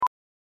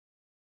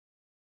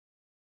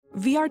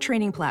VR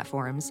training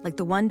platforms, like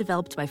the one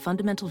developed by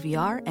Fundamental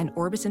VR and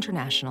Orbis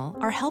International,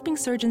 are helping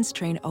surgeons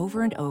train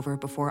over and over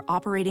before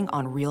operating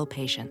on real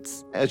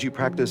patients. As you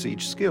practice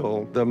each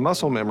skill, the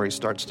muscle memory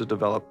starts to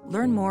develop.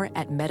 Learn more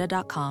at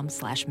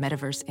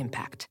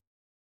meta.com/metaverseimpact.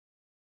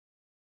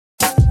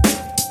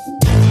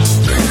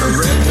 A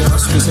red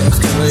dust was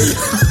excavated.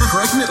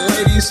 Pregnant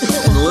ladies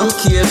and little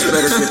kids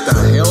better get the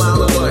hell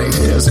out of the way,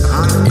 because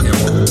I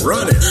am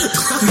running.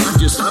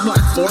 I'm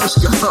like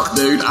Forrest Gump,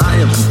 dude. I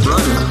am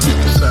running.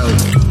 So,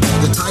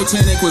 the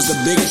Titanic was the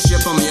biggest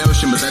ship on the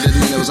ocean, but that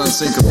didn't mean it was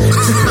unsinkable.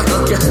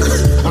 Okay.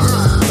 All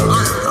right.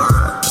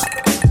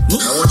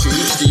 I want you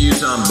each to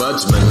use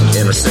ombudsman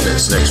in a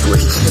sentence next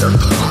week.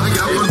 I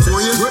got one for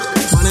you.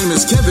 My name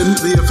is Kevin,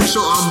 the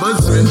official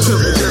ombudsman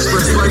of the Just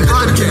Press Play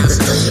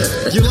podcast.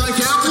 You like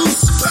apples?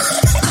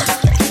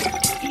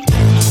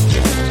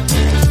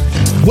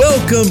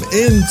 Welcome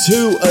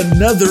into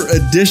another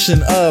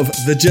edition of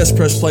the Just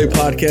Press Play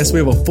podcast. We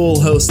have a full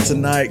host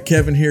tonight.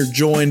 Kevin here,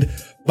 joined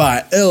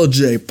by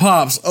LJ,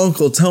 Pops,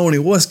 Uncle Tony.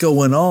 What's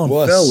going on,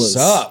 fellas? What's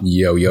up?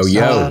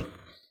 Yo.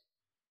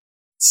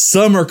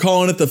 Some are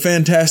calling it the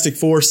Fantastic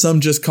Four.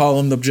 Some just call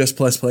them the Just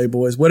Press Play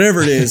boys.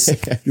 Whatever it is,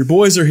 your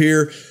boys are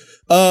here.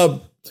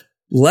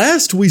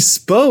 Last we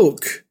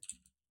spoke,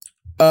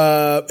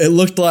 it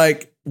looked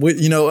like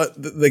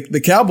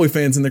the Cowboy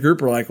fans in the group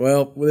were like,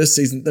 well, this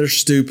season they're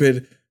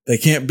stupid. They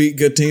can't beat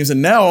good teams.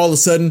 And now all of a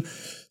sudden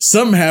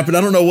something happened.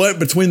 I don't know what,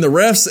 between the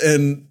refs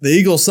and the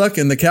Eagles suck,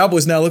 and the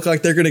Cowboys now look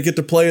like they're going to get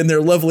to play in their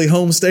lovely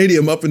home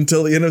stadium up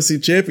until the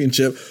NFC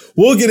Championship.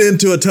 We'll get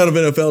into a ton of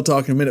NFL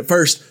talk in a minute.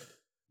 First,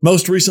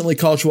 most recently,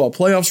 college football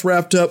playoffs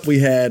wrapped up. We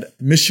had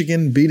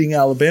Michigan beating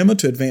Alabama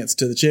to advance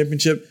to the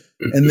championship.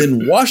 And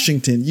then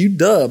Washington,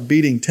 UW,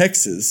 beating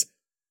Texas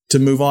to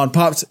move on.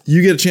 Pops,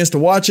 you get a chance to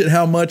watch it.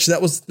 How much?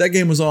 That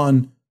game was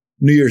on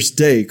New Year's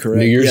Day,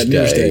 correct? New Year's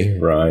Day,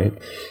 right.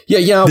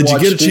 Yeah. Did you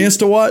get a chance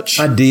to watch?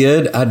 I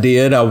did.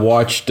 I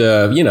watched,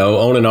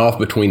 on and off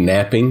between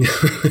napping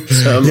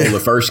some on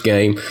the first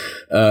game.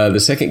 The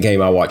second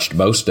game, I watched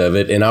most of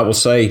it. And I will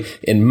say,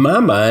 in my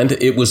mind,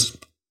 it was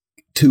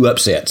two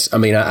upsets. I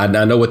mean, I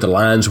know what the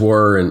lines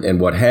were and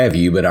what have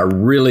you, but I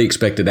really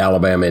expected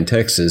Alabama and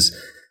Texas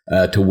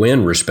to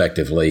win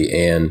respectively.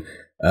 And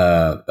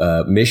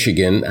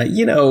Michigan,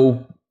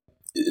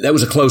 that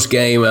was a close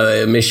game.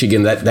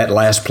 Michigan, that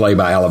last play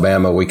by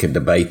Alabama, we could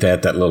debate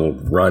that. That little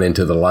run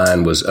into the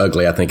line was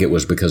ugly. I think it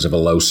was because of a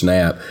low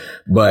snap.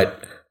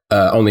 But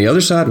on the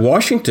other side,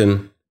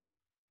 Washington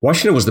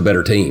was the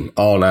better team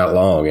all night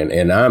long.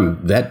 And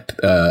I'm that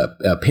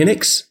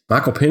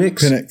Michael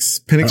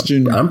Penix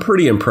Jr. I'm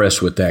pretty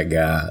impressed with that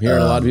guy.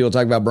 Hearing a lot of people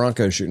talk about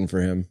Broncos shooting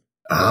for him.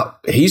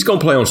 He's going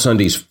to play on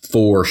Sundays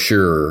for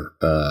sure,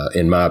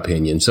 in my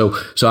opinion. So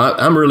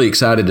I'm really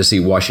excited to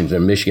see Washington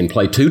and Michigan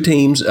play two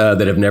teams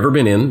that have never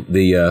been in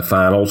the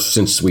finals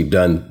since we've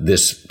done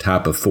this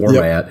type of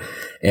format. Yep.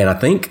 And I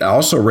think I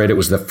also read it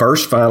was the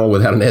first final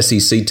without an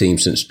SEC team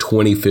since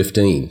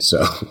 2015.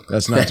 So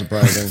that's not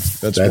surprising.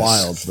 That's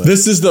wild. But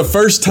this is the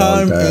first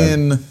time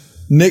in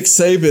Nick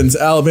Saban's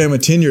Alabama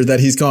tenure that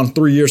he's gone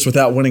 3 years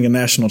without winning a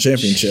national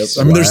championship.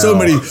 I mean, there's so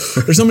many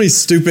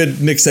stupid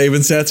Nick Saban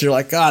stats. You're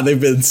like, they've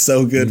been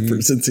so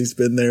good since he's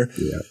been there.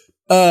 Yeah.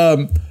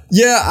 I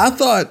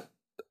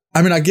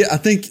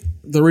think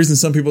the reason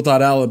some people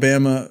thought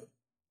Alabama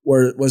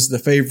was the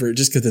favorite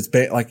just because it's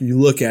like you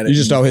look at it. You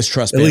just always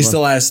trust at Bama. Least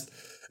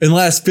in the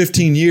last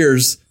 15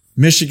 years,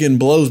 Michigan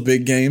blows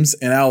big games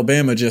and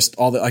Alabama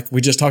like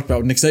we just talked about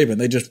with Nick Saban,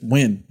 they just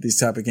win these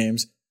type of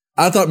games.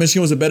 I thought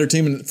Michigan was a better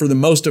team, and for the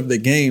most of the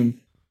game,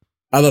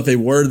 I thought they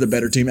were the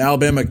better team.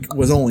 Alabama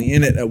was only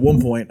in it at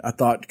one point, I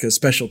thought, because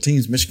special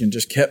teams, Michigan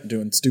just kept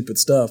doing stupid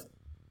stuff.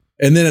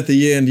 And then at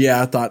the end,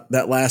 I thought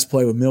that last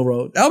play with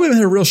Milroe, Alabama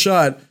had a real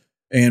shot,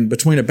 and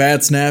between a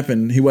bad snap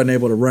and he wasn't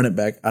able to run it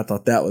back, I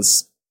thought that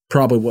was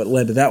probably what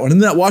led to that one.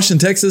 And then that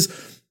Washington,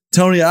 Texas,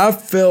 Tony, I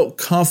felt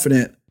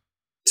confident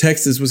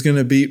Texas was going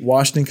to beat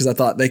Washington because I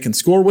thought they can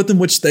score with them,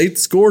 which they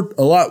scored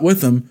a lot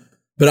with them.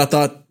 But I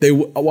thought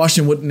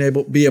Washington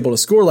wouldn't be able to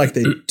score like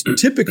they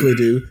typically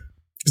do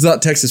because I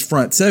thought Texas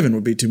front seven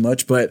would be too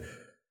much. But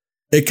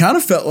it kind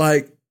of felt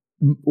like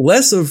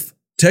less of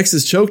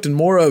Texas choked and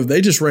more of they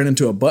just ran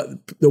into a butt.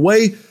 The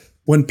way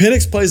when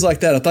Penix plays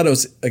like that, I thought it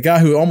was a guy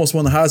who almost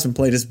won the Heisman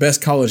played his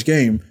best college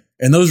game.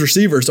 And those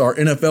receivers are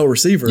NFL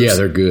receivers. Yeah,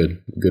 they're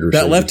good. Good receivers.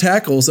 That left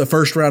tackle's a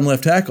first-round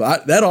left tackle.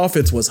 That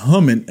offense was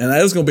humming, and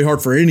that was going to be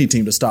hard for any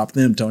team to stop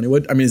them, Tony.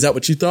 Is that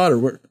what you thought? Or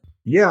what?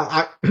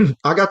 Yeah,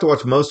 I got to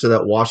watch most of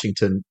that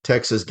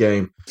Washington-Texas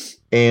game,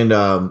 and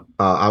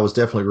I was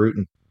definitely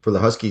rooting for the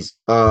Huskies.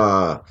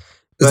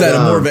 Is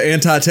that more of an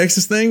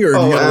anti-Texas thing? Or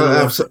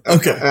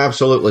okay,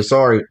 absolutely.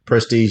 Sorry,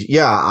 Prestige.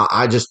 Yeah,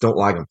 I just don't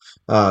like them.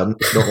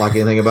 Don't like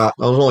anything about.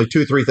 There's only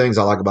 2-3 things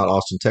I like about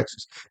Austin,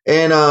 Texas.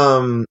 And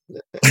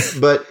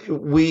but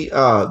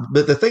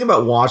the thing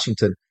about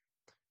Washington.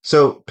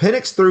 So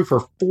Penix threw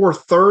for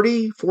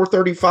 430,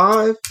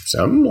 435,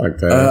 something like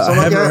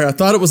that. I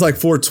thought it was like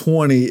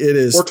 420. It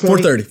is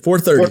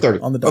 430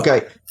 on the dot.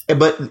 Okay,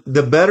 but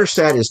the better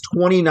stat is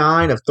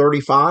 29 of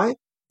 35.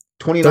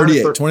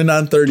 29-38.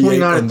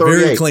 29-38, and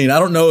very clean. I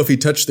don't know if he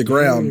touched the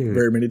ground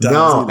very many times.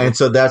 No, either. and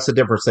so that's the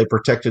difference. They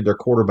protected their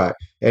quarterback,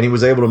 and he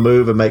was able to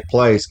move and make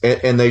plays,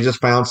 and they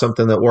just found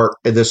something that worked.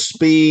 The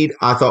speed,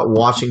 I thought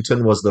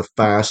Washington was the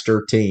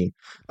faster team,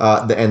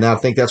 and I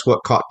think that's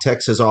what caught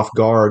Texas off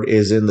guard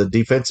is in the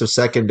defensive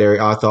secondary.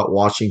 I thought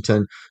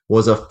Washington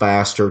was a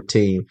faster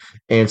team,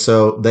 and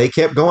so they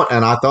kept going,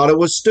 and I thought it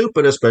was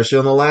stupid, especially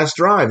on the last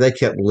drive. They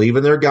kept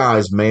leaving their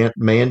guys man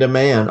to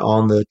man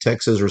on the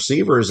Texas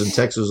receivers, and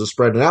Texas was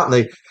spreading out,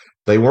 and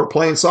they weren't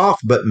playing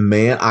soft, but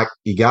man,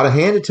 you got to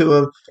hand it to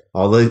them.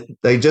 Although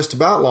they just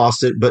about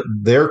lost it, but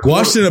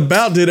Washington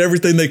about did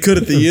everything they could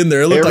at the end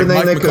there. It looked like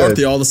Mike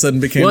McCarthy all of a sudden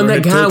became. Well,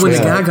 that guy when the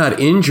guy got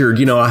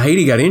injured, I hate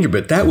he got injured,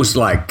 but that was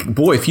like,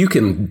 boy, if you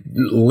can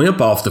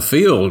limp off the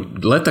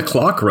field, let the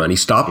clock run. He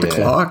stopped the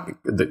clock.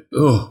 They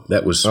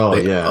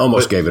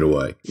almost gave it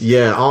away.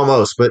 Yeah,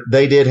 almost. But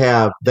they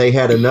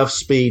had enough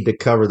speed to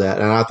cover that,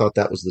 and I thought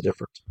that was the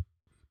difference.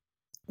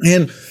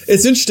 And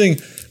it's interesting.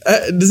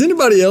 Does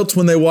anybody else,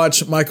 when they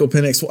watch Michael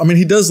Penix, I mean,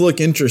 he does look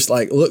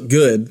look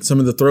good, some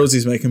of the throws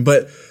he's making,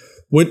 but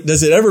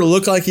does it ever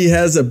look like he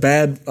has a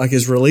bad, like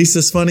his release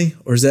is funny,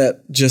 or is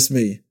that just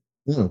me?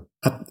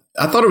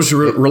 I thought it was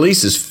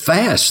release is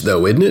fast,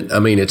 though, isn't it? I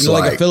mean, it's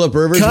like a Phillip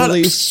Rivers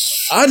release.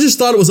 I just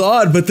thought it was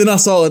odd, but then I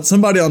saw that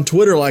somebody on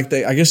Twitter, I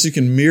guess you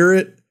can mirror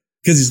it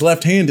because he's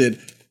left-handed.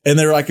 And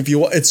they're like,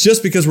 it's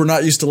just because we're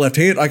not used to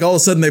left-handed. Like all of a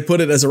sudden they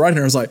put it as a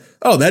right-hander. I was like,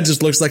 oh, that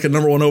just looks like a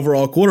number 1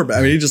 overall quarterback.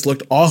 I mean, he just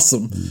looked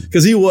awesome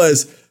because he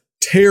was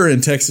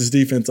tearing Texas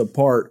defense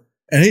apart.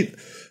 And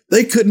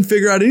they couldn't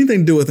figure out anything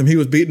to do with him. He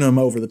was beating them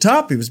over the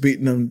top. He was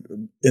beating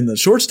them in the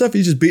short stuff.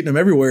 He's just beating them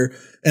everywhere.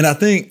 And I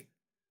think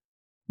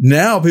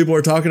now people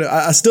are talking.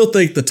 I still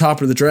think the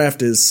top of the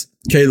draft is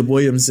Caleb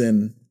Williams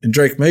and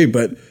Drake May,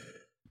 but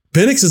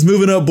Penix is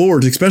moving up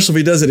boards, especially if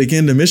he does it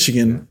again to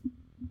Michigan.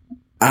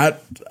 I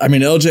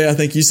mean, LJ, I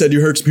think you said you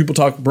heard some people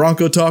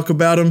Bronco talk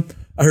about him.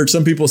 I heard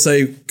some people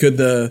say, could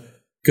the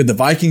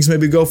Vikings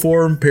maybe go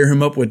for him, pair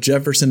him up with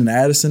Jefferson and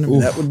Addison? I mean,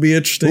 that would be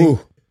interesting.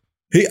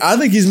 I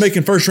think he's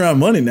making first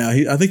round money now.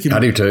 I think he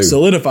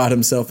solidified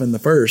himself in the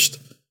first.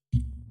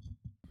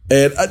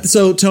 And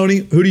so, Tony,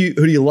 who do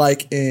you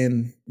like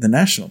in the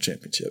national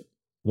championship?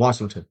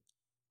 Washington.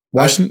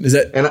 Washington? Is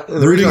that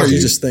rooting, or you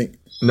just think?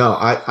 No,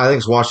 I think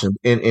it's Washington,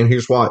 and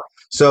here's why.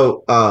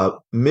 So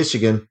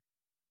Michigan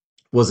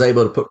was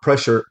able to put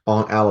pressure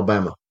on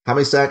Alabama. How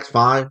many sacks?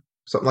 5?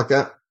 Something like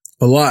that?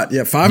 A lot.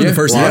 Yeah, 5 in the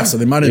first half, so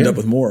they might end up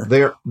with more.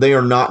 They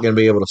are not going to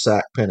be able to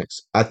sack Penix.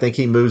 I think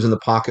he moves in the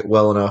pocket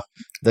well enough.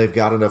 They've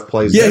got enough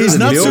plays. Yeah, he's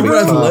not super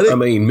athletic. I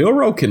mean,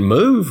 Milroe can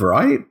move,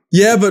 right?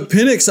 Yeah, but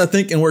Penix, I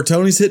think, and where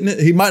Tony's hitting it,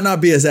 he might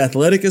not be as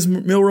athletic as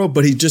Milroe,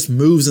 but he just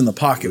moves in the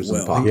pocket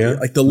well.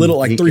 Like the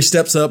little, 3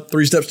 steps up,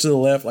 3 steps to the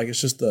left. Like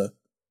it's just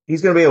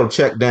he's going to be able to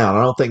check down.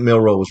 I don't think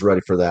Milroe was ready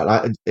for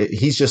that.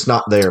 He's just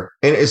not there.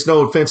 And it's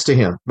no offense to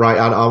him, right?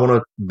 I want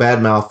to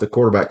badmouth the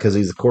quarterback because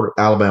he's a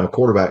Alabama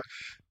quarterback.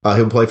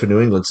 He'll play for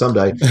New England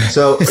someday.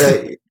 So,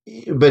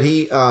 but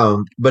he's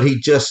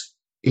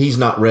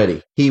not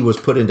ready. He was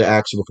put into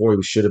action before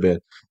he should have been.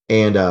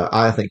 And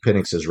I think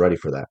Penix is ready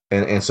for that.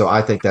 And so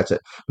I think that's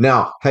it.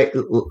 Now, hey,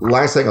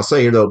 last thing I'll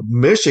say here, though,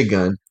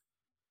 Michigan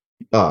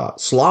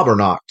slobber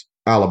knocked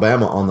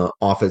Alabama on the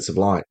offensive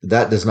line.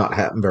 That does not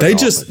happen very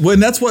often.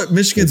 When that's what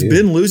Michigan's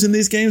been losing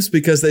these games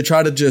because they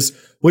try to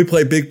we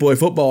play big boy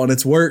football and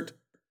it's worked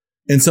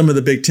in some of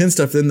the Big Ten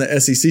stuff. Then the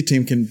SEC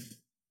team can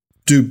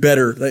do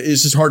better.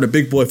 It's just hard to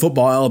big boy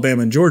football,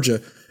 Alabama and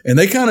Georgia. And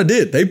they kind of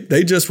did.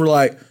 They just were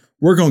like,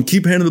 we're going to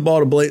keep handing the ball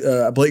to Blake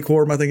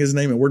Corum, I think is his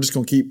name, and we're just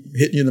going to keep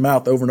hitting you in the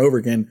mouth over and over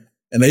again.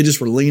 And they just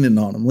were leaning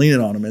on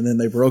him, and then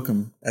they broke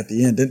him at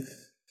the end. And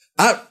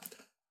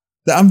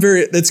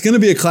it's going to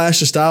be a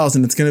clash of styles,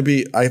 and it's going to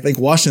be, I think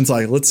Washington's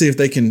like, let's see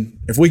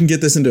if we can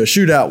get this into a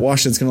shootout,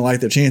 Washington's going to like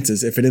their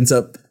chances. If it ends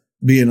up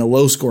being a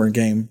low scoring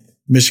game,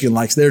 Michigan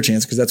likes their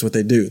chance because that's what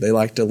they do. They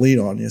like to lean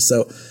on you.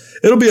 So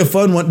it'll be a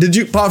fun one. Did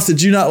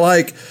you not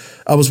like,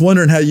 I was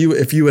wondering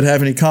if you would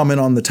have any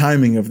comment on the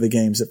timing of the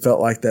games. It felt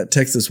like that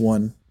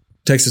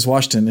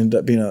Texas-Washington ended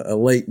up being a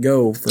late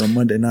go for a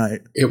Monday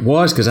night. It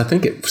was because I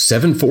think at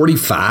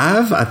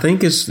 7:45, I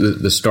think is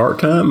the start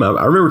time.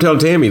 I remember telling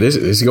Tammy this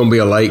is going to be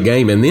a late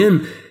game, and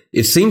then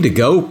it seemed to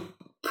go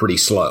pretty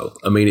slow.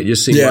 I mean, it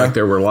just seemed like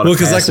there were a lot of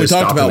passes. Because like we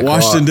talked about,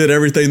 Washington did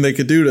everything they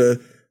could do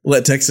to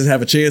let Texas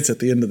have a chance at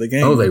the end of the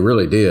game. Oh, they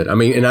really did. I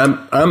mean, and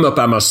I'm up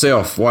by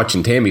myself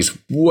watching Tammy's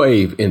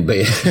way in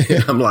bed.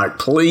 I'm like,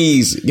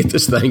 please get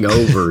this thing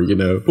over,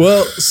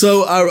 Well,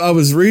 so I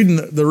was reading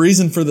the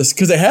reason for this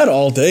because they had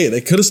all day.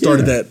 They could have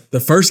started the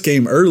first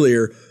game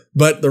earlier,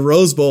 but the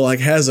Rose Bowl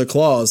has a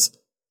clause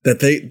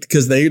that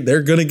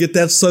they're going to get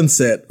that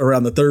sunset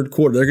around the third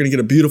quarter. They're going to get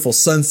a beautiful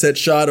sunset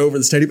shot over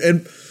the stadium.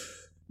 And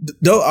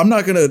I'm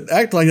not going to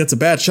act like that's a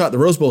bad shot. The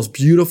Rose Bowl is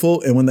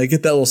beautiful, and when they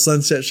get that little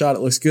sunset shot,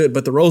 it looks good.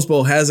 But the Rose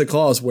Bowl has a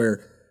clause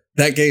where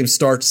that game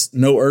starts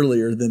no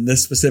earlier than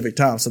this specific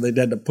time, so they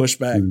had to push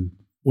back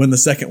when the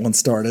second one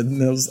started.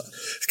 And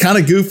it's kind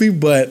of goofy,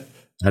 but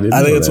I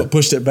think that's what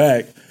pushed it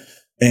back.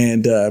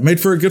 and made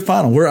for a good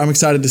final. I'm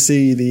excited to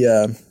see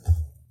the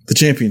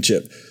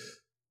championship.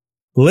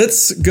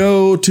 Let's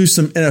go to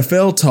some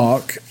NFL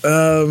talk.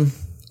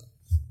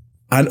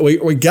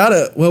 We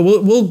gotta. Well,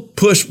 we'll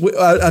push.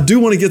 I do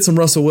want to get some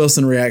Russell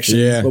Wilson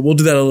reactions, but we'll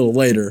do that a little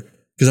later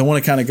because I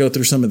want to kind of go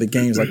through some of the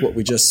games like what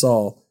we just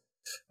saw.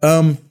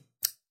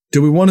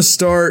 Do we want to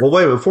start? Well,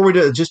 wait, before we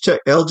do it, just check.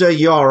 LJ,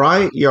 you all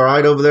right? You all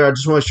right over there? I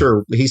just want to make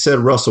sure. He said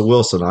Russell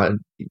Wilson.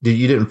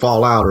 You didn't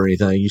fall out or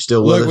anything. You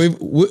still with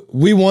us?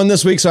 We won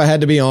this week, so I had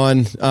to be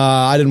on.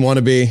 I didn't want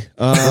to be.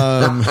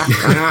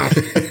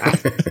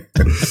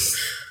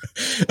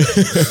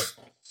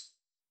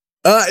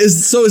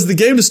 Is the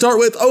game to start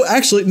with? Oh,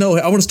 actually, no,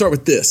 I want to start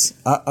with this.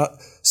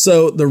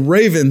 So the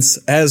Ravens,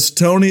 as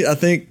Tony, I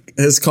think,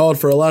 has called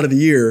for a lot of the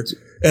year,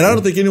 and I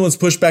don't think anyone's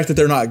pushed back that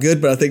they're not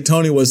good, but I think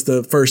Tony was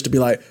the first to be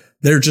like,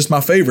 they're just my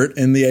favorite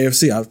in the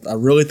AFC. I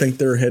really think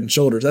they're head and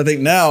shoulders. I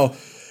think now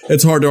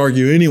it's hard to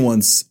argue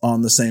anyone's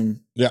on the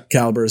same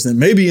caliber as them.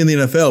 Maybe in the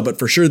NFL, but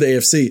for sure the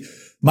AFC.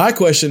 My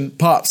question,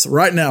 Pops,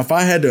 right now, if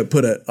I had to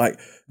put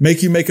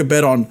make you make a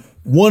bet on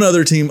one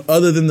other team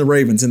other than the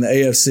Ravens in the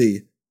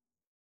AFC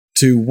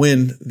to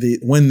win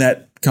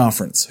that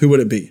conference, who would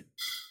it be?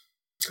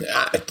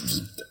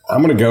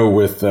 I'm going to go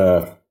with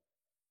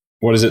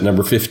what is it,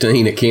 number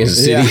 15 at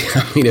Kansas City? Yeah.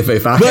 I mean, if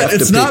I but have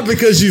it's to not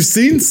because you've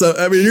seen so.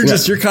 I mean,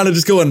 you're kind of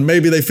just going.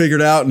 Maybe they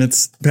figured out, and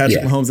it's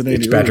Patrick Mahomes and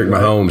Andy. It's Patrick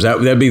Mahomes.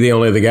 That'd be the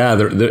only other guy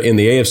in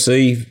the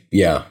AFC.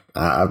 Yeah,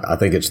 I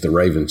think it's the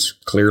Ravens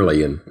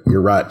clearly, and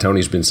you're right.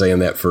 Tony's been saying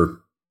that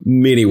for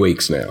many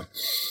weeks now.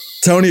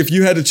 Tony, if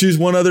you had to choose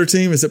one other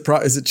team, is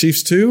it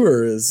Chiefs too,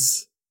 or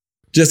is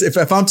just if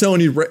I'm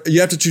telling you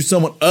you have to choose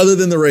someone other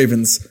than the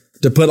Ravens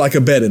to put like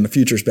a bet in, a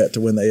futures bet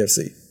to win the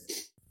AFC?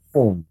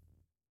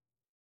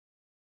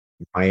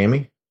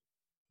 Miami.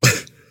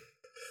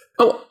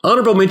 Oh,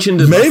 honorable mention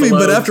to maybe, Buffalo.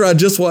 But after I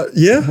just watched,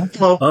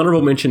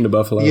 honorable mention to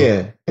Buffalo.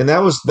 Yeah, and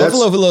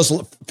Buffalo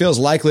feels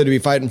likely to be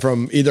fighting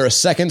from either a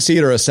second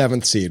seed or a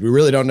seventh seed. We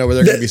really don't know where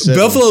they're going to be sitting.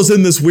 Buffalo's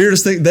in this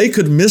weirdest thing. They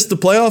could miss the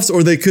playoffs,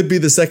 or they could be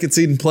the second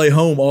seed and play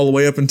home all the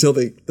way up until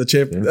the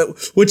champion,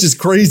 which is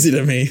crazy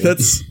to me.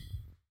 That's.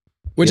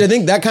 Which I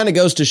think that kind of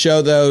goes to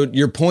show, though,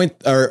 your point,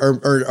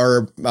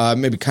 or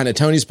maybe kind of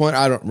Tony's point.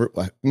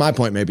 My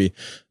point maybe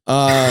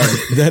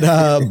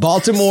that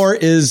Baltimore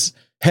is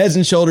heads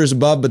and shoulders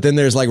above, but then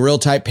there's like real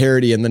tight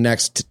parity in the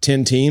next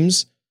 10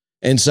 teams,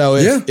 and so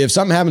if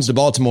something happens to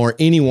Baltimore,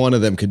 any one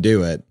of them could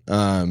do it.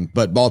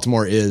 But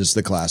Baltimore is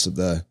the class of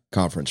the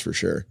conference for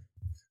sure.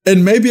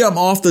 And maybe I'm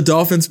off the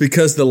Dolphins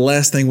because the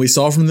last thing we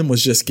saw from them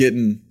was just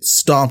getting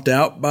stomped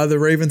out by the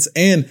Ravens.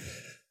 And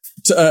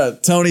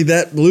Tony,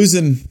 that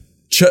losing.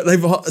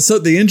 So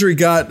the injury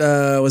got,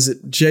 was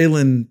it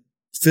Jalen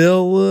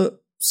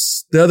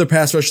Phillips, the other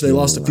pass rusher they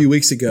lost a few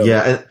weeks ago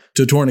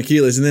to a torn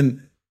Achilles, and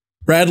then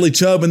Bradley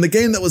Chubb in the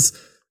game it was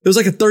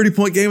like a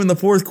 30-point game in the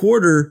fourth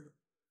quarter,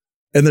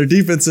 and their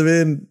defensive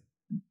end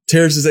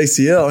tears his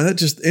ACL, and that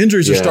just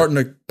injuries are starting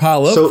to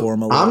pile up for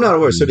him. I'm not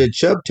aware. So did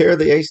Chubb tear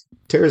his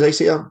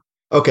ACL?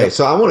 Okay,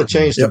 so I want to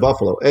change to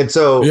Buffalo, and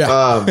so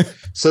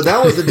so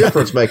that was the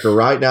difference maker,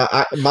 right? Now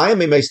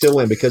Miami may still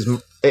win because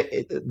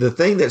the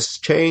thing that's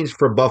changed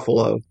for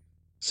Buffalo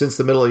since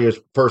the middle of the year,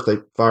 first they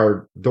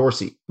fired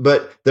Dorsey,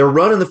 but they're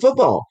running the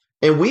football,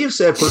 and we have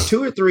said for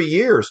 2 or 3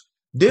 years,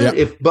 dude,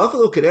 if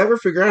Buffalo could ever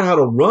figure out how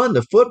to run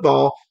the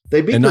football,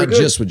 they'd be and pretty not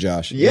good. Just with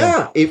Josh.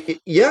 If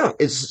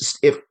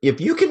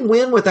you can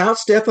win without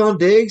Stephon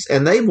Diggs,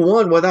 and they've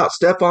won without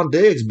Stephon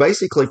Diggs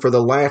basically for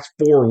the last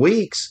 4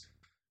 weeks.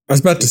 I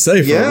was about to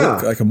say,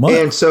 like a month.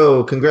 And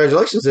so,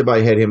 congratulations,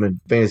 everybody had him in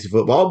fantasy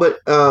football. But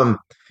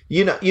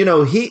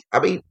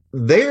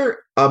they're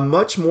a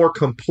much more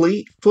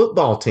complete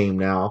football team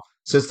now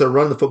since they're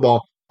running the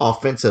football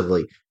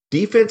offensively.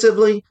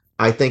 Defensively,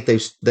 I think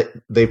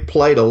they've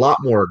played a lot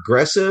more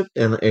aggressive,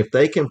 and if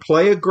they can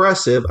play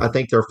aggressive, I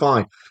think they're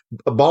fine.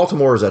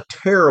 Baltimore is a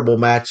terrible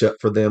matchup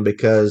for them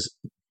because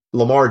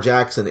Lamar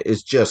Jackson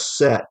is just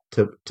set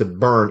to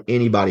burn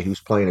anybody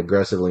who's playing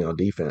aggressively on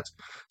defense.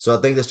 So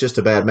I think that's just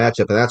a bad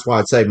matchup. And that's why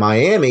I'd say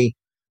Miami,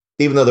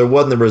 even though there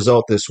wasn't the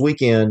result this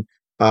weekend,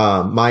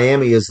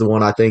 Miami is the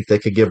one I think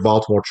that could give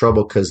Baltimore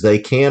trouble because they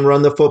can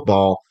run the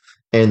football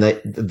and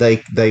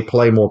they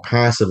play more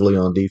passively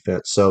on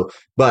defense. So,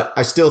 but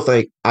I still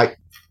think I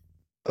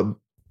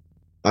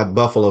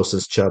Buffalo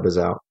since Chubb is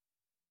out.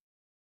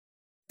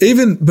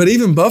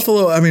 Even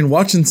Buffalo, I mean,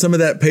 watching some of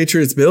that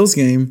Patriots-Bills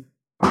game,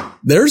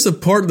 there's a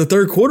part of the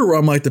third quarter where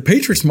I'm like, the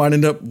Patriots might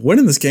end up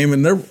winning this game,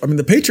 and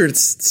the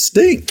Patriots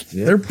stink.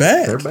 Yeah, they're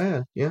bad. They're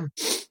bad. Yeah.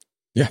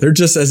 They're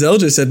just, as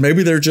LJ said,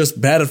 maybe they're just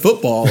bad at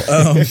football.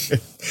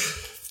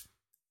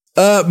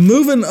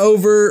 Moving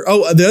over.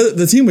 Oh,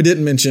 the team we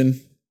didn't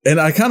mention,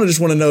 and I kind of just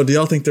want to know: do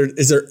y'all think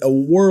is there a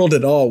world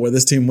at all where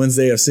this team wins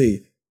the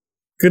AFC?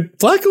 Could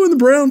Flacco and the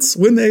Browns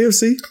win the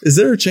AFC? Is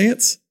there a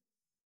chance?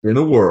 In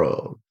a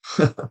world.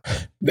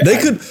 They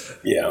could.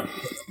 Yeah.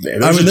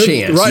 There's a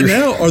chance. Right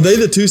now, are they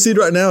the 2 seed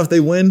right now? If they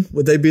win,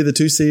 would they be the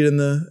 2 seed in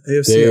the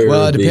AFC?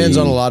 Well, it depends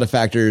on a lot of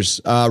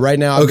factors. Right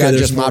now, I've got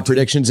just my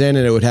predictions in,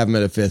 and it would have them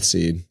at a 5th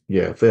seed.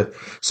 Yeah, 5th.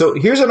 So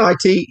here's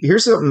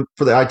something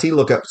for the IT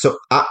lookup. So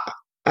out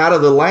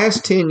of the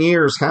last 10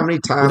 years, how many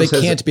times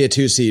they can't be a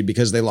 2 seed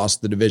because they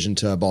lost the division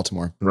to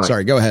Baltimore. Right.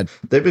 Sorry, go ahead.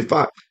 They'd be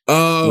 5.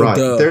 Oh,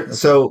 right.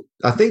 So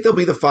I think they'll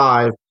be the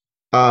 5.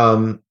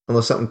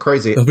 Unless something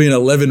crazy. It'll be an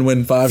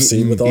 11-win 5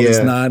 seed with all these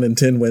 9 and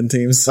 10 win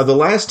teams. Of the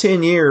last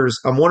 10 years,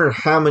 I'm wondering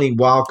how many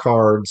wild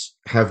cards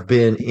have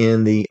been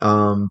in the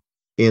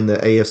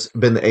AFC,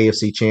 been the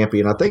AFC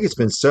champion. I think it's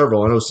been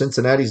several. I know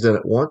Cincinnati's done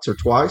it once or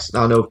twice.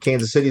 I know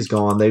Kansas City's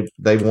gone.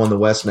 They've won the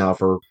West now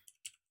for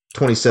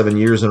 27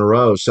 years in a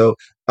row. So,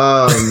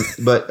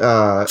 but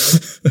I'm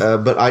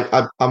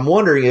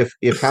wondering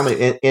if how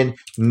many. And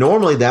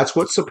normally that's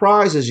what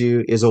surprises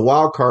you is a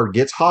wild card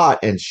gets hot,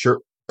 and sure,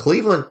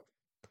 Cleveland.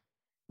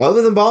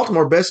 Other than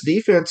Baltimore, best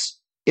defense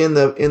in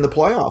the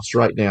playoffs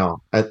right now,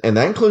 and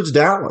that includes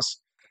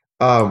Dallas.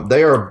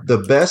 They are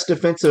the best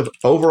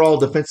overall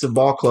defensive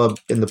ball club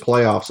in the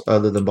playoffs,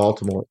 other than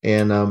Baltimore,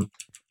 and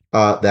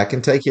that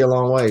can take you a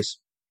long ways.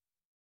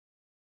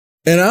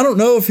 And I don't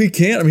know if he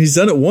can. I mean, he's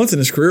done it once in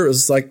his career. It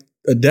was like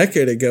a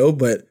decade ago.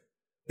 But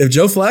if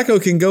Joe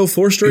Flacco can go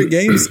 4 straight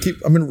games,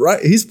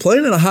 he's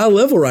playing at a high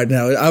level right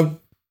now.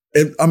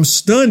 I'm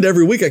stunned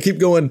every week. I keep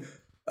going.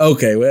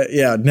 Okay, well,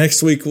 yeah,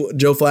 next week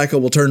Joe Flacco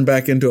will turn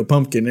back into a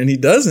pumpkin, and he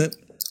doesn't.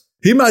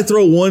 He might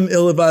throw one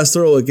ill-advised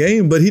throw a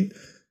game, but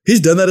he's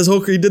done that his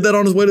whole career. He did that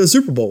on his way to the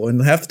Super Bowl,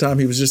 and half the time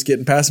he was just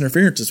getting pass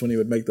interferences when he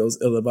would make those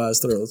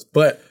ill-advised throws.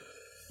 But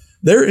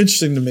they're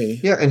interesting to me.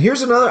 Yeah, and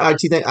here's another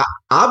IT thing.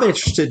 I'm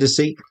interested to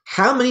see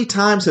how many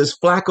times has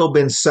Flacco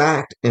been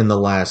sacked in the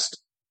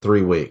last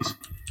 3 weeks.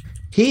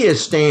 He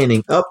is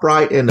standing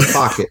upright in the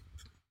pocket.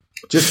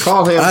 Just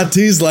call him.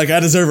 IT's like,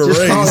 I deserve a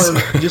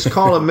raise. Just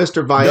call him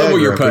Mr. Viagra. Double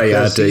your pay,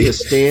 IT. He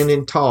is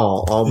standing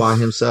tall all by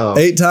himself.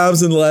 8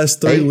 times in the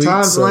last 3 weeks. 8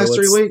 times in the last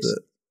 3 weeks?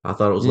 I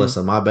thought it was less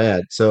than my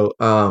bad. So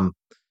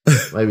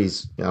maybe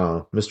he's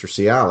Mr.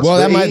 Cialis. Well,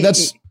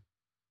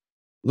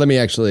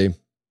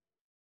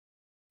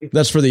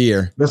 that's for the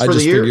year. That's for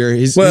the year? Figure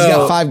he's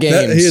got 5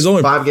 games. He has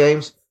only 5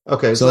 games?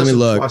 Okay, so let me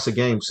look. Twice a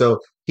game. So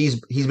he's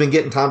been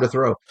getting time to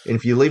throw. And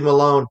if you leave him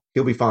alone,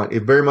 he'll be fine.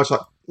 It's very much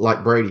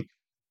like Brady.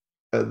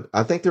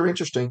 I think they're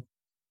interesting.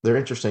 They're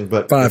interesting,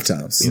 but 5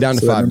 times down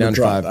to 5. Down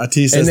to 5. IT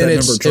says and then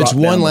that it's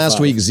 1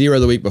 last week, 0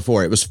 the week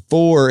before. It was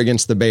 4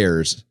 against the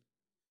Bears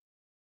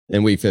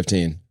in week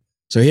 15.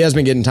 So he has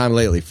been getting time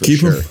lately for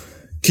sure.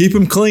 Keep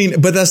him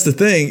clean, but that's the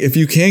thing. If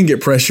you can get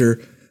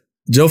pressure,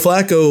 Joe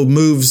Flacco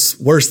moves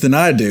worse than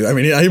I do. I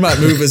mean, he might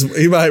move as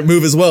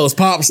well as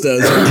Pops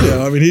does.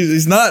 I mean,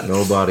 he's not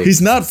nobody.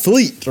 He's not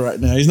fleet right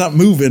now. He's not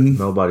moving.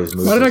 Nobody's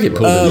moving. Why did I get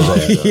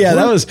pulled? Yeah,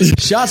 that was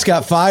shots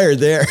got fired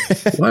there.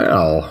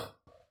 Wow.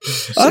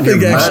 I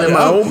think actually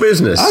my own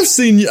business. I've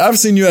seen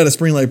you at a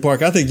Spring Lake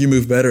Park. I think you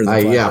move better than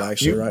Flacco,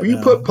 actually. Right you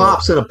now. Put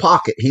Pops in a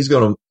pocket, he's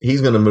gonna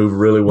move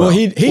really well. Well,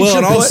 he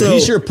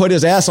should put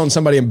his ass on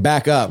somebody and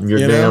back up. You're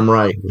damn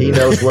right. He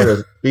knows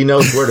where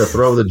to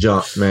throw the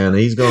jump, man.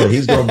 He's gonna be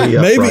upright.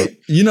 Maybe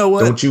you know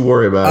what? Don't you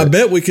worry about it. I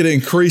bet we could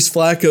increase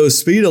Flacco's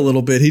speed a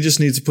little bit. He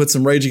just needs to put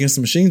some Rage Against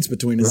the Machines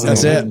between his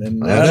hands. That's it.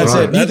 That's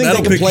it. Do you think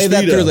they can play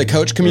that through the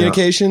coach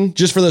communication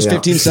just for those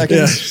 15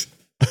 seconds?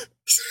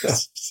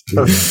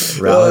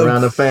 Rally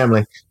around the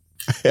family.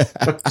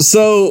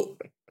 So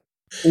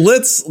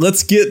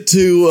let's get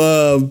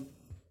to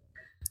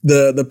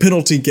the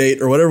penalty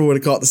gate or whatever we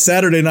want to call it, the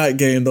Saturday night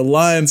game, the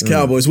Lions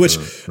Cowboys. Which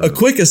a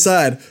quick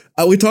aside,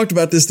 we talked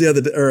about this the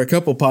other day, or a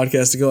couple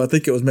podcasts ago. I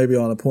think it was maybe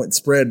on a point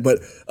spread, but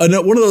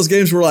one of those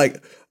games where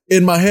like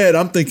in my head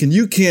I'm thinking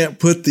you can't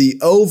put the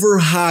over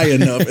high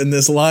enough in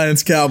this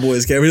Lions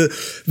Cowboys game.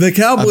 The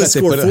Cowboys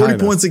score 40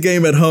 points a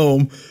game at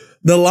home.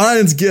 The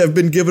Lions have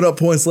been giving up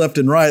points left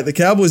and right. The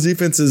Cowboys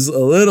defense is a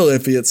little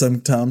iffy at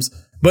sometimes,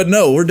 but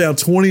no, we're down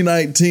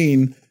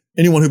 2019.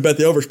 Anyone who bet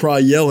the over is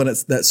probably yelling at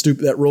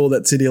that rule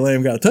that CeeDee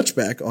Lamb got a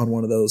touchback on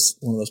one of those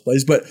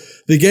plays. But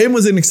the game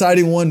was an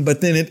exciting one, but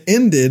then it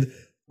ended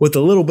with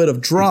a little bit of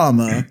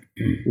drama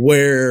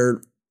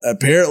where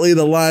apparently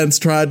the Lions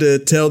tried to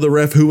tell the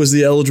ref who was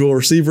the eligible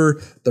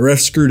receiver. The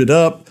ref screwed it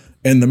up,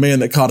 and the man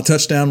that caught a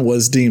touchdown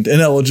was deemed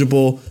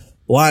ineligible.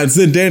 Lions.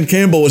 Then Dan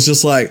Campbell was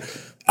just like,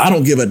 I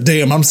don't give a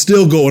damn. I'm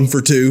still going for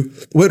 2.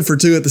 Went for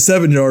 2 at the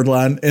 7-yard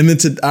line. And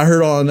then I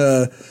heard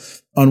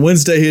on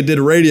Wednesday, he did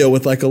a radio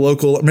with like a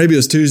local, maybe it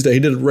was Tuesday, he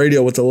did a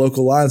radio with the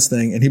local Lions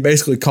thing. And he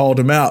basically called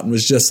him out and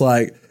was just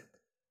like,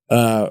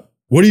 what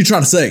are you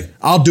trying to say?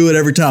 I'll do it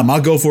every time. I'll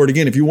go for it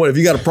again. If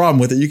you got a problem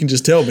with it, you can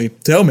just tell me.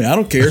 I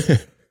don't care.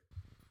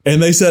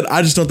 And they said,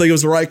 I just don't think it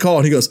was the right call.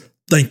 And he goes,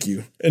 thank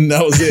you. And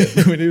that was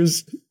it. I mean, it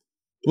was.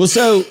 Well,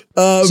 so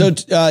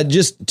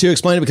just to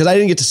explain it, because I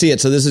didn't get to see it,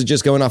 so this is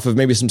just going off of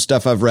maybe some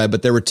stuff I've read,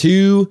 but there were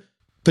 2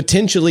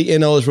 potentially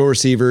ineligible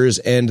receivers,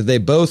 and they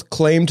both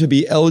claimed to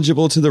be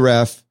eligible to the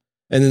ref,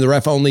 and then the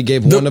ref only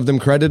gave one of them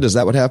credit. Is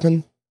that what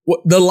happened?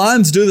 The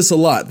Lions do this a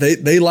lot.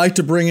 They like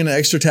to bring in an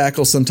extra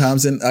tackle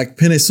sometimes, and like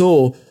Penei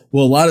Sewell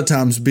will a lot of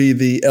times be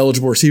the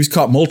eligible receiver. He's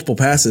caught multiple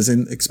passes,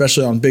 and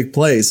especially on big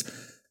plays.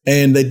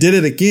 And they did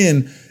it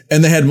again,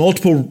 and they had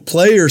multiple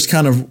players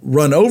kind of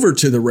run over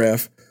to the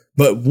ref,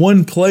 but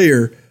one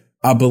player,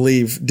 I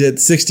believe, did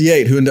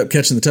 68 who ended up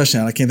catching the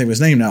touchdown. I can't think of his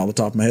name now off the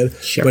top of my head,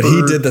 but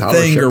he did the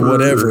thing or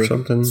whatever.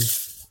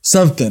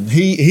 Something.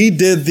 He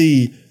did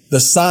the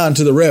sign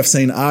to the ref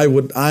saying, I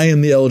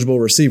am the eligible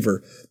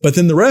receiver. But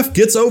then the ref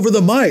gets over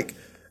the mic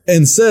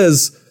and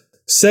says,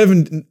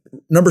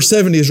 number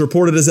 70 is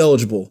reported as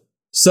eligible.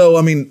 So,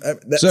 I mean,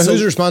 so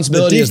whose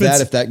responsibility is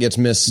that if that gets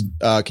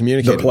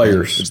miscommunicated? The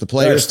players. It's the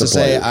players to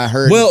say, I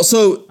heard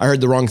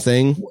the wrong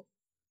thing.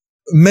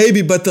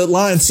 Maybe, but the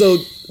Lions. So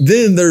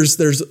then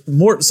there's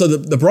more. So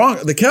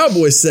the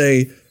Cowboys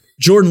say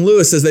Jordan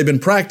Lewis says they've been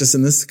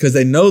practicing this because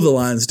they know the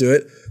Lions do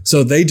it.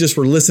 So they just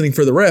were listening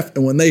for the ref,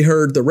 and when they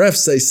heard the ref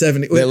say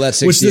 70, they let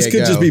 68 this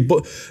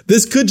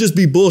could just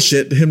be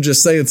bullshit. Him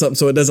just saying something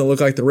so it doesn't look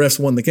like the refs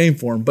won the game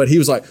for him. But he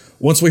was like,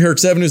 once we heard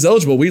 70 was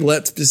eligible, we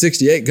let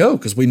 68 go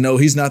because we know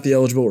he's not the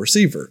eligible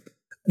receiver.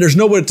 There's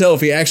no way to tell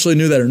if he actually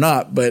knew that or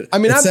not. But I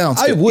mean,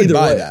 I would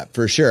buy that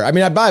for sure. I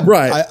mean, I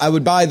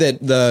would buy that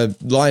the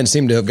Lions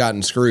seem to have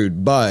gotten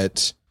screwed,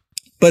 but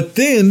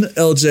then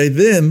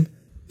LJ,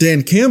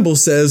 Dan Campbell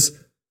says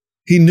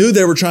he knew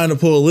they were trying to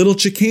pull a little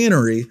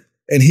chicanery.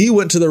 And he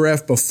went to the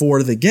ref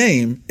before the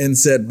game and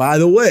said, by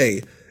the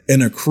way,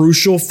 in a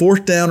crucial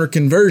fourth down or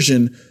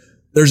conversion,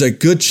 there's a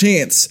good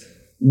chance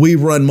we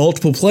run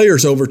multiple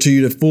players over to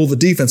you to fool the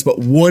defense, but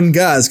one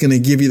guy is going to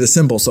give you the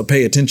symbol, so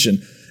pay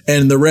attention.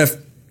 And the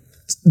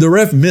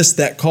ref missed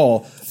that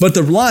call, but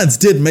the Lions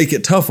did make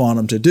it tough on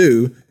him to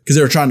do because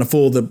they were trying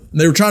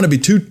to be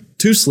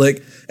too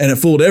slick, and it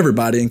fooled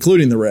everybody,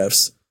 including the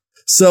refs.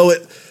 So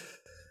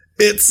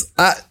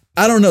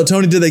I don't know,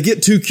 Tony. Did they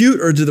get too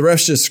cute, or did the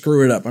refs just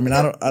screw it up? I mean,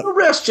 the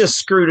refs just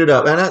screwed it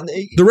up, and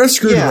the refs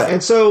screwed it up.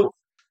 And so,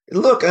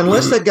 look,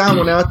 unless that guy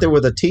went out there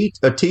with a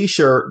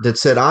T-shirt that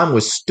said "I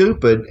was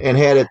stupid" and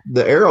had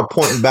the arrow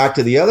pointing back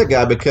to the other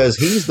guy because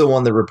he's the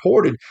one that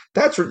reported.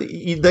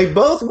 They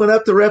both went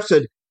up. The ref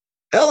said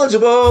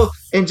eligible,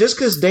 and just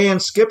because Dan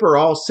Skipper,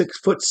 all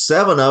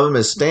 6'7" of him,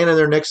 is standing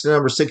there next to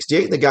number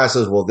 68, and the guy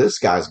says, "Well, this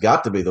guy's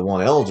got to be the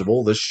one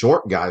eligible. This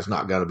short guy's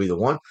not going to be the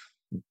one."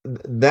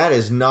 That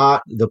is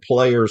not the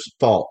player's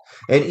fault.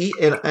 And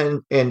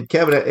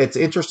Kevin, it's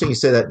interesting you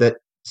say that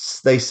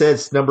they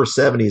said number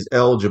 70 is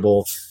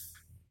eligible.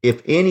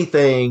 If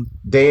anything,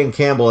 Dan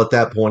Campbell at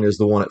that point is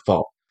the one at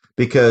fault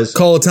because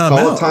call a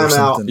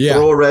timeout,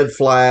 throw a red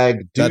flag,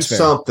 do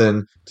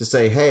something to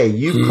say, hey,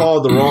 you've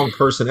called the wrong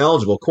person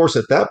eligible. Of course,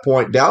 at that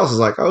point, Dallas is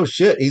like, oh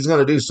shit, he's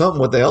going to do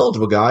something with the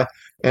eligible guy,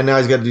 and now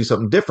he's got to do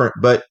something different.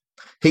 But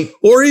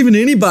or even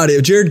anybody,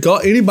 if Jared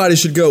Goff, anybody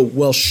should go,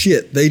 well,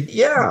 shit,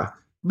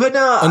 But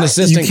no, an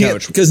assistant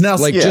coach, because now,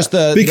 just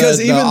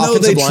because even though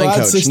they tried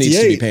coach 68,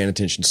 needs to be paying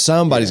attention.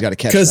 Somebody's got to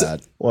catch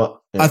that.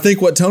 Well, I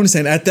think what Tony's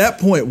saying at that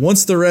point,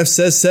 once the ref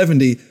says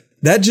 70,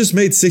 that just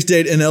made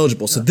 68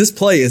 ineligible. So this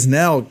play is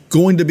now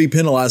going to be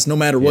penalized no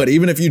matter what,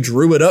 even if you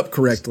drew it up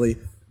correctly.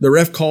 The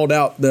ref called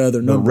out the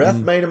other number. The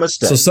ref made a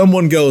mistake. So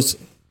someone goes.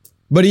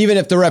 But even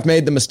if the ref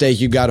made the mistake,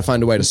 you got to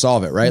find a way to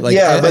solve it, right?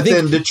 But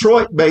then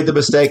Detroit made the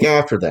mistake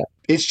after that.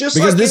 It's just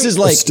because this feels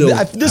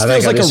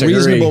like a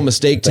reasonable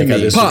mistake to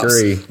me.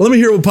 Pops, let me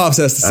hear what Pops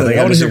has to say.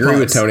 I disagree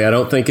with Tony. I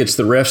don't think it's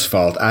the ref's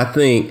fault. I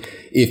think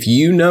if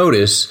you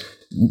notice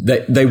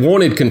that they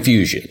wanted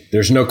confusion,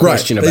 there's no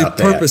question about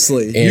that.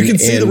 Purposely, you can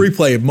see the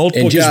replay of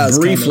multiple guys. And just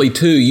briefly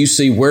too, you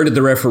see where did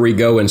the referee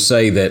go and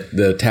say that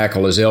the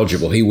tackle is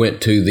eligible? He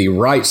went to the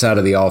right side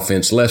of the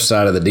offense, left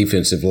side of the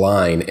defensive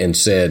line, and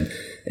said.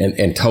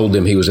 And told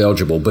them he was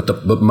eligible.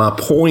 But my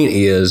point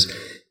is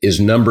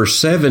number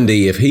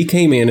 70, if he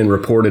came in and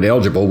reported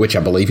eligible, which I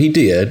believe he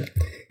did,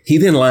 he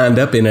then lined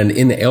up in an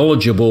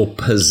ineligible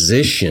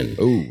position.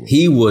 Ooh.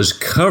 He was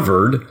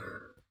covered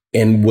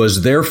and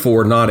was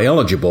therefore not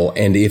eligible.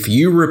 And if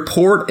you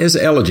report as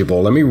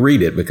eligible, let me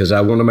read it because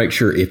I want to make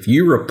sure. If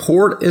you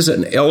report as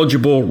an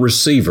eligible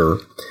receiver,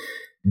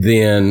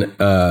 then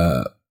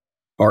then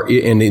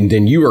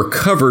you are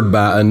covered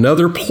by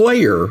another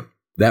player.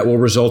 That will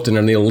result in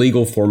an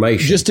illegal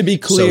formation. Just to be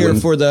clear,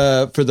 for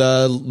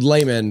the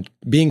layman,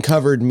 being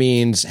covered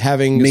means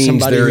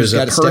somebody there who's is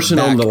got a to person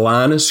step back. on the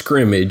line of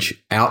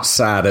scrimmage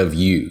outside of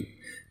you.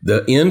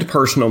 The end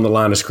person on the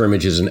line of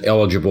scrimmage is an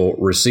eligible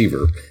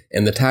receiver,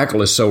 and the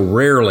tackle is so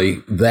rarely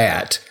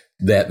that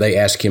they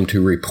ask him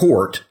to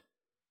report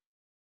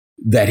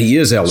that he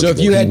is eligible. So if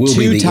you had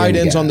two tight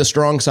ends on the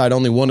strong side,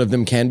 only one of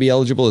them can be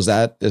eligible. Is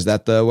that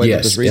the way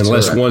that this reads?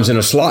 Unless one's in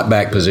a slot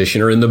back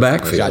position or in the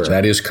backfield. Gotcha.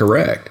 That is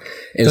correct.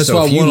 And that's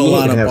so if you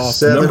look,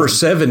 number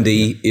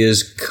 70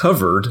 is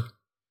covered.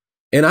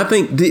 And I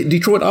think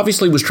Detroit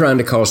obviously was trying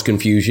to cause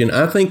confusion.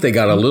 I think they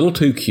got a little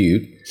too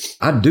cute.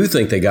 I do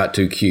think they got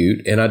too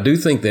cute. And I do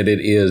think that it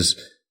is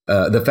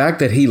the fact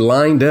that he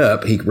lined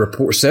up,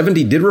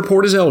 70 did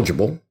report as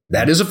eligible.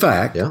 That is a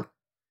fact. Yeah.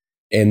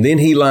 And then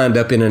he lined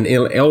up in an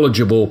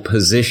ineligible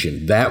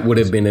position. That would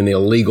have been an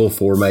illegal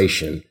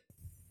formation.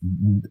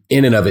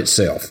 in and of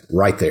itself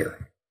right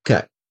there.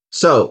 Okay.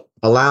 So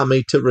allow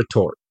me to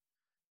retort.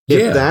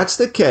 If that's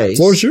the case,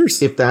 floor's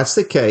yours. If that's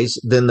the case,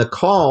 then the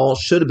call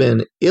should have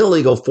been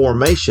illegal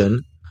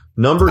formation.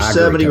 Number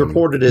 70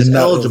 reported as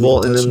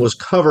eligible and then was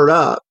covered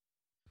up.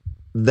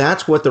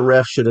 That's what the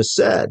ref should have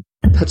said.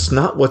 That's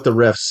not what the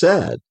ref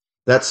said.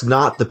 That's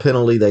not the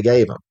penalty they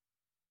gave him.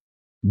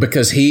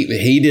 Because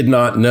he did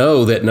not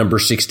know that number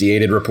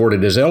 68 had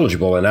reported as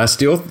eligible. And I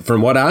still,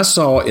 from what I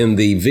saw in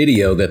the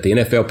video that the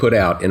NFL put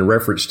out in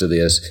reference to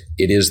this,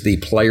 it is the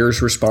player's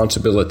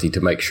responsibility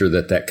to make sure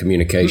that that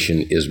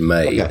communication is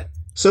made. Okay.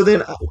 So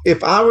then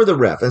if I were the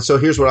ref, and so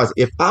here's what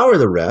if I were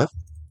the ref,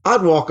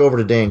 I'd walk over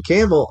to Dan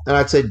Campbell and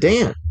I'd say,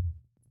 Dan,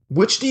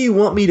 which do you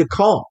want me to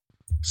call?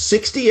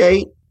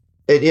 68,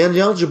 an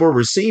ineligible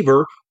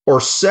receiver, or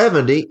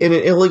 70 in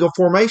an illegal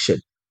formation?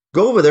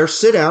 Go over there,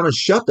 sit down, and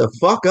shut the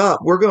fuck up.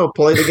 We're going to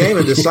play the game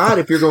and decide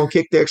if you're going to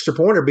kick the extra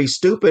point or be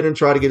stupid and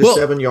try to get a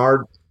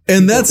 7-yard.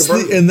 And that's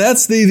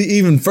the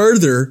even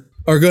further.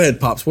 Or go ahead,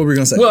 Pops. What were you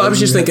going to say? Well, I was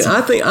just thinking.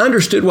 I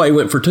understood why he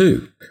went for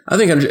 2. I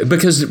think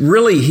because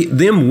really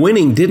them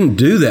winning didn't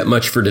do that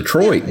much for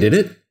Detroit, did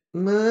it?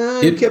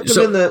 It kept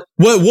them in the.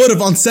 What would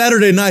have on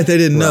Saturday night? They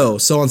didn't know.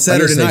 So on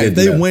Saturday night, if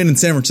they win and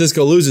San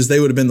Francisco loses, they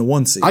would have been the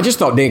 1 seed. I just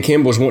thought Dan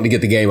Campbell was wanting to get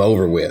the game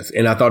over with,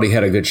 and I thought he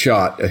had a good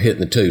shot of hitting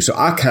the 2. So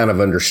I kind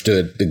of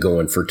understood the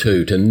going for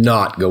 2 to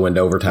not go into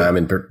overtime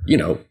and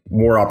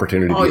more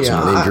opportunity to get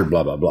someone injured.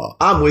 Blah blah blah.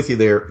 I'm with you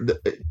there.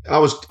 I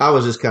was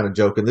just kind of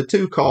joking. The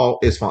 2 call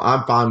is fine.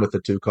 I'm fine with the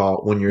 2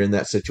 call when you're in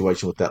that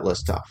situation with that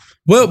less time.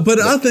 Well,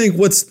 but I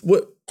think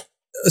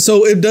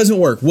so it doesn't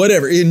work.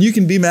 Whatever, and you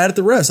can be mad at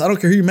the refs. I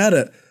don't care who you're mad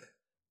at.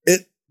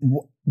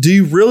 Do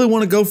you really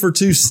want to go for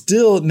 2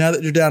 still now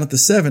that you're down at the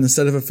 7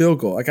 instead of a field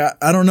goal? Like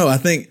I don't know. I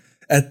think,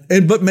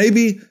 but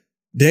maybe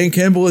Dan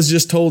Campbell has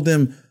just told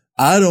them,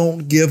 I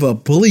don't give a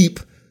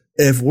bleep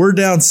if we're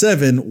down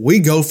 7. We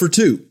go for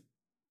 2.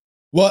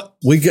 What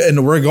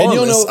and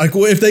regardless,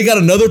 if they got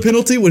another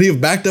penalty, would he have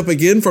backed up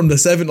again from the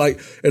 7? Like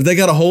if they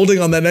got a holding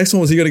on that next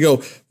one, was he going to go,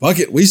 fuck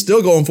it, we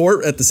still going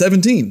for it at the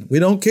 17? We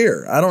don't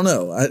care. I don't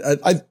know.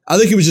 I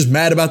think he was just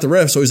mad about the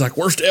ref, so he's like,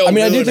 we're still.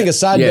 I do think a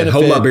side benefit.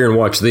 Hold my beer and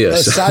watch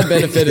this. A side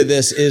benefit of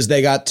this is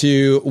they got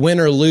to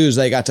win or lose.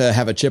 They got to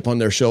have a chip on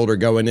their shoulder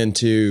going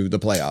into the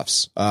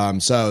playoffs.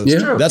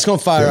 That's going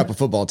to fire up a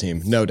football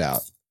team, no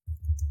doubt.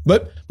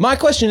 But my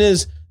question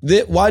is.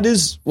 Why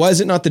is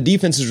it not the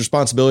defense's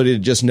responsibility to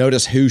just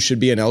notice who should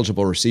be an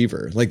eligible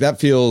receiver? Like that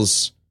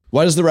feels.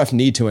 Why does the ref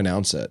need to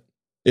announce it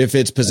if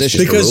it's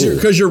position?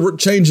 Because you're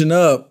changing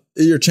up.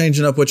 You're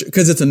changing up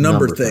because it's a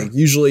number thing.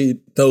 Usually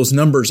those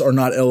numbers are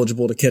not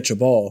eligible to catch a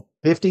ball.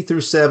 50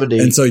 through 70,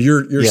 and so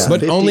you're. But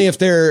 50. Only if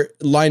they're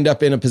lined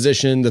up in a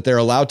position that they're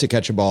allowed to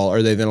catch a ball.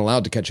 Are they then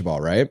allowed to catch a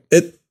ball? Right?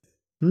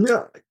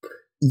 No.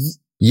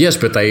 Yes,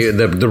 but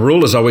the rule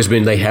has always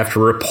been they have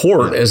to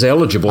report as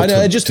eligible. I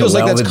know, it just feels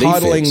like that's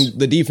coddling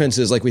the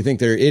defenses, like we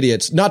think they're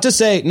idiots. Not to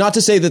say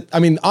that.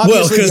 I mean,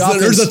 obviously, because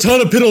there's a ton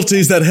of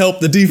penalties that help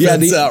the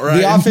defense out, right?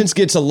 The offense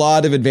gets a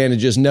lot of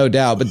advantages, no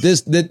doubt. But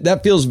that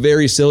feels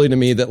very silly to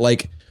me. That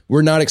like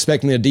we're not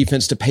expecting the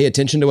defense to pay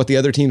attention to what the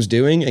other team's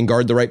doing and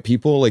guard the right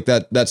people. Like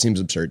that seems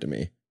absurd to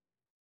me.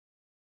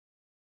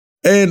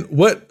 And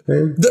but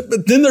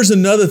then there's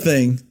another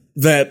thing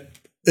that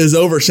is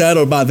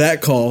overshadowed by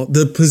that call,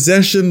 the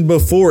possession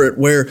before it,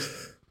 where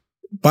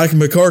Mike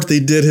McCarthy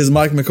did his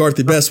Mike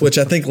McCarthy best, which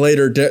I think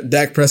later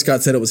Dak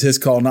Prescott said it was his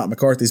call, not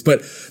McCarthy's.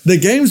 But the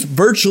game's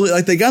virtually,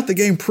 like they got the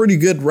game pretty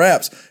good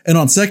reps. And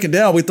on second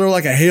down, we throw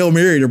like a Hail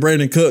Mary to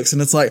Brandon Cooks. And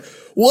it's like,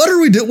 what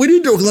are we doing? We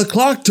need the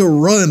clock to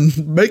run,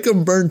 make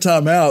them burn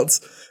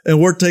timeouts.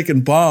 And we're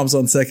taking bombs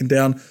on second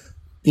down.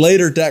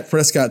 Later, Dak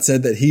Prescott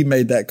said that he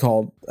made that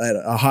call at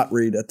a hot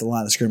read at the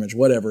line of scrimmage,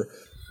 whatever.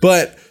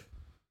 But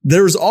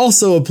there was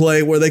also a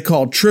play where they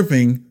called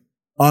tripping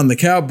on the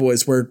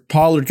Cowboys where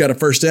Pollard got a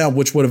first down,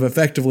 which would have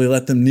effectively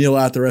let them kneel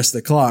out the rest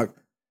of the clock.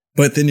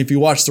 But then if you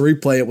watch the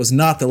replay, it was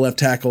not the left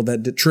tackle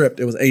that tripped.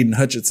 It was Aiden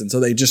Hutchinson. So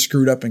they just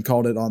screwed up and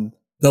called it on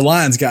the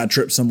Lions guy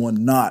tripped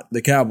someone, not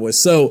the Cowboys.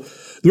 So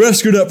the ref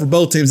screwed up for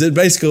both teams. It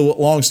basically,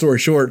 long story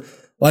short,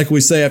 like we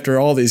say after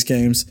all these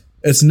games,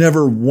 it's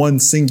never one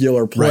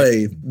singular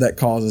play that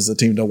causes a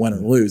team to win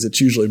or lose.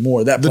 It's usually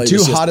more. That play the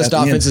 2 hottest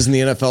offenses in the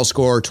NFL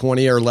score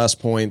 20 or less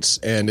points,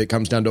 and it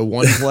comes down to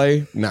one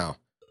play. No,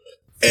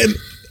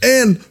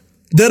 and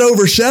that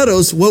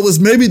overshadows what was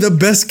maybe the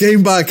best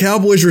game by a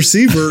Cowboys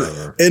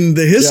receiver in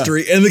the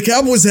history. Yeah. And the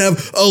Cowboys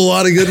have a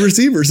lot of good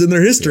receivers in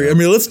their history. Yeah. I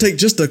mean, let's take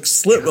just a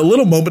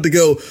little moment to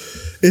go.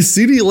 Is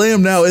CeeDee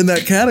Lamb now in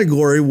that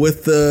category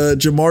with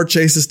Jamar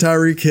Chase's,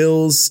 Tyreek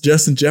Hill's,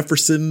 Justin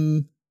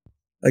Jefferson?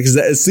 Like, is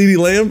CeeDee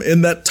Lamb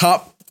in that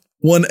top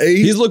 1A?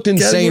 He's looked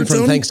insane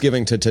from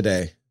Thanksgiving to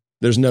today.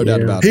 There's no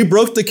doubt about it. He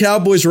broke the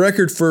Cowboys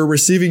record for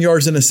receiving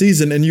yards in a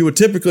season, and you would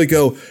typically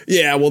go,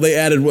 yeah, well, they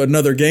added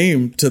another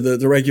game to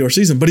the regular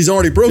season, but he's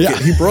already broke it.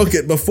 He broke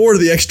it before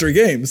the extra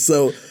games.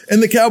 So,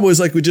 and the Cowboys,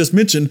 like we just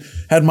mentioned,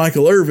 had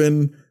Michael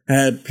Irvin,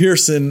 had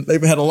Pearson.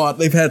 They've had a lot.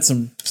 They've had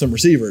some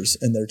receivers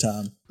in their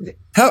time.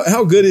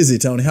 How good is he,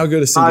 Tony? How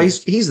good is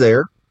he? He's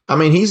there. I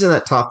mean, he's in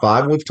that top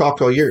 5. We've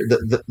talked all year.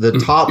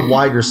 The top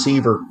wide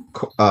receiver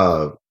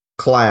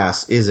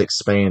class is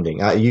expanding.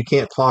 You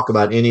can't talk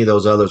about any of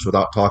those others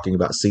without talking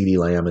about CeeDee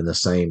Lamb in the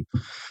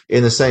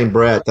same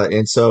breath.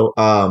 And so,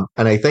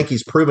 and I think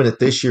he's proven it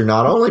this year,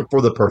 not only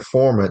for the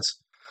performance,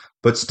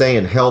 but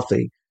staying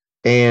healthy.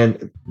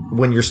 And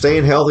when you're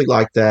staying healthy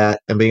like that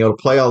and being able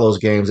to play all those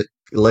games, it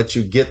lets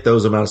you get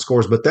those amount of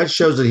scores. But that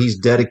shows that he's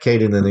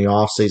dedicated in the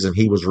offseason.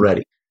 He was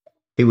ready.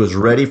 He was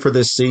ready for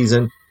this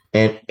season.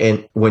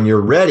 And when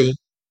you're ready,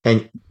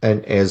 and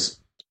as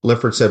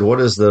Lifford said, what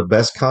is the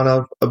best kind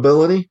of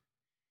ability?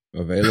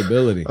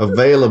 Availability.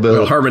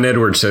 Well, Herman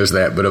Edwards says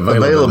that, but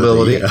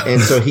availability. Yeah.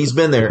 And so he's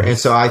been there. And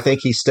so I think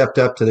he stepped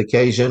up to the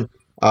occasion,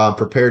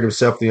 prepared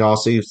himself in the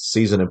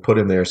all-season and put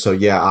him there. So,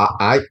 yeah,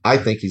 I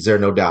think he's there,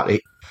 no doubt.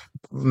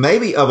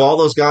 Maybe of all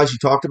those guys you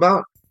talked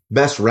about,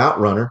 best route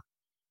runner,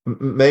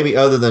 maybe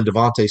other than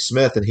Devontae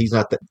Smith, and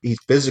he's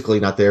physically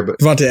not there. But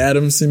Devontae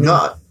Adams,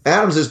 no,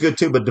 Adams is good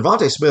too, but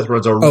Devontae Smith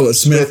runs a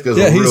Smith is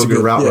a real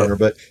good route runner.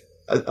 But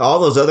all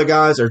those other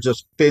guys are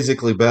just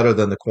physically better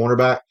than the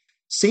cornerback.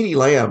 CeeDee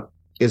Lamb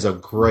is a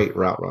great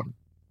route runner.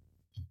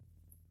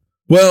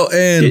 Well,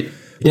 and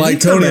like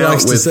Tony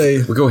likes to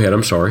say, well, go ahead.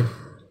 I'm sorry.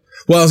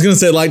 Well, I was going to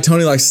say, like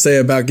Tony likes to say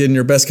about getting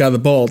your best guy the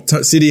ball,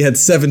 CeeDee had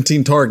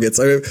 17 targets.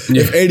 I mean,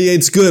 if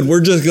 88's good,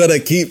 we're just going to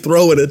keep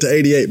throwing it to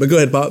 88. But go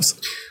ahead, Pops.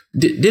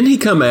 Didn't he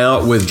come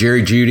out with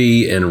Jerry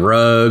Jeudy and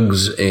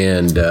Ruggs,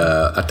 and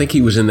I think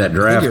he was in that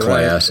draft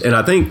class, right. And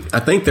I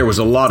think there was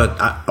a lot of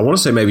I want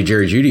to say maybe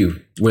Jerry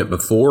Jeudy went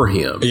before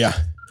him. Yeah,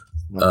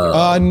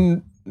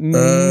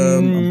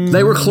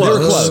 they were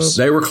close.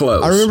 They were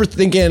close. I remember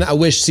thinking, I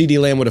wish CeeDee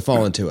Lamb would have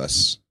fallen to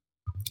us,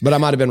 but I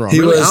might have been wrong.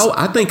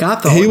 I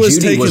thought he was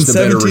Jeudy taken was the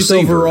better 17th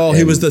receiver. overall.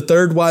 He was the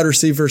third wide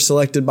receiver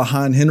selected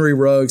behind Henry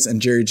Ruggs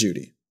and Jerry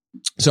Jeudy.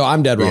 So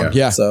I'm dead wrong.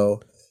 Yeah.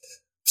 So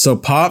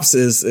Pops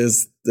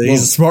is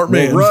he's a smart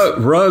man.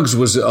 Ruggs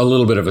was a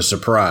little bit of a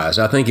surprise.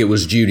 I think it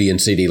was Jeudy and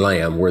CeeDee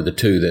Lamb were the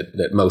two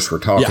that most were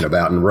talking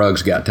about, and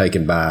Ruggs got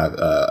taken by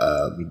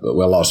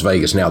Las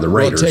Vegas, now the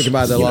Raiders. Taken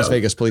by the Las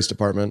Vegas Police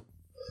Department.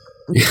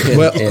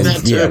 What a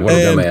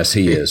dumbass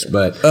he is.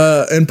 But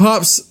and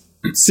Pops,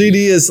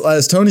 CeeDee is,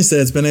 as Tony said,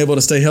 has been able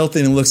to stay healthy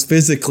and looks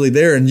physically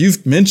there. And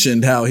you've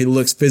mentioned how he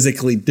looks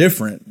physically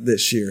different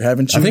this year,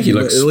 haven't you? I think he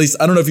looks. At least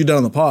I don't know if you've done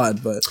on the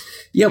pod, but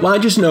yeah. Well, I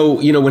just know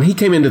when he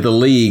came into the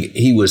league,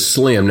 he was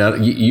slim. Now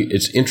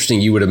it's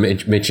interesting. You would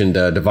have mentioned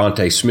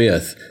Devontae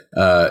Smith.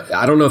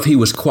 I don't know if he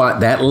was quite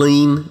that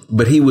lean,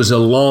 but he was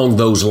along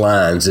those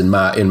lines in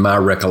my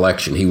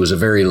recollection. He was a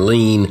very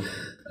lean,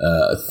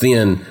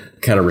 thin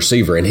kind of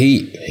receiver, and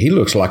he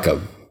looks like a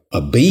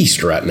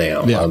beast right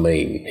now. Yeah. I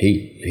mean,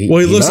 he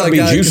looks like a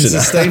guy who can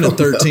sustain a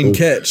 13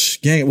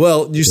 catch game.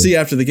 Well, you see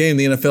after the game,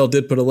 the NFL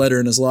did put a letter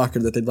in his locker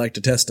that they'd like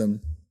to test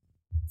him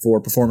for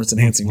performance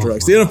enhancing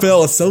drugs. The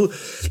NFL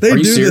is they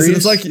do serious? This, and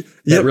it's like,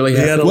 really he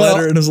had a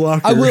letter in his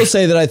locker. I will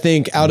say that I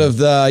think out of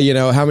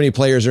the, how many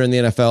players are in the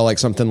NFL, like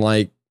something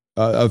like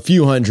a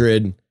few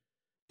hundred,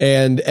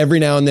 and every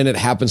now and then it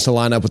happens to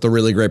line up with a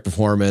really great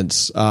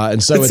performance.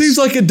 And so it seems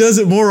like it does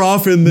it more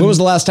often than when was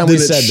the last time we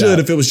said should that?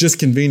 If it was just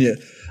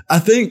convenient. I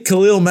think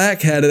Khalil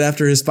Mack had it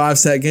after his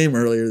 5-sack game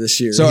earlier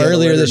this year. So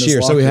earlier this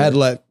year. So we had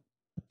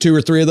 2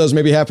 or 3 of those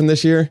maybe happen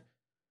this year?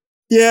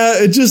 Yeah,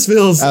 it just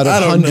feels out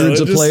of hundreds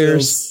of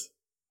players.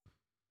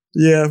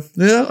 Yeah.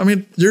 I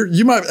mean,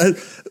 you might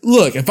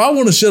look. If I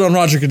want to shit on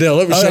Roger Goodell,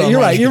 let me shit on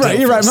Roger Goodell.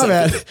 You're right. My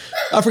bad.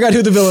 I forgot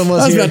who the villain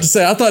was. I was about to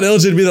say. I thought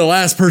LJ would be the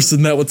last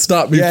person that would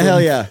stop me. Yeah,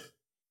 hell yeah.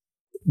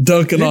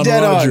 Dunking on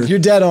Roger. You're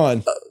dead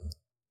on.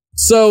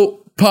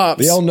 So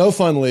Pops, the old No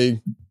Fun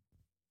League,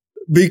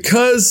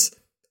 because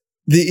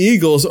the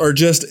Eagles are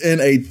just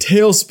in a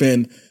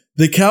tailspin.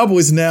 The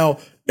Cowboys now,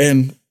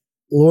 and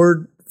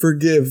Lord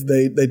forgive,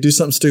 they do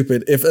something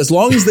stupid. As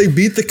long as they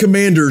beat the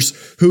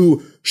Commanders,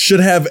 who should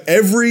have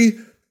every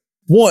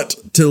want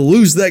to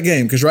lose that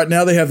game, because right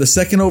now they have the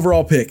 2nd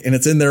overall pick, and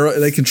it's in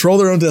they control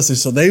their own destiny,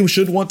 so they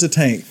should want to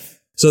tank.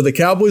 So the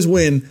Cowboys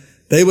win,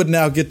 they would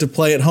now get to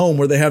play at home,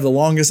 where they have the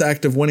longest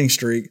active winning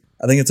streak.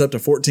 I think it's up to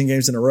 14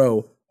 games in a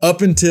row,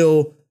 up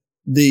until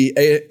the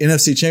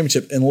NFC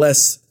Championship,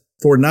 unless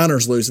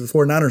 49ers lose. If the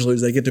 49ers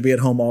lose, they get to be at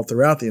home all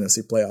throughout the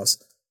NFC playoffs.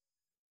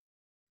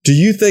 Do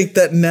you think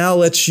that now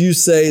lets you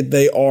say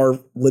they are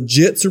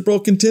legit Super Bowl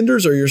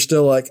contenders, or you're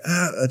still like,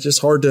 it's just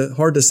hard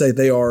to say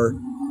they are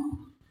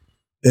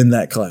in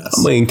that class?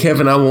 I mean,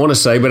 Kevin, I want to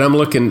say, but I'm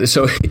looking.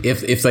 So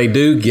if they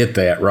do get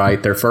that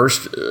right, their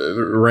first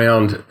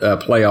round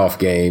playoff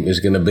game is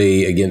going to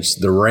be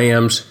against the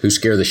Rams, who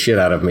scare the shit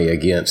out of me,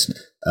 against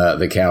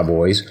the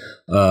Cowboys.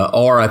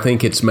 Or I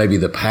think it's maybe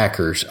the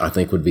Packers, I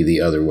think would be the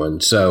other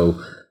one.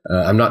 So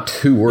I'm not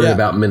too worried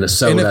about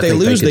Minnesota. And if they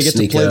lose, they get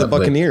to play the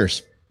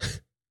Buccaneers.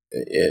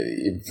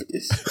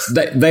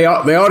 They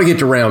ought to get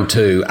to round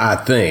 2, I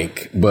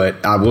think.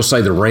 But I will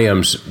say the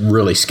Rams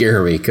really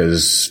scare me,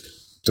 because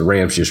the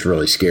Rams just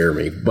really scare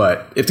me.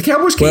 But if the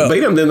Cowboys can't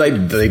beat them,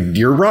 then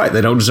you're right. They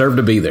don't deserve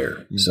to be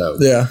there. So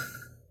yeah.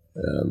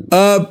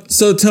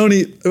 So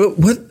Tony,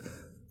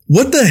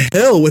 what the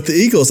hell with the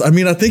Eagles? I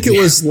mean, I think it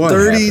was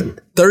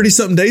 30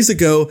 something days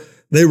ago.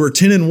 They were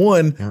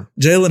 10-1. Yeah.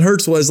 Jalen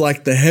Hurts was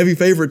like the heavy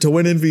favorite to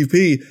win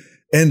MVP.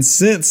 And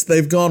since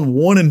they've gone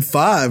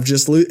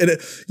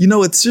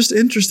 1-5, it's just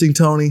interesting,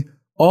 Tony.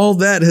 All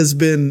that has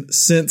been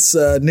since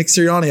Nick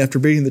Sirianni, after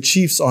beating the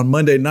Chiefs on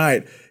Monday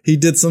night, he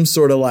did some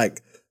sort of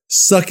like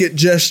suck it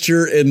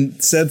gesture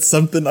and said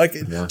something like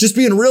just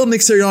being real Nick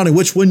Sirianni,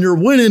 which when you're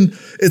winning,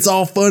 it's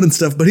all fun and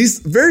stuff. But he's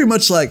very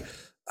much like,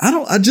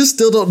 I just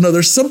still don't know.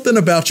 There's something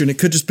about you, and it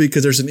could just be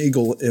because there's an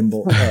eagle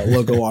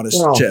logo on his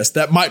chest.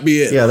 That might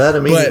be it. Yeah, that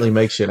immediately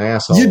makes you an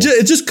asshole.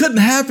 It just couldn't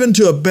happen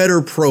to a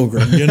better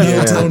program,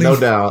 Tony? No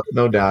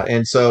doubt.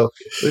 And so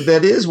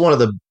that is one of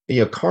the,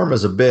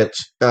 karma's a bitch,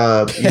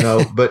 but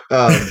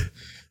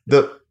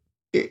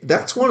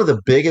that's one of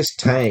the biggest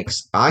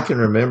tanks I can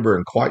remember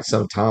in quite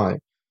some time.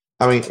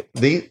 I mean,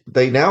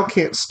 they now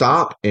can't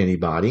stop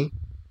anybody.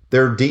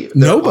 Their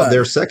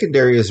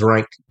secondary is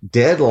ranked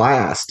dead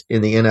last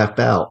in the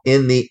NFL.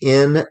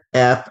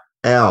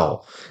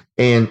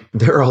 And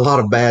there are a lot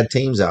of bad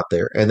teams out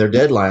there, and they're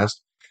dead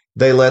last.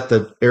 They let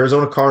the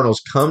Arizona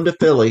Cardinals come to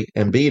Philly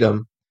and beat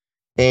them,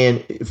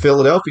 and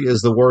Philadelphia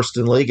is the worst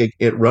in the league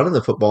at running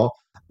the football.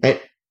 And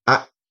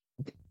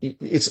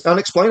it's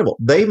unexplainable.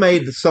 They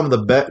made some of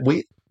the best.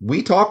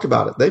 We talked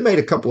about it. They made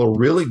a couple of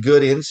really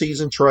good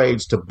in-season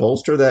trades to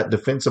bolster that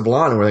defensive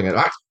line, and we're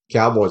thinking,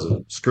 Cowboys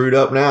are screwed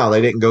up now.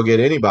 They didn't go get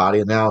anybody,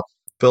 and now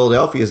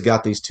Philadelphia's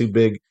got these two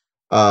big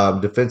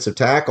defensive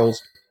tackles,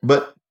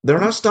 but they're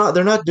not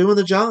doing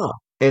the job.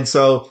 And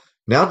so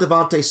now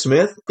Devontae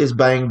Smith is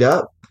banged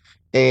up,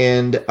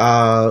 and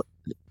I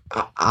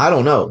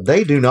don't know.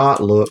 They do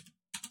not look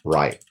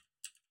right.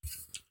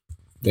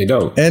 They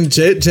don't. And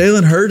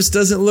Jalen Hurts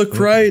doesn't look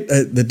right.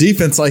 The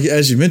defense, like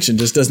as you mentioned,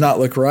 just does not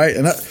look right.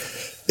 And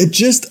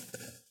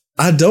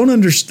I don't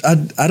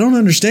understand. I don't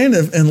understand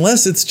it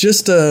unless it's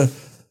just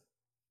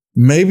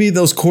maybe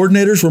those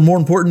coordinators were more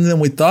important than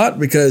we thought,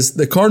 because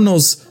the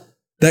Cardinals,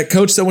 that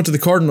coach that went to the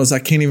Cardinals, I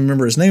can't even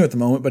remember his name at the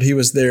moment, but he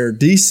was their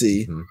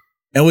DC. Mm-hmm.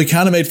 And we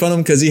kind of made fun of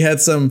him because he had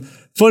some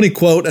funny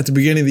quote at the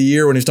beginning of the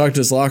year when he was talking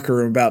to his locker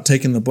room about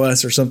taking the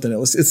bus or something.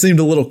 It seemed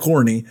a little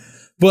corny,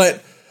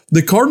 but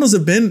the Cardinals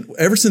have been,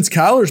 ever since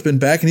Kyler's been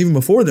back, and even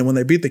before then when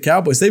they beat the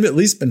Cowboys, they've at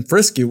least been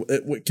frisky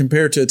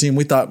compared to a team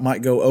we thought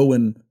might go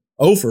 0-0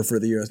 for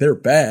the year. They were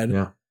bad.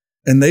 Yeah.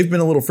 And they've been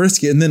a little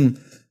frisky. And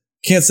then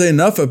can't say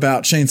enough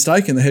about Shane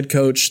Steichen, the head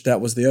coach that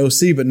was the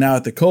OC, but now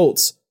at the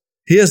Colts.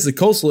 He has the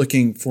Colts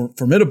looking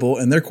formidable,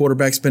 and their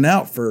quarterback's been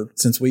out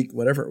since week,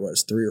 whatever it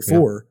was, 3 or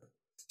 4. Yeah.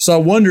 So I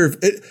wonder if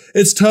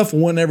it's tough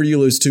whenever you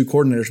lose 2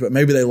 coordinators, but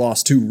maybe they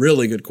lost 2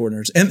 really good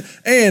coordinators.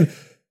 And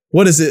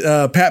what is it?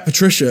 Pat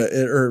Patricia,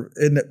 or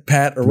isn't it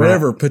Pat or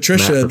whatever?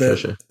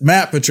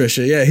 Matt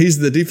Patricia. Yeah, he's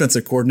the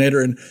defensive coordinator,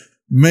 and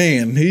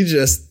man,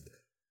 his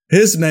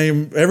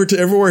name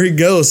everywhere he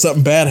goes,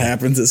 something bad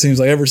happens. It seems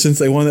like ever since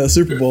they won that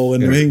Super Bowl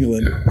in New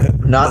England.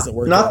 Not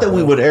that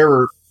we would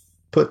ever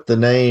put the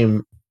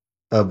name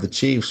of the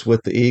Chiefs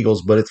with the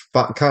Eagles, but it's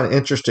kind of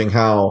interesting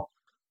how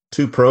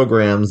 2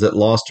 programs that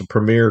lost a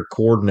premier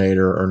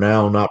coordinator are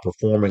now not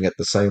performing at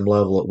the same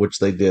level at which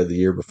they did the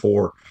year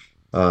before.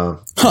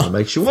 It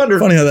makes you wonder.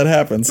 Funny how that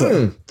happens.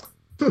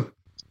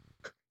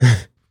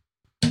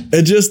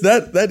 It just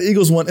that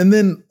Eagles one, and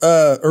then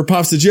or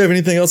Pops, did you have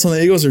anything else on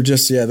the Eagles, or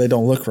just they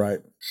don't look right?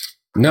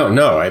 No,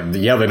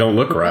 they don't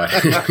look right.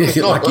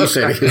 Like you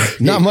said,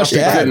 not much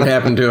to add. Couldn't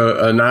happen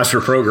to a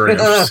nicer program.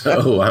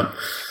 So I'm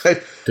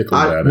tickled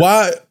about it.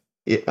 Why?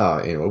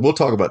 Anyway, we'll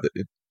talk about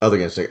the other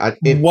games.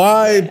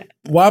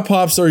 Why,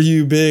 Pops, are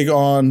you big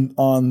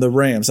on the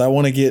Rams?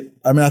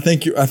 I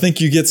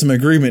think you get some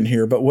agreement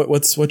here, but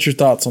what's your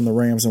thoughts on the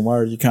Rams, and why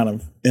are you kind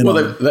of in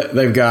on it?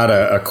 They've got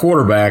a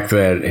quarterback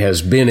that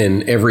has been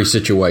in every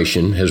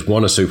situation, has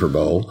won a Super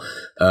Bowl.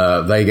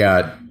 They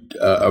got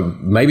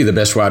maybe the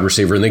best wide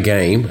receiver in the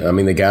game. I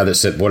mean, the guy that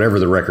set whatever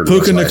the record was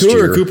last year. Puka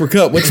Nacua or Cooper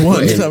Kupp, which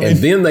one? And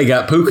then they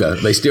got Puka.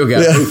 They still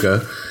got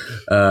Puka.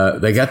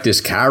 They got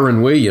this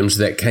Kyron Williams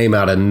that came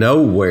out of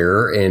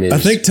nowhere, and I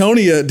think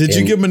Tony, did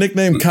you give him a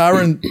nickname,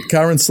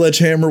 Kyron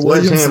Sledgehammer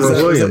Williams?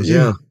 Williams,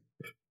 yeah.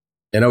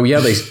 And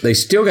they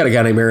still got a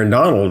guy named Aaron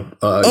Donald.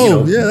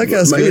 That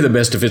guy's maybe good. The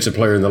best defensive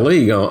player in the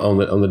league on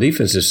the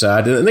defensive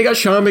side, and they got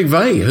Sean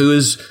McVay, who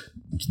is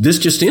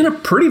just in a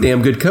pretty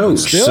damn good coach.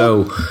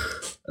 Still?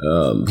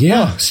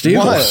 So,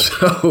 still. Wild.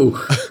 So,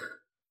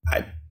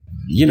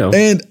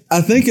 And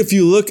I think if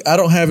you look, I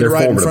don't have it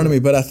right in front of me,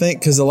 but I think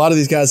because a lot of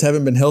these guys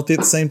haven't been healthy at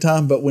the same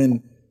time, but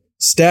when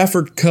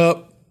Stafford,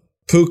 Kupp,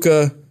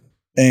 Puka,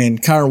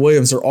 and Kyron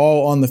Williams are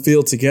all on the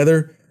field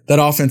together, that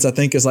offense, I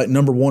think, is like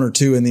number 1 or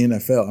 2 in the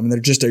NFL. I mean, they're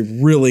just a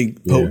really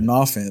potent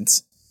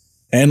offense.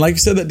 And like you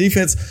said, that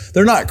defense,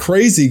 they're not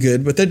crazy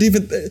good, but that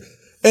defense,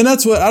 and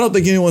that's what, I don't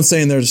think anyone's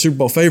saying they're the Super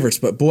Bowl favorites,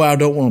 but boy, I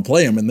don't want to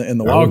play them in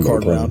the wild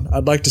card round.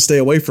 I'd like to stay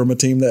away from a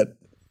team that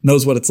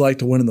knows what it's like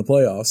to win in the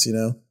playoffs,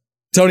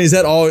 Tony, is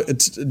that all?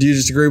 Do you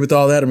just agree with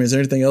all that? I mean, is there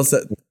anything else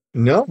that?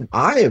 No,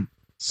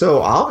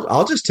 So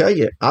I'll just tell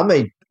you, I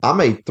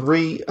made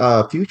 3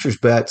 futures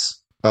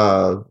bets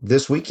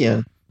this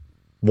weekend,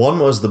 One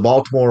was the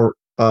Baltimore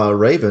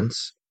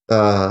Ravens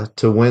to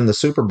win the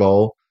Super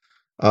Bowl.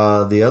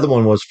 The other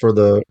one was for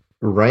the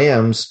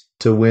Rams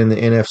to win the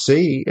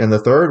NFC, and the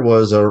third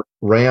was a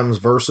Rams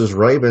versus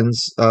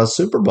Ravens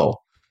Super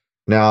Bowl.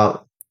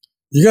 Now,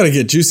 you got to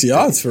get juicy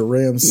odds for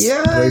Rams.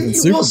 Yeah,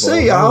 Ravens Super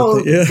we'll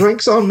Bowl. see.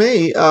 Drinks on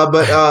me.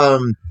 But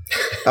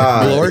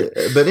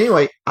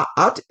anyway,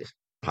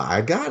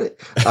 I got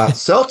it.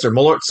 Seltzer,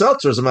 Malort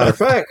Seltzer, as a matter of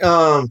fact.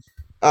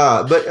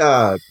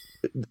 But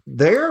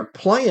they're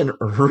playing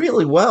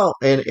really well,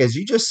 and as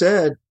you just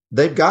said,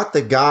 they've got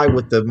the guy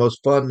with the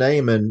most fun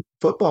name in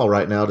football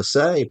right now to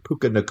say,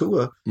 Puka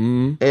Nacua.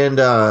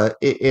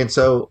 And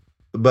so,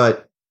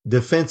 but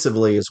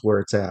defensively is where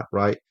it's at,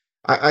 right?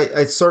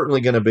 It's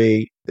certainly going to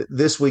be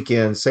this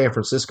weekend, San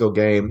Francisco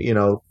game.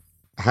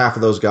 Half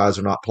of those guys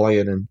are not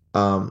playing, and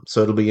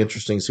so it'll be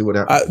interesting to see what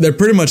happens. They're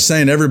pretty much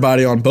saying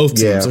everybody on both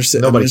teams.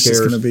 Nobody cares. It's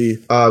just going to be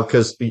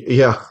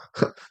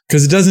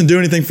because it doesn't do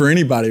anything for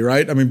anybody,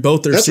 right? I mean,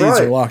 both their seeds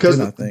are locked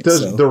in. I think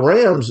the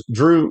Rams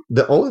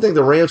the only thing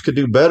the Rams could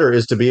do better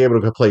is to be able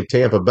to go play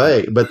Tampa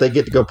Bay, but they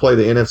get to go play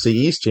the NFC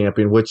East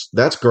champion, which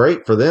that's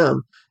great for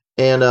them,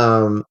 and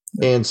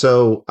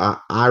so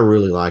I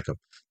really like them.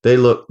 They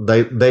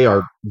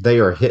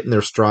are hitting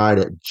their stride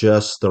at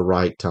just the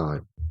right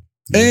time.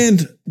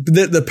 And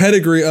the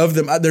pedigree of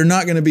them, they're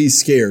not going to be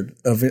scared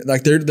of it.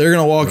 Like they're going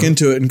to walk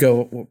into it and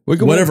go,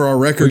 whatever our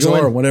records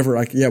are, or whatever.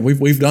 Like,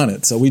 we've done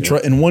it. So we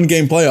in one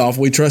game playoff,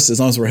 we trust as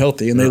long as we're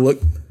healthy, and they look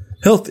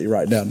healthy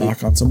right now.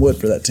 Knock on some wood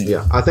for that team.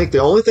 Yeah, I think the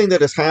only thing that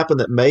has happened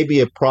that may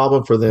be a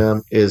problem for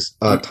them is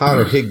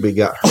Tyler Higbee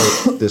got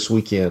hurt this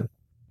weekend.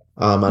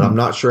 And I'm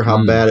not sure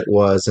how bad it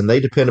was, and they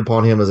depend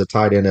upon him as a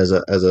tight end.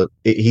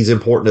 He's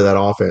important to that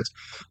offense.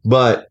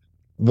 But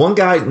one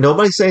guy,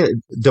 nobody's saying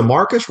it,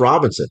 DeMarcus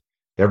Robinson.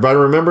 Everybody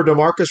remember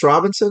DeMarcus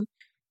Robinson?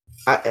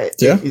 8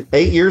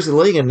 years in the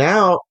league, and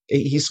now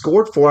he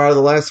scored 4 out of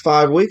the last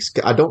 5 weeks.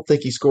 I don't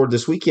think he scored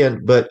this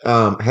weekend, but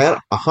had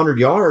 100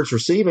 yards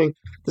receiving.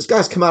 This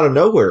guy's come out of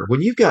nowhere.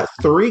 When you've got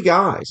 3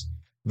 guys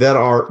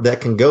that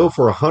can go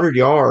for 100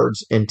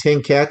 yards and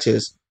 10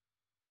 catches,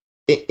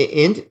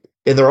 and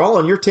they're all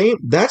on your team,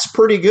 that's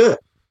pretty good.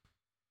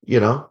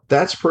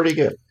 That's pretty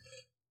good.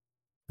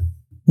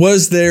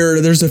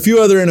 There's a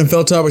few other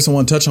NFL topics I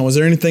want to touch on. Was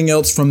there anything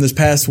else from this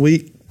past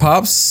week,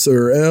 Pops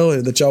or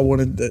L, that y'all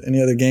wanted,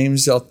 any other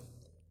games y'all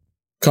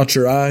caught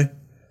your eye?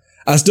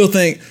 I still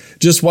think,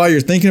 just while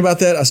you're thinking about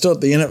that,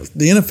 the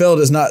NFL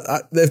does not,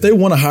 if they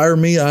want to hire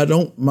me,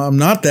 I'm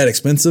not that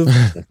expensive,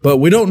 but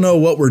we don't know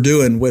what we're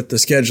doing with the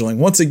scheduling.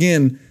 Once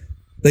again,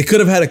 they could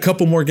have had a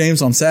couple more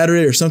games on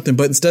Saturday or something,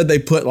 but instead they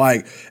put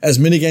like as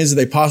many games as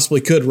they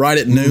possibly could right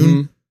at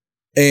noon.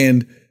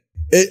 And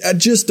I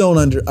just don't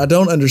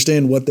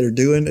understand what they're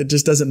doing. It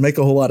just doesn't make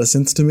a whole lot of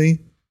sense to me.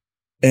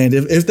 And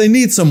if they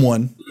need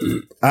someone,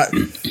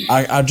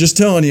 I'm just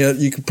telling you,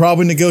 you could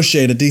probably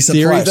negotiate a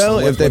decent price. Though,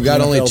 if they've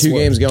got only 2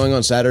 games going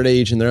on Saturday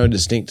each in their own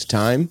distinct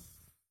time,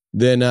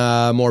 then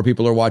more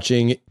people are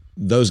watching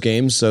those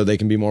games, so they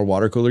can be more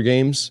water cooler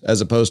games,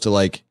 as opposed to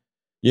like,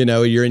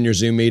 you're in your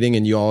Zoom meeting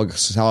and you all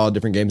saw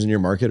different games in your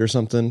market or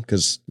something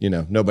because,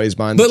 nobody's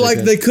buying the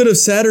ticket. They could have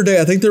Saturday.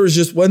 I think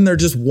wasn't there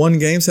just one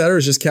game Saturday? It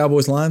was just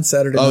Cowboys Lions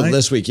Saturday night. Oh,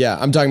 this week. Yeah.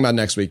 I'm talking about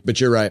next week, but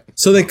you're right.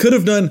 So they could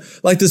have done,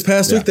 like this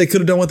past week, they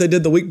could have done what they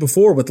did the week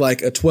before with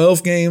like a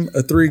 12 game,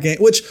 a 3 game,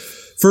 which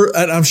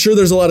and I'm sure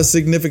there's a lot of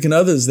significant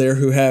others there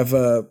who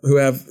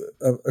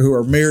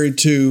are married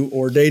to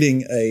or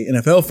dating a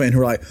NFL fan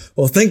who are like,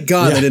 well, thank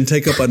God they didn't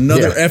take up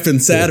another effing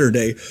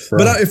Saturday. Yeah.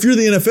 Right. But if you're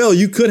the NFL,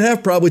 you could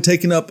have probably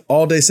taken up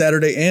all day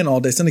Saturday and all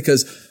day Sunday,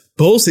 because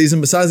bowl season,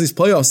 besides these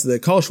playoffs, the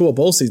college football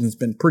bowl season has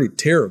been pretty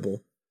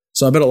terrible.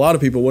 So I bet a lot of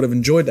people would have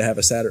enjoyed to have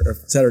a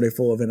Saturday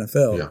full of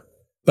NFL. Yeah.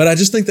 But I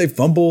just think they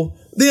fumble.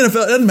 The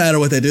NFL, it doesn't matter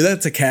what they do.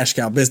 That's a cash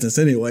cow business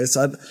anyway.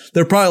 So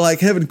they're probably like,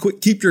 Heaven,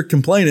 keep your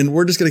complaining.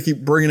 We're just going to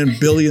keep bringing in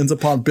billions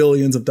upon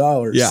billions of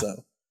dollars. Yeah.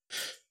 So.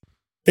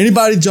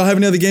 Anybody, did y'all have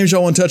any other games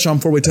y'all want to touch on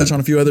before we touch on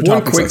a few other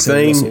topics? One quick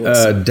thing,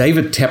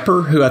 David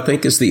Tepper, who I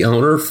think is the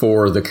owner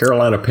for the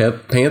Carolina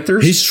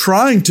Panthers. He's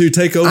trying to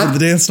take over the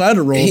Dan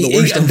Snyder role.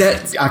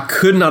 I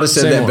could not have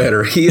said that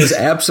better. He is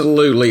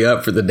absolutely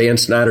up for the Dan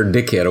Snyder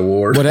Dickhead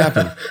Award. What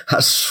happened? I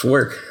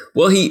swear.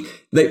 Well,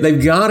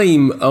 they've got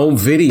him on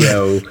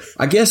video.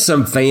 I guess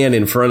some fan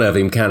in front of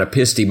him kind of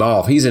pissed him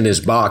off. He's in his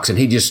box and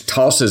he just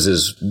tosses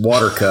his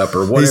water cup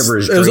or whatever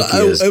his drink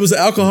is. It was an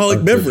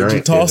alcoholic beverage.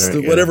 He tossed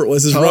whatever it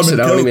was, his rum and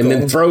Coke on him and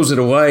then throws it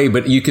away.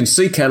 But you can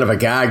see kind of a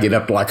guy get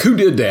up like, who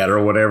did that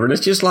or whatever. And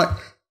it's just like,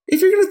 if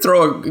you're going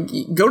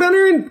to go down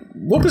there and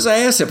whoop his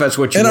ass if that's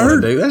what you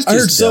want to do. That's just I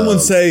heard someone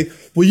say,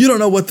 well, you don't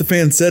know what the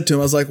fan said to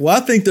him. I was like, well,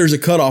 I think there's a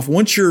cutoff.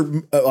 Once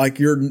you're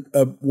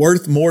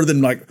worth more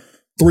than like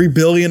 $3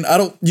 billion.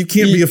 You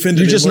can't be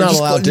offended. You're just not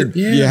allowed to.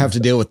 You have to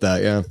deal with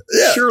that. Yeah.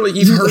 Surely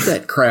you've heard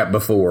that crap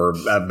before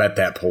at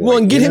that point. Well,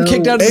 and get him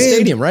kicked out of the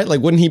stadium, right? Like,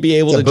 wouldn't he be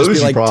able to just be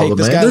like, take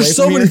this guy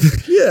away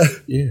from here?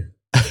 Yeah.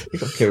 You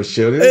don't care,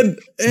 and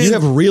you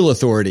have real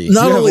authority.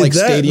 Not only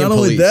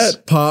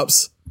that,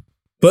 Pops,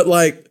 but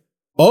like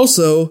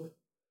also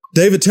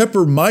David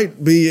Tepper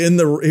might be in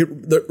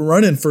the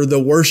running for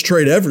the worst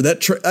trade ever.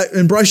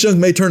 And Bryce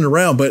Young may turn it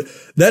around, but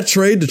that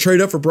trade to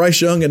trade up for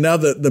Bryce Young, and now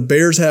the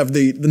Bears have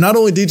not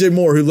only DJ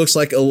Moore, who looks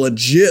like a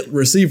legit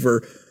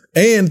receiver,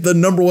 and the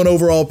number 1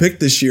 overall pick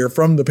this year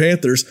from the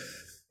Panthers,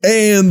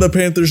 and the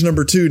Panthers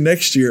number 2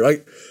 next year.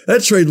 Like,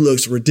 that trade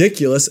looks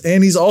ridiculous.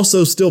 And he's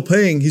also still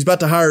paying. He's about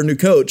to hire a new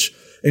coach,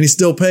 and he's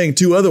still paying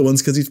 2 other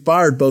ones because he's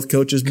fired both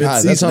coaches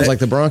mid-season. God, that sounds like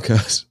the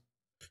Broncos.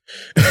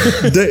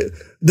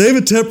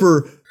 David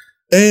Tepper.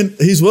 And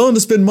he's willing to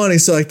spend money,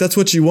 so like that's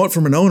what you want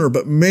from an owner.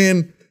 But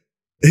man,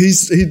 he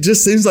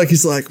just seems like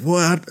he's like,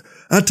 well,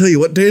 I tell you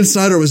what Dan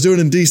Snyder was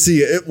doing in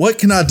DC. What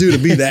can I do to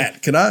be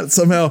that? Can I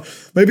somehow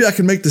maybe I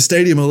can make the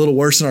stadium a little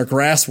worse and our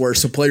grass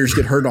worse so players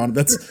get hurt on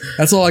it?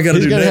 That's all I got to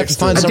do. You're gonna next. have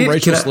to find some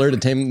racial slur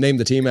to name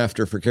the team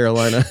after for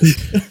Carolina.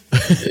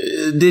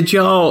 Did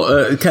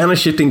y'all kind of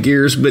shifting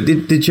gears? But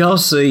did y'all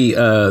see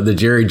the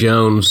Jerry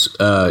Jones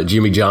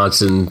Jimmy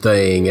Johnson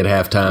thing at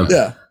halftime?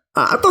 Yeah.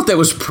 I thought that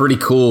was pretty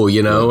cool,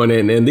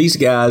 and these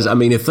guys, I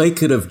mean, if they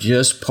could have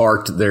just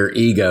parked their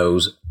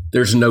egos,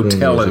 there's no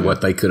telling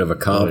what they could have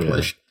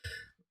accomplished.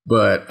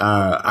 But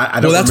I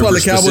don't know. Well, that's why the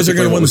Cowboys are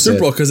going to win the Super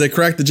Bowl, because they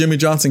cracked the Jimmy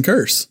Johnson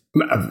curse.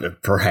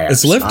 Perhaps.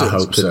 It's lifted. I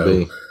hope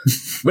so.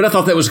 But I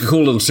thought that was a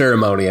cool little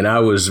ceremony, and I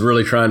was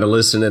really trying to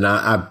listen, and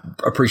I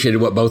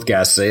appreciated what both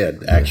guys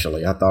said,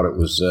 actually. I thought it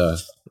was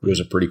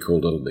a pretty cool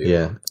little deal.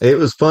 Yeah. It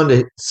was fun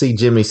to see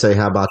Jimmy say,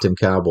 how about them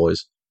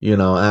Cowboys?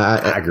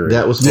 I agree.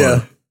 That was fun.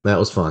 Yeah. That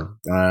was fun.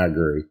 I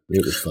agree.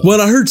 It was fun. Well,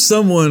 I heard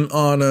someone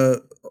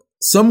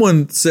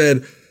someone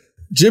said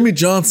Jimmy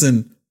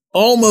Johnson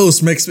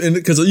almost makes,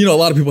 because a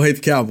lot of people hate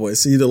the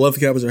Cowboys. So you either love the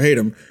Cowboys or hate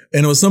them.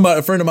 And it was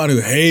a friend of mine who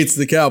hates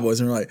the Cowboys,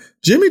 and they're like,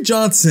 Jimmy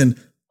Johnson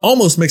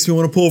almost makes me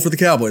want to pull for the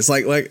Cowboys.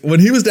 Like when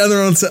he was down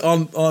there on at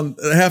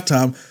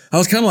halftime, I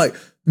was kind of like,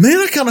 man,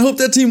 I kind of hope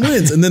that team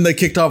wins. And then they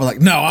kicked off. I'm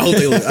like, no, I hope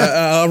they lose.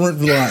 I'll root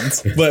for the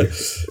Lions. But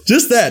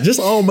just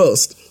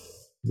almost.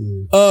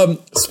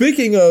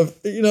 Speaking of,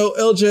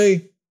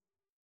 LJ,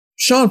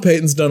 Sean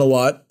Payton's done a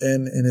lot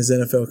in his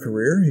NFL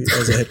career. He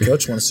as a head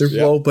coach won a Super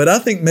Bowl, but I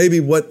think maybe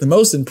what the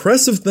most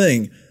impressive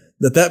thing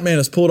that man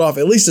has pulled off,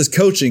 at least as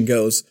coaching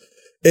goes,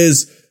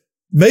 is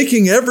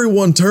making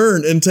everyone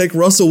turn and take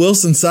Russell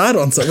Wilson's side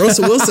on something.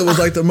 Russell Wilson was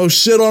like the most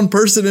shit on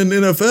person in the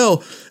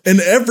NFL, and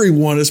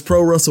everyone is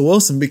pro Russell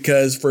Wilson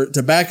because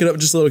to back it up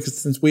just a little,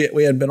 since we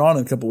hadn't been on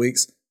in a couple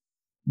weeks,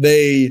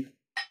 they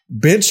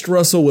benched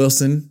Russell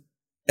Wilson.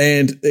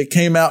 And it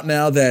came out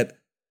now that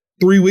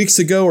 3 weeks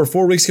ago or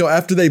 4 weeks ago,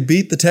 after they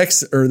beat the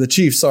Chiefs,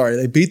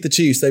 they beat the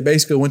Chiefs. They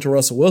basically went to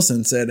Russell Wilson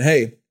and said,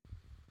 hey,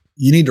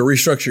 you need to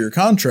restructure your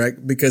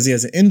contract because he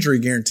has an injury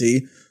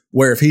guarantee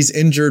where if he's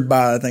injured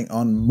by, I think,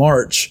 on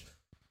March,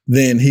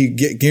 then he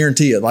get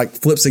guarantee it, like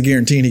flips a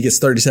guarantee and he gets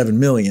 $37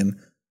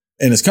 million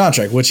in his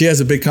contract, which he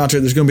has a big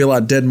contract. There's going to be a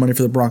lot of dead money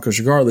for the Broncos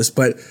regardless.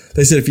 But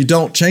they said, if you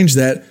don't change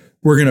that,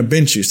 we're going to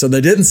bench you. So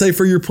they didn't say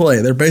for your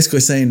play. They're basically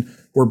saying,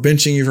 we're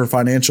benching you for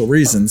financial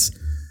reasons.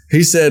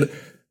 He said,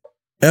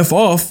 F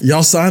off,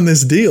 y'all signed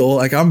this deal.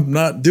 Like, I'm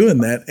not doing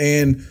that.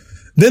 And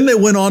then they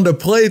went on to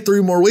play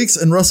 3 more weeks,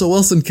 and Russell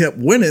Wilson kept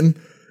winning.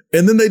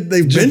 And then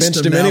they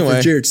benched him anyway.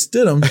 For Jarrett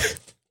Stidham.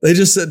 They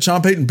just said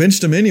Sean Payton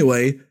benched him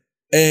anyway.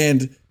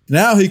 And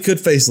now he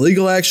could face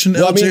legal action.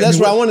 Well, that's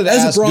what I wanted to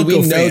ask. Do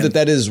we know fan,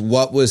 that is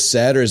what was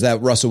said, or is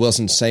that Russell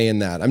Wilson saying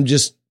that?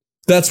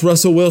 That's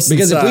Russell Wilson.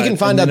 Because if we can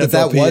find out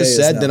that was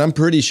said, then I'm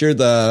pretty sure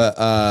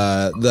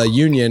the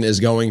union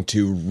is going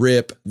to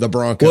rip the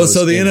Broncos. Well,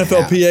 so the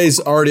NFLPA's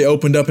already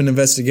opened up an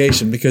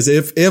investigation because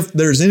if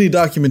there's any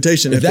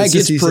documentation, if that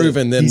gets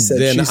proven, then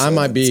I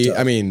might be.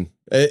 I mean,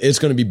 it's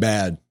going to be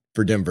bad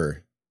for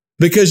Denver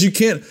because you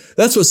can't.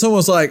 That's what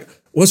someone's like.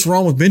 What's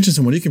wrong with benching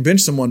someone? You can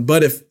bench someone,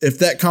 but if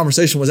that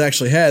conversation was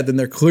actually had, then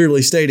they're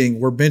clearly stating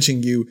we're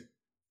benching you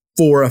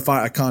for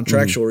a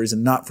contractual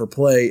reason, not for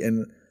play.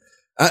 And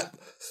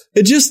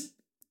it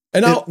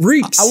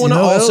reeks. I want to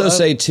also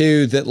say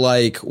too that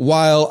like,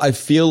 while I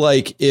feel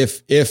like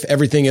if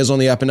everything is on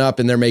the up and up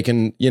and they're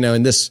making,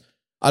 in this,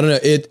 I don't know,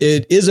 it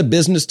is a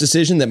business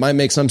decision that might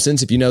make some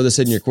sense if this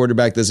isn't your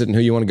quarterback, this isn't who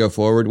you want to go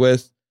forward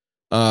with.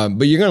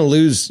 But you're going to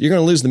lose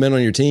the men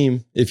on your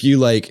team if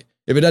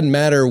it doesn't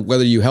matter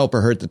whether you help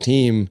or hurt the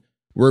team.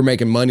 We're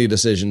making money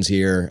decisions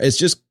here.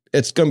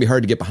 It's going to be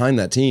hard to get behind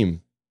that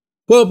team.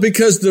 Well,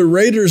 because the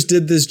Raiders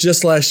did this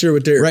just last year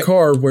with Derek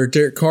Carr, where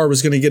Derek Carr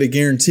was going to get a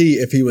guarantee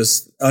if he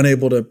was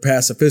unable to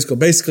pass a physical.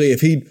 Basically,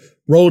 if he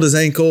rolled his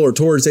ankle or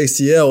tore his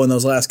ACL in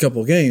those last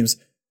couple of games,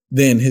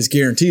 then his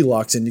guarantee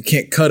locks in. You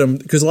can't cut him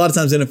because a lot of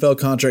times NFL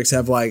contracts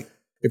have like,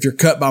 if you're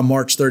cut by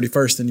March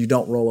 31st, then you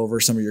don't roll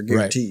over some of your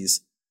guarantees.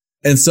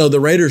 Right. And so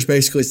the Raiders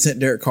basically sent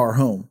Derek Carr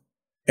home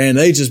and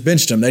they just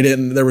benched him.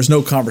 There was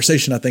no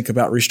conversation, I think,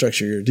 about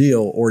restructure your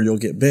deal or you'll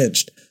get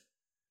benched.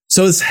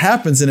 So this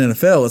happens in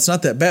NFL. It's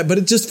not that bad, but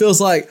it just feels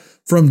like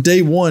from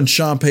day one,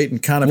 Sean Payton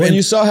kind of. Well,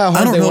 you saw how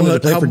hard they wanted to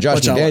play for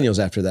Josh McDaniels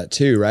after that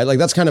too, right? Like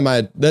that's kind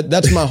of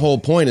that's my whole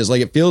point. Is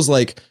like it feels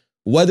like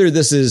whether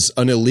this is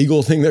an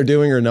illegal thing they're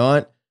doing or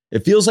not,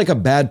 it feels like a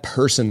bad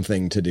person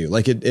thing to do.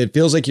 Like it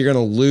feels like you're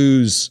going to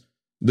lose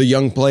the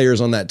young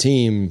players on that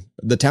team,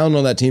 the talent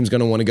on that team is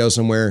going to want to go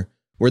somewhere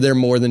where they're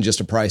more than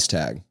just a price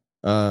tag.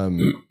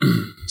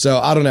 So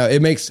I don't know.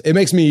 It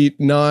makes me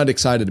not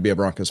excited to be a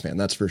Broncos fan.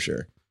 That's for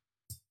sure.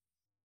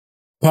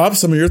 Pop,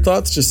 some of your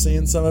thoughts, just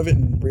seeing some of it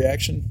in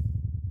reaction.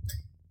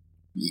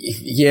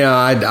 Yeah,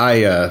 I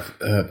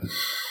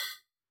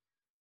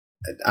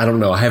don't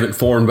know. I haven't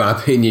formed my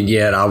opinion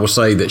yet. I will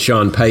say that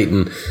Sean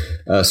Payton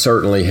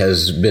certainly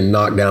has been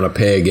knocked down a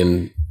peg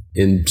in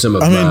some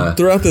of my...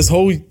 throughout this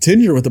whole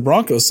tenure with the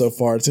Broncos so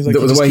far, it seems like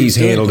the way he's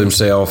handled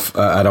himself,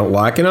 I don't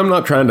like. And I'm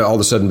not trying to all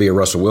of a sudden be a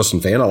Russell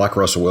Wilson fan. I like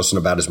Russell Wilson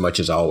about as much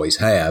as I always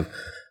have.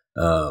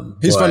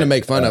 He's fun to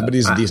make fun of, but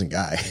he's a decent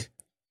guy.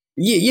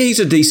 Yeah, he's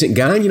a decent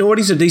guy. And you know what?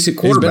 He's a decent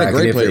quarterback. He's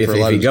been a great player for a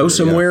lot of he goes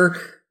somewhere,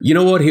 you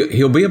know what?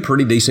 He'll be a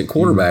pretty decent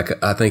quarterback.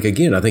 Mm-hmm. I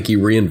think he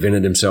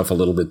reinvented himself a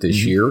little bit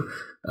this year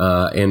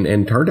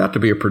and turned out to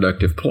be a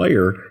productive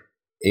player.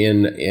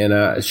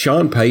 And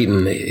Sean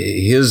Payton,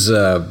 his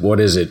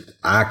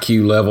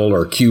IQ level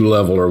or Q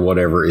level or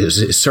whatever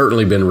is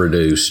certainly been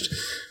reduced.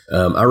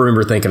 I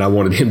remember thinking I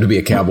wanted him to be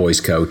a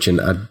Cowboys coach,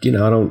 and I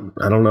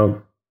don't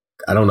know.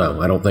 I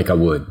don't think I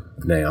would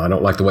now. I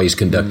don't like the way he's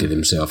conducted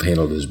himself,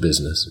 handled his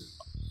business.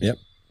 Yep.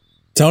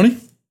 Tony?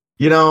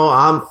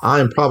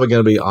 I'm probably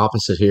going to be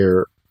opposite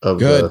here.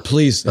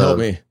 Please help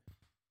me.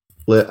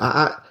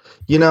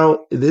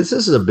 This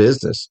is a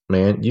business,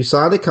 man. You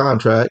signed a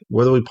contract,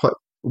 we're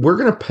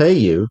going to pay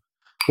you,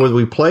 whether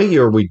we play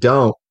you or we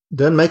don't,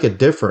 doesn't make a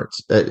difference.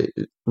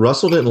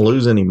 Russell didn't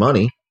lose any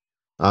money.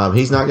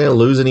 He's not going to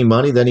lose any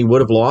money than he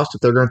would have lost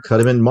if they're going to cut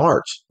him in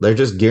March. They're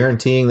just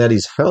guaranteeing that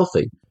he's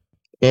healthy.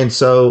 And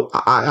so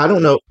I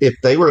don't know if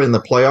they were in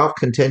the playoff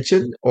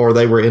contention or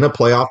they were in a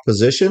playoff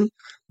position,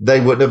 they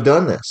wouldn't have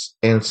done this.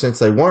 And since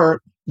they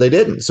weren't, they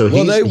didn't. So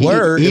they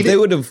were. If they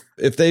would have,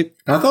 I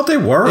thought they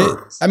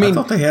were.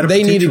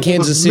 They needed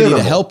Kansas City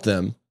to help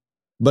them,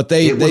 but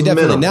they definitely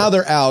minimal. Now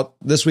they're out.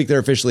 This week they're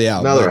officially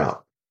out. Now they're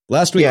out.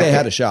 Last week they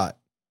had a shot.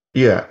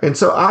 Yeah, and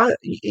so I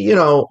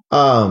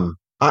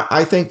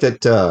think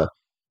that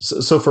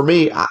so for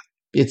me,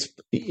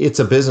 it's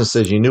a business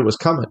as you knew it was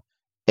coming.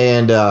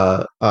 And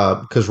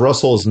because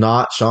Russell is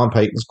not Sean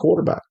Payton's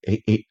quarterback,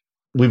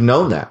 we've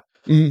known that.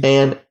 Mm-hmm.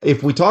 And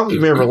if we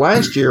remember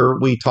last year,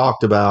 we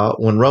talked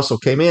about when Russell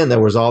came in, there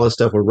was all this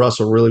stuff where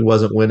Russell really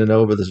wasn't winning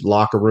over this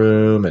locker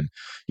room, and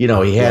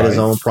he had his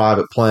own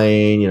private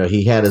plane,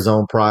 he had his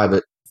own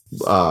private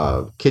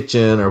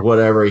kitchen or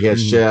whatever. He had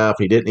chef.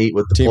 He didn't eat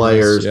with the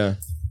players. Yeah.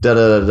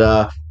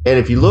 And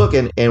if you look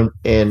and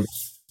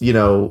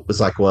it's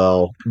like,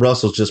 well,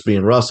 Russell's just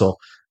being Russell.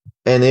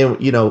 And then,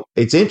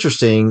 it's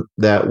interesting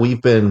that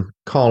we've been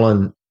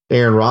calling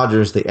Aaron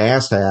Rodgers the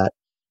asshat,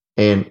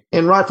 and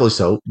rightfully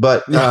so.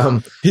 But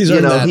he's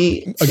earned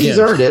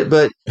it.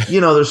 But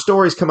there's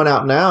stories coming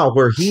out now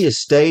where he has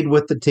stayed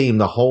with the team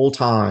the whole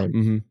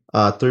time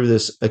through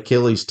this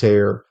Achilles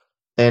tear,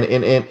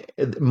 and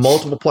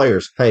multiple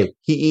players. Hey,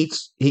 he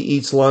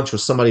eats lunch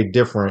with somebody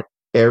different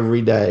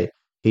every day.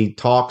 He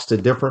talks to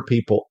different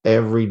people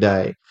every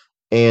day.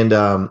 And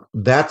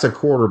that's a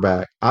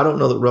quarterback. I don't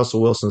know that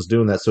Russell Wilson's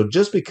doing that. So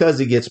just because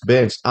he gets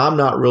benched, I'm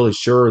not really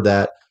sure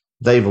that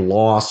they've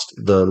lost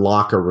the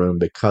locker room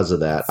because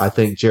of that. I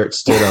think Jarrett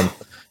Stidham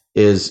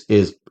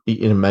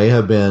may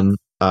have been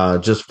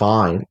just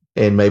fine,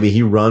 and maybe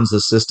he runs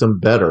the system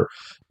better.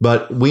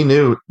 But we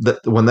knew that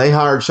when they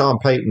hired Sean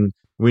Payton,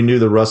 we knew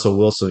the Russell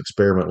Wilson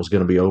experiment was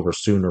going to be over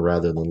sooner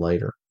rather than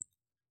later.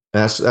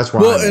 That's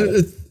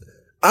why.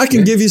 I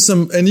can give you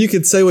some, and you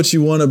could say what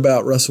you want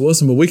about Russell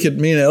Wilson, but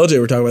me and LJ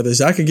were talking about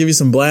this. I could give you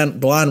some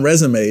blind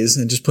resumes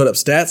and just put up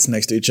stats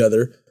next to each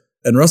other.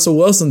 And Russell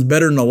Wilson's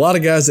better than a lot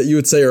of guys that you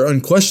would say are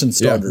unquestioned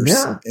starters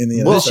in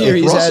the NFL. This year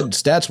he's had,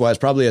 stats-wise,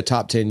 probably a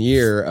top 10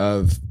 year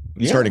of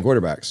starting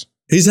quarterbacks.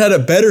 He's had a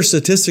better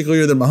statistical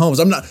year than Mahomes.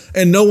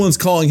 And no one's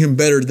calling him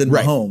better than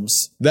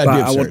Mahomes.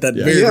 I want that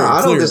very, very clear.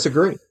 I don't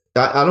disagree.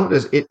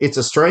 It's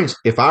a strange.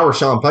 If I were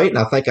Sean Payton,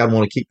 I think I'd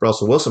want to keep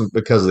Russell Wilson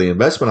because of the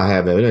investment I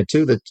have in it, and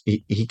too that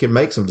he can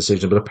make some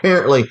decisions. But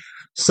apparently,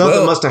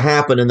 something must have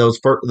happened in those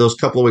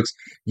couple of weeks.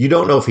 You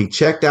don't know if he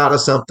checked out of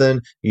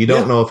something. You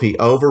don't know if he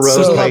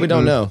overrode Payton. We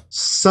don't know.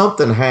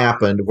 Something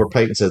happened where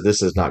Payton said,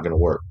 "This is not going to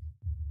work."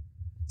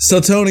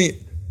 So Tony,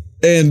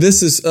 and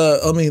this is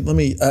let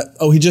me.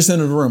 He just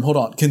entered the room. Hold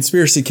on,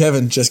 Conspiracy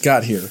Kevin just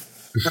got here,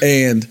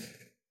 and.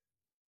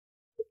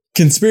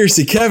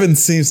 Conspiracy Kevin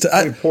seems to.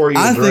 I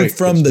think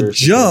from the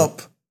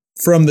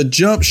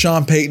jump,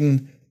 Sean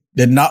Payton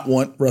did not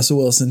want Russell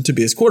Wilson to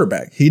be his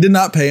quarterback. He did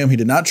not pay him. He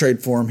did not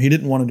trade for him. He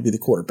didn't want him to be the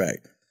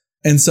quarterback.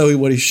 And so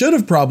what he should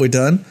have probably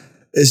done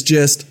is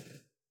just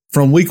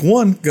from week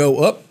one go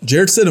up.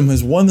 Jarrett Stidham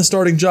has won the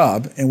starting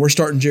job, and we're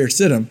starting Jarrett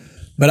Stidham.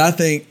 But I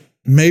think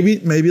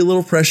maybe a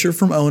little pressure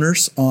from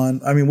owners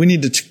on. I mean, we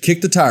need to kick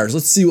the tires.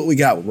 Let's see what we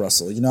got with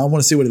Russell. I want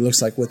to see what he looks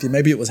like with you.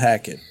 Maybe it was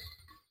Hackett,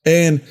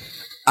 and.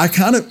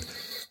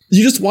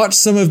 You just watch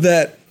some of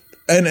that,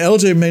 and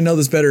LJ may know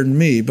this better than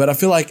me, but I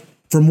feel like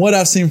from what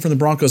I've seen from the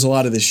Broncos a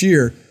lot of this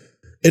year,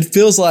 it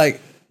feels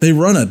like they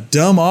run a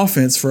dumb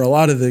offense for a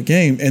lot of the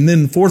game. And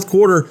then fourth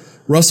quarter,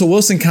 Russell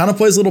Wilson kind of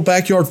plays little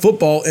backyard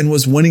football and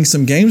was winning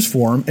some games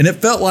for him. And it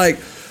felt like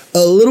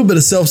a little bit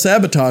of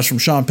self-sabotage from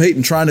Sean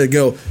Payton trying to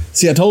go,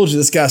 see, I told you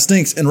this guy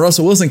stinks. And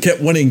Russell Wilson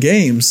kept winning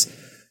games.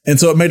 And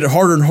so it made it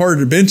harder and harder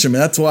to bench him.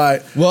 And that's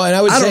why. Well, and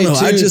I would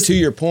say, to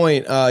your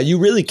point, you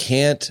really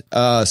can't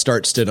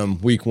start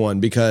Stidham week one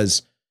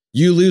because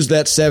you lose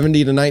that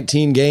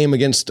 70-19 game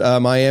against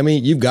Miami.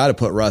 You've got to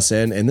put Russ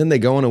in. And then they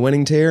go on a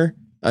winning tear.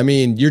 I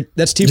mean,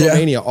 that's Tebow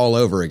Mania all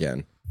over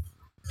again.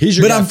 He's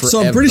your guy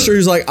forever. I'm pretty sure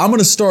he's like, I'm going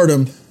to start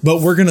him,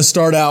 but we're going to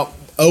start out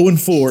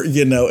 0-4,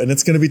 you know, and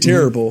it's going to be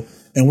terrible.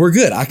 And we're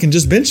good. I can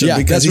just bench him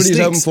because that's what he's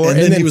hoping for. And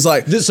then he was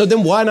like, so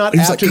then why not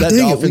after that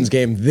Dolphins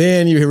game?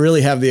 Then you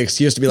really have the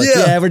excuse to be like,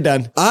 we're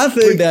done. I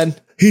think we're done.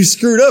 He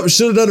screwed up.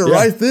 Should have done it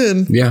right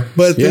then. Yeah.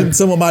 But then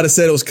someone might have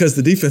said it was because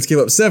the defense gave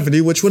up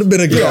 70, which would have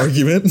been a good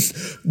argument.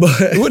 But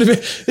it would have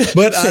been.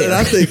 But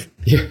I think.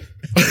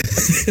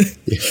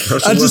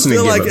 I just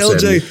feel like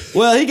LJ.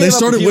 Well, they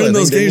started winning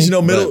those games, you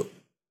know,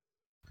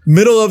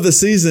 middle of the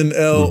season,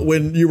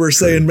 when you were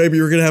saying maybe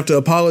you were going to have to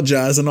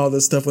apologize and all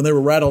this stuff when they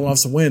were rattling off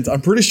some wins.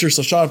 I'm pretty sure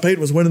Sean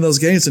Payton was winning those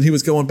games and he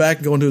was going back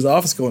and going to his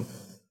office going,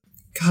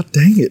 God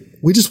dang it.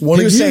 We just won again.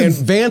 He was saying,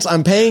 Vance,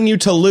 I'm paying you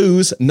to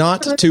lose,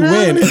 not to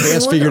win. And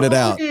Vance figured it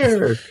out.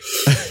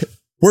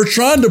 We're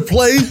trying to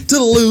play to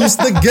lose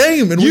the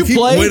game and we keep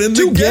winning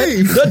the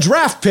game. The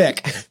draft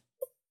pick.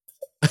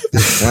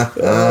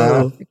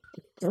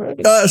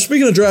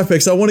 Speaking of draft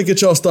picks, I want to get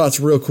y'all's thoughts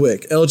real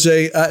quick.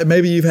 LJ,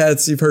 maybe you've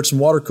heard some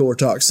water cooler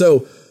talk.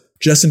 So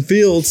Justin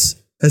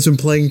Fields has been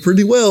playing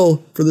pretty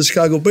well for the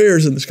Chicago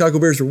Bears, and the Chicago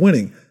Bears are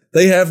winning.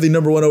 They have the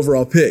number 1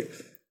 overall pick.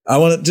 I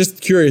want to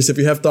just curious if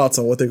you have thoughts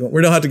on what they're going.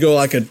 We don't have to go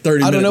like a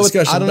 30-minute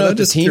discussion. I don't know what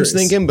the team's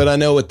thinking, but I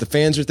know what the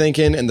fans are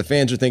thinking, and the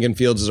fans are thinking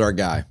Fields is our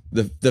guy.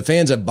 The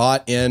fans have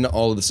bought in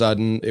all of a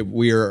sudden.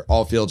 We are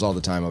all Fields all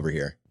the time over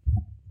here.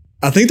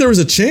 I think there was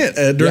a chant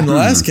during the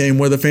last game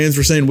where the fans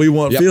were saying, we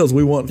want Fields,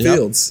 we want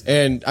Fields.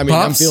 And I mean,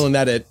 Pops? I'm feeling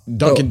that at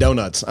Dunkin'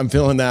 Donuts. I'm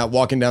feeling that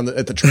walking down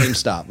at the train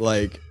stop.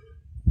 Like,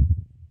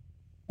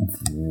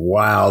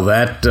 wow,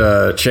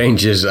 that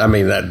changes. I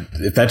mean, that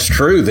if that's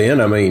true,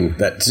 then I mean,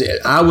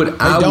 I would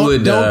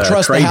don't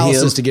trust trade the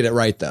houses him to get it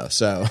right though.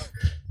 So,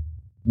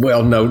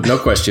 well, no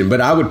question.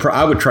 But I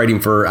would trade him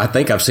for. I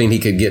think I've seen he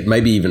could get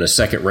maybe even a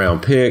 2nd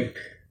round pick.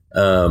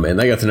 And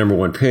they got the number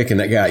 1 pick, and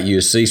that guy at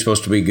USC is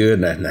supposed to be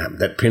good. And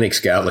that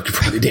Penix guy looked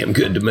pretty damn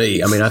good to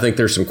me. I mean, I think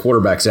there's some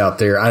quarterbacks out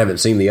there. I haven't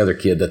seen the other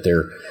kid that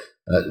they're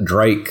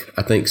Drake.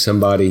 I think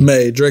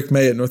Drake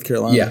May at North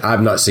Carolina. Yeah,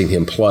 I've not seen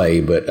him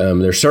play, but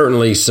there's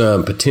certainly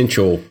some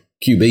potential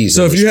QBs.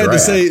 So if you had to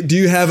say, do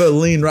you have a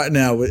lean right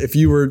now?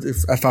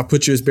 If I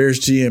put you as Bears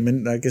GM,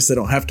 and I guess they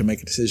don't have to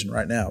make a decision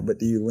right now, but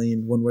do you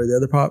lean one way or the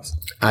other, Pops?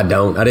 I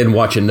don't. I didn't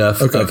watch enough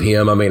of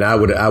him. I mean, I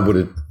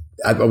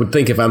would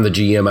think if I'm the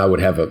GM, I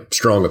would have a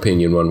strong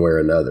opinion one way or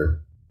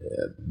another.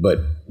 But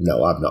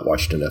no, I've not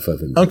watched enough of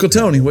him. Uncle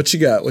Tony, what you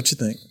got? What you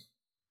think?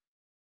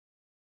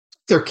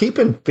 They're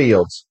keeping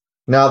Fields.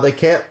 Now they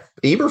kept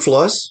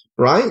Eberflus,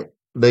 right?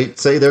 They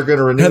say they're going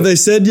to renew. Have they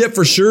said yet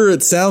for sure?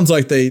 It sounds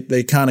like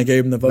they kind of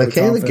gave him the vote of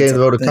confidence. They gave the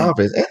vote of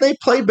confidence. And they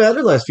played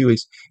better the last few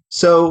weeks.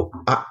 So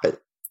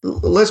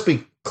let's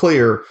be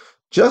clear.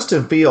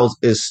 Justin Fields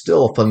is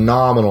still a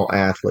phenomenal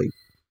athlete.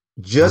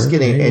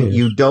 And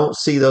you don't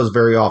see those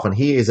very often.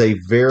 He is a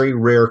very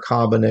rare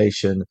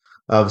combination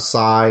of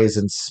size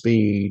and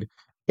speed.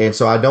 And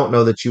so I don't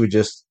know that you would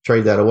just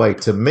trade that away.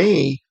 To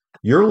me,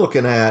 you're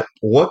looking at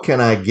what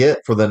can I get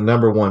for the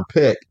number 1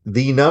 pick?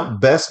 The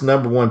best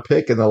number 1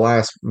 pick in the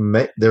last,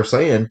 they're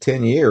saying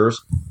 10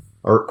 years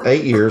or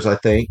 8 years, I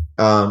think,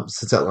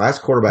 since that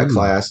last quarterback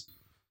class.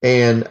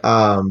 And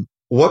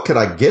what could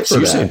I get for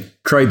that? Said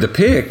trade the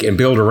pick and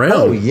build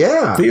around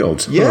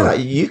Fields. Yeah,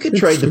 you could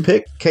trade the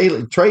pick,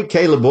 trade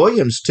Caleb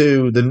Williams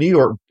to the New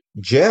York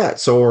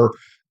Jets or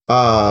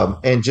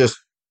and just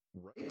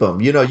rape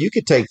them. You know, you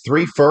could take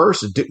 3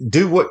 firsts,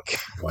 do what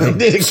they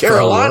did in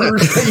Carolina, and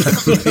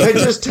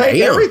just take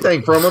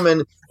everything from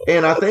them.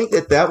 And I think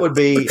that would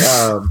be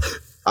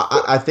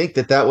I think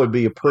that would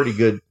be a pretty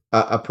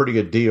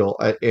good deal.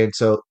 And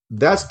so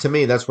to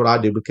me, that's what I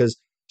do because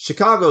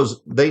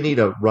they need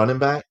a running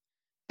back.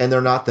 And they're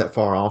not that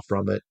far off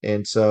from it,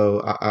 and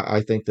so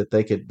I think that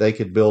they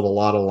could build a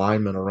lot of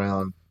linemen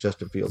around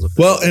Justin Fields.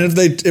 Well, and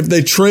if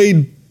they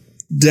trade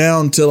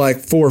down to like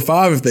 4 or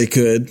 5, if they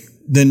could,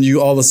 then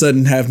you all of a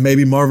sudden have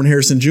maybe Marvin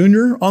Harrison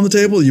Jr. on the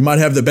table. You might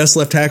have the best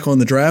left tackle in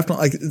the draft.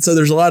 So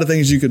there's a lot of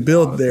things you could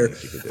build there.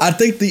 I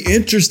think the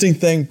interesting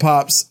thing,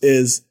 Pops,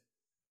 is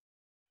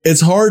it's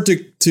hard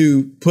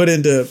to put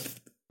into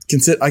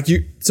consider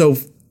So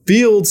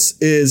Fields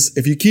is,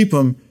 if you keep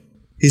him,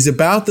 he's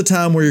about the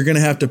time where you're going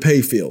to have to pay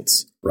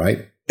Fields.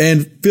 Right.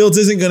 And Fields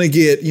isn't going to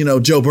get,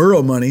 Joe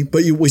Burrow money,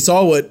 but we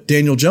saw what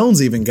Daniel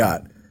Jones even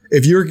got.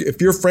 If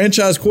you're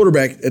franchise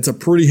quarterback, it's a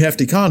pretty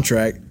hefty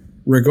contract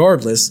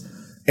regardless.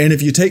 And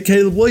if you take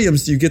Caleb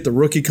Williams, you get the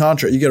rookie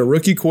contract. You get a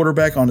rookie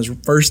quarterback on his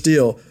first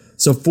deal.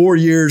 So 4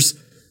 years,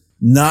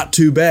 not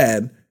too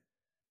bad.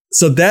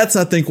 So that's,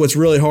 I think, what's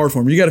really hard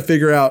for him. You got to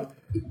figure out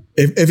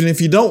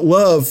if you don't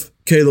love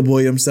Caleb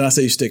Williams, then I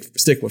say you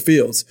stick with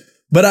Fields.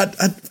 But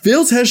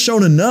Fields has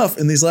shown enough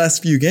in these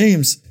last few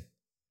games.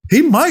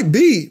 He might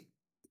be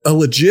a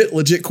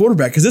legit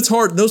quarterback because it's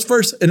hard. Those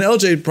first, and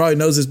LJ probably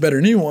knows this better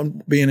than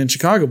anyone being in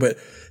Chicago, but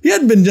he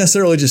hadn't been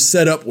necessarily just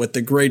set up with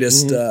the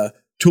greatest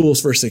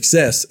tools for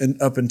success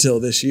and up until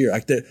this year.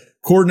 Like the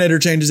coordinator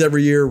changes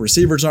every year.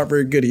 Receivers aren't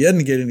very good. He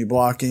doesn't get any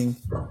blocking,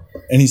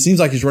 and he seems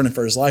like he's running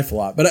for his life a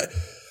lot. But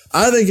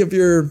I think if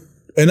you're,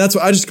 and that's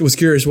what I just was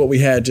curious what we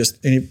had, just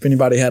if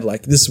anybody had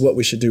like, this is what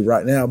we should do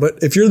right now.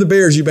 But if you're the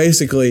Bears, you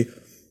basically,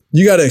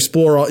 you got to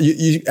explore all,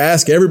 you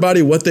ask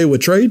everybody what they would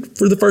trade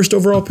for the first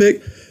overall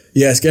pick.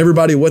 You ask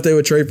everybody what they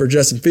would trade for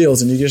Justin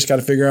Fields, and you just got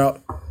to figure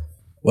out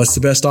what's the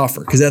best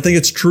offer. Because I think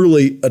it's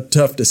truly a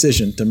tough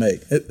decision to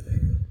make.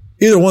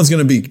 Either one's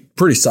going to be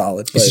pretty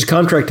solid. Is his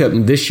contract up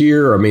this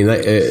year? I mean,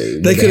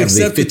 they could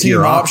accept the team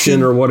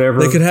option or whatever.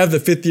 They could have the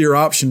 5th year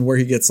option where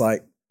he gets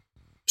like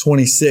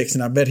 26,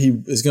 and I bet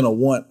he is going to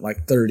want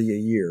like 30 a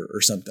year or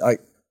something.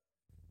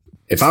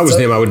 If I was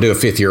him, I would do a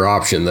 5th year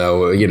option,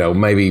 though. You know,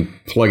 maybe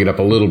plug it up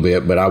a little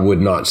bit, but I would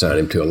not sign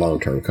him to a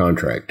long-term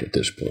contract at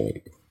this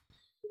point.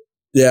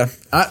 Yeah.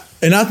 I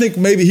think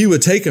maybe he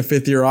would take a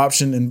 5th year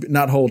option and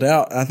not hold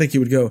out. I think he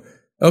would go,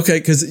 okay,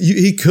 because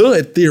he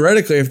could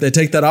theoretically, if they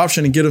take that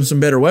option and get him some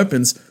better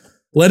weapons,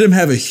 let him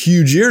have a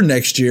huge year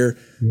next year.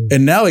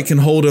 And now he can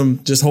hold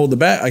the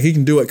bat. Like he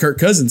can do what Kirk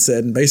Cousins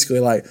said and basically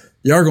like,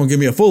 y'all are going to give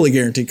me a fully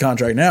guaranteed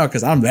contract now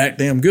because I'm that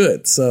damn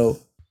good. So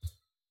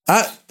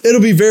it'll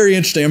be very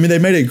interesting. I mean, they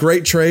made a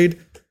great trade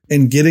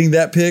in getting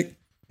that pick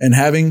and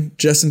having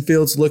Justin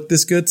Fields look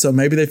this good. So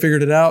maybe they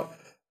figured it out.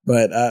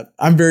 But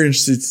I'm very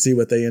interested to see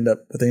what they end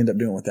up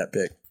doing with that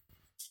pick.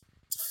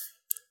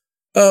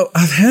 Oh,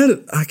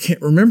 I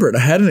can't remember it. I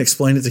hadn't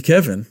explained it to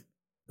Kevin.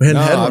 We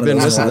hadn't had one. I've been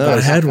missing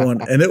those. I had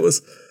one, and it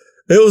was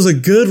a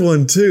good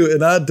one too.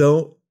 And I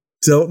don't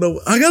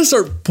know. I got to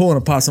start pulling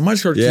a posse. I might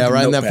start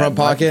right in that front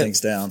pocket, things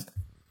down.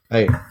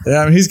 Hey, yeah,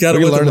 I mean he's got to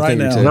learn right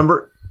now.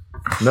 Number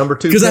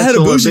 2 because I had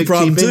a bougie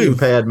problem too.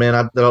 Pad,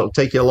 man, that'll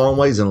take you a long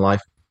ways in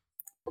life.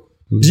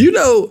 Do you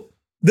know?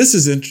 This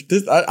is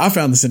interesting. I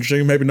found this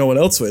interesting. Maybe no one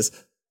else was.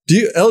 Do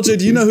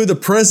you know who the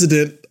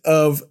president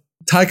of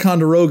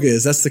Ticonderoga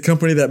is? That's the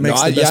company that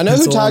makes the best I know who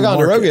pencil on the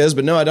Ticonderoga market. is,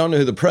 but no, I don't know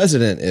who the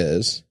president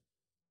is.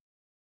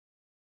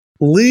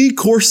 Lee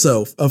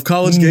Corso of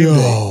College Game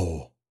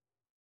Day.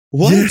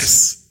 What?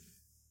 Yes.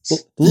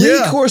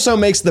 Lee Corso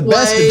makes the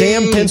best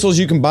damn pencils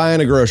you can buy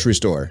in a grocery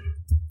store.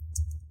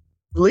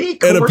 Lee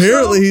Corso? And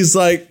apparently he's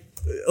like,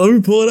 let me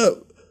pull it up.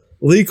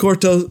 Lee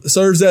Corso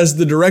serves as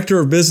the director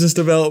of business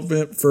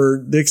development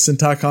for Dixon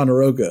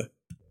Ticonderoga.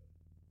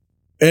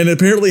 And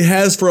apparently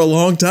has for a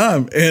long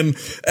time. And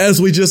as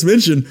we just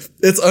mentioned,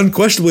 it's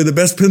unquestionably the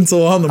best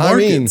pencil on the market. I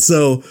mean,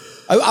 so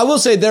I will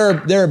say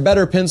there are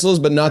better pencils,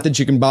 but not that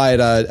you can buy at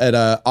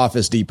a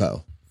Office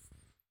Depot.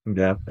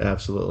 Yeah,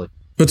 absolutely.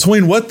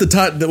 Between what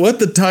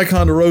the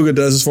Ticonderoga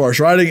does as far as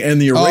writing and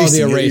the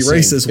erasing, it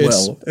erases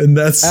well. And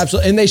that's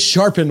absolutely, and they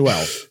sharpen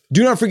well.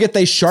 Do not forget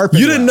they sharpen.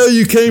 You didn't know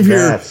you came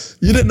here.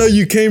 You didn't know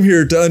you came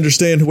here to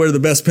understand where the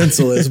best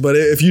pencil is, but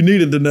if you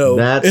needed to know,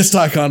 it's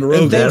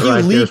Ticonderoga. And thank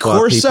you, Lee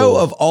Corso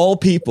of all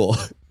people.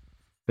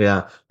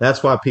 Yeah,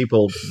 that's why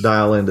people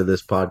dial into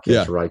this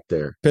podcast right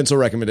there. Pencil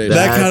recommendation.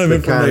 That kind of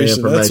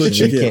information. That's what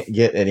you can't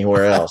get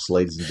anywhere else,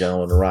 ladies and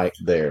gentlemen. Right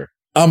there.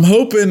 I'm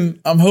hoping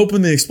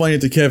the Explain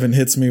It to Kevin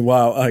hits me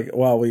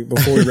before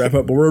we wrap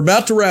up. But we're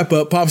about to wrap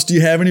up. Pops, do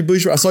you have any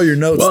bougie? I saw your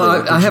notes.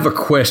 Well, I have a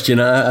question.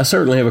 I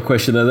certainly have a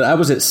question. I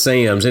was at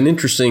Sam's, and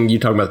interesting, you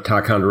talking about the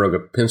Ticonderoga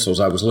pencils.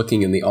 I was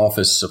looking in the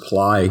office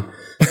supply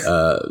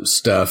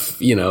stuff,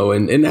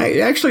 and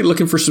actually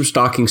looking for some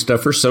stocking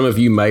stuffers. Some of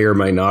you may or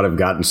may not have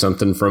gotten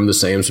something from the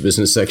Sam's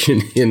business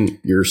section in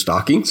your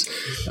stockings.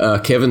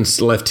 Kevin's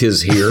left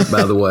his here,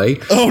 by the way.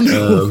 Oh,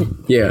 no.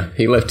 Yeah,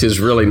 he left his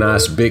really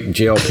nice big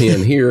gel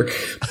pen here.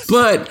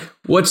 But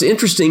what's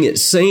interesting at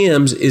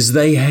Sam's is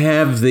they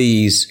have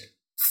these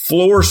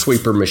floor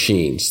sweeper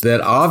machines that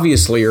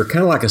obviously are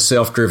kind of like a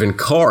self-driven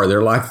car.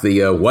 They're like the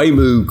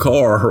Waymo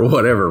car or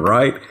whatever,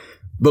 right?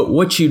 But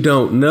what you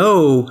don't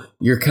know,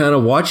 you're kind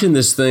of watching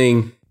this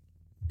thing.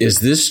 Is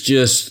this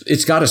just?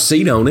 It's got a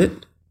seat on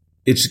it.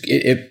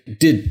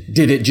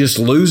 Did it just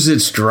lose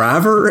its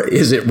driver?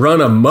 Is it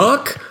run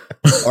amok,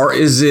 or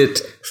is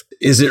it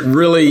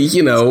really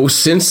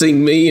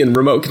sensing me and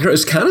remote control?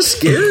 It's kind of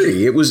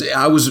scary.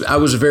 I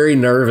was very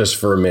nervous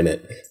for a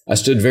minute. I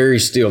stood very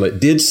still. It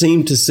did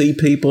seem to see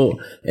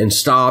people and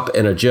stop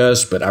and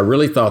adjust, but I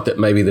really thought that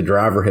maybe the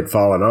driver had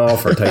fallen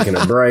off or taken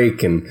a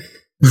break and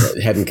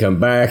hadn't come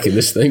back, and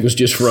this thing was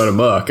just run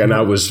amok, and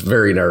I was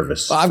very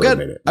nervous. Well, I've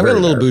got a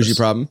little bougie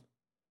problem.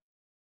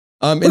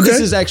 And this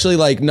is actually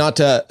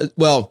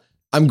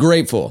I'm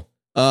grateful.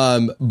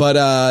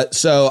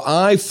 So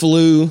I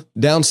flew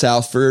down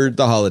south for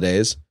the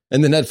holidays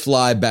and then I'd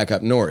fly back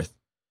up north.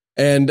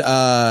 And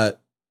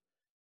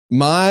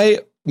my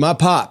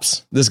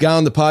pops, this guy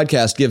on the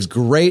podcast, gives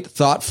great,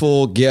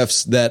 thoughtful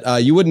gifts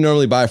that you wouldn't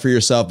normally buy for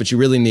yourself, but you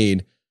really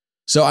need.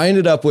 So I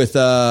ended up with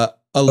a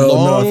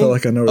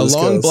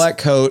long black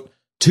coat,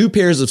 2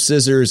 pairs of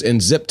scissors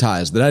and zip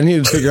ties that I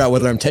needed to figure out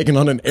whether I'm taking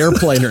on an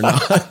airplane or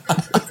not.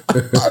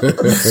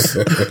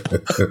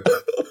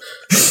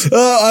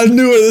 I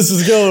knew where this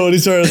was going when he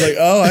started. I was like,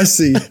 oh, I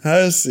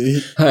see.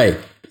 Hey,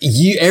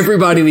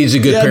 everybody needs a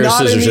good pair of not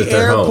scissors in at the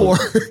their airport.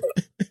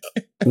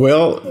 home.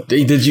 Well,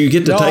 did you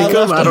get to take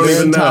them? I don't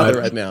even know.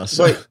 Right now.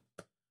 So.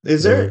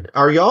 Wait,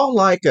 are y'all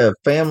like a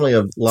family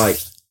of like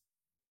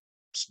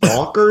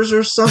stalkers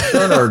or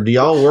something, or do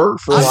y'all work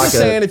for I'm like just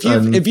saying, if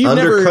you've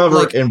never undercover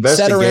like,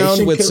 investigation sat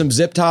around with some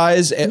zip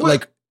ties and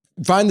like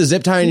find the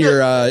zip tie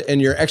in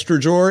your extra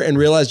drawer and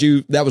realize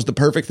that was the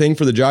perfect thing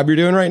for the job you're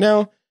doing right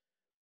now,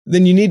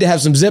 then you need to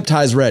have some zip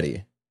ties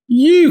ready.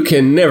 You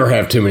can never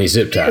have too many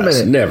zip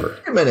ties. Never.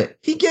 Wait a minute.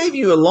 He gave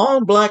you a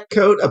long black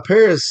coat, a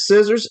pair of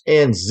scissors,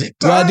 and zip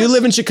ties? Well, I do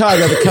live in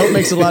Chicago. The coat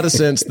makes a lot of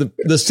sense.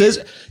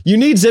 You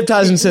need zip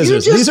ties and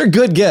scissors. These are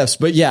good gifts,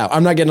 but yeah,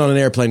 I'm not getting on an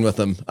airplane with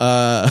them.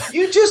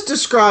 You just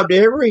described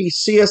every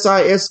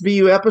CSI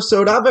SVU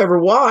episode I've ever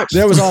watched.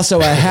 There was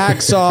also a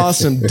hacksaw,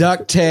 some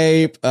duct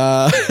tape.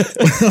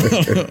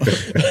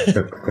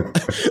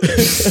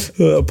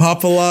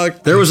 Papa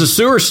Lock. There was a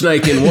sewer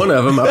snake in one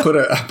of them. I put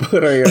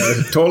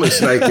a toilet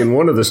snake in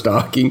one of the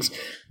stockings.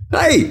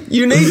 Hey,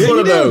 you need one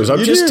of those. I'm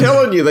just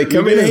telling you, they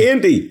come in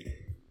handy.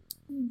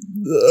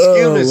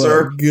 Excuse me,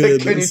 sir.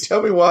 Goodness. Can you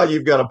tell me why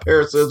you've got a pair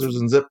of scissors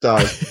and zip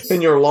ties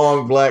in your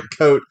long black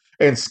coat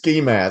and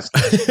ski mask?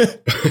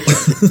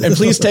 And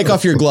please take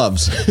off your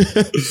gloves.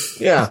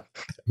 Yeah.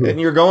 And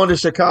you're going to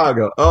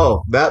Chicago.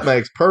 Oh, that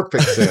makes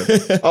perfect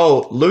sense.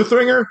 Oh,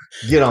 Lutheringer,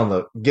 get on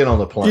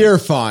the plane. You're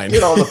fine.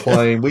 Get on the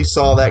plane. We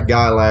saw that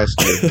guy last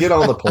year. Get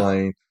on the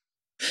plane.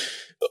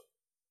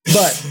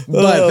 But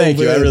thank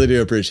you. I really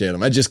do appreciate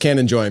them. I just can't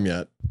enjoy them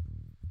yet.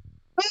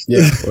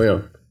 Yeah,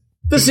 well,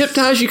 the zip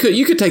ties you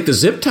could take the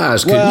zip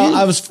ties. Well, you?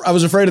 I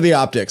was afraid of the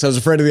optics.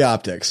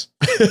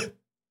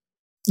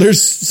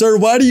 Sir,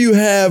 why do you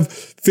have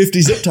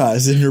 50 zip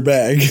ties in your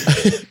bag?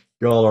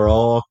 Y'all are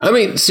all. I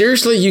mean,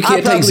 seriously, you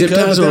can't take zip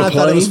ties on a plane. I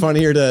thought it was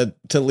funnier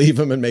to leave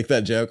them and make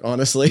that joke.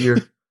 Honestly,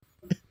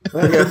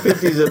 I got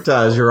 50 zip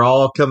ties. You're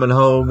all coming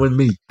home with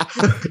me.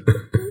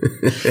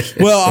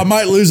 Well, I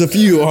might lose a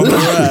few on the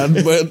ride,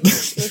 but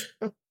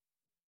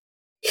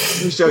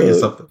let me show you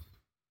something.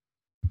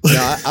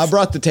 No, I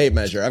brought the tape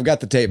measure. I've got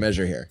the tape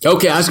measure here.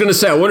 Okay, I was going to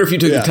say, I wonder if you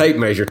took the tape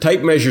measure.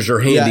 Tape measures are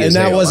handy. Yeah, and as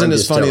that hell. wasn't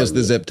as funny as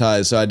the zip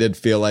ties, so I did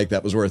feel like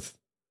that was worth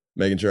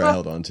making sure I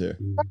held on to.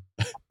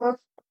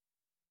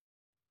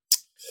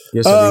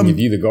 Yes, I didn't give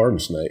you the garden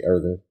snake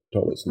or the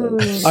toilet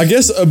snake. I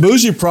guess a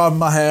bougie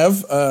problem I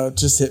have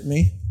just hit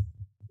me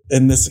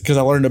in this because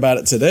I learned about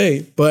it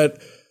today.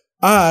 But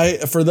I,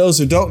 for those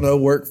who don't know,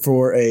 work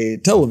for a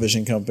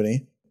television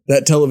company.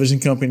 That television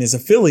company is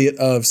affiliate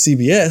of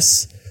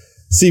CBS.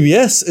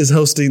 CBS is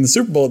hosting the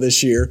Super Bowl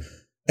this year,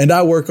 and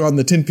I work on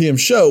the 10 p.m.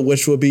 show,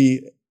 which will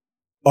be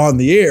on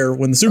the air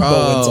when the Super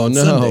Bowl ends on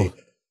Sunday.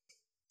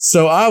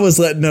 So I was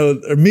letting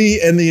know,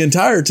 me and the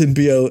entire 10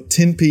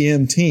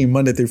 p.m. team,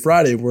 Monday through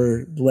Friday,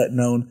 were letting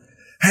known,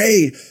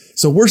 hey,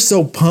 so we're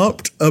so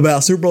pumped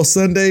about Super Bowl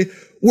Sunday.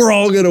 We're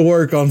all going to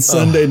work on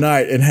Sunday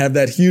night and have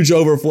that huge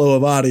overflow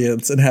of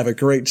audience and have a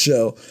great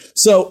show.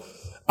 So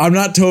I'm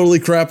not totally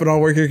crapping on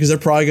work here because they're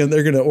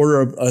going to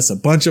order us a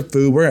bunch of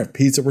food. We're going to have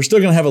pizza. We're still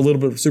going to have a little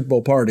bit of a Super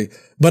Bowl party,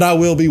 but I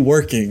will be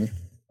working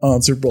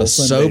on Super Bowl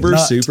Sunday. Sober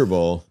Super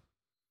Bowl.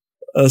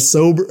 A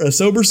sober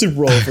Super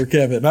Bowl for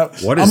Kevin. I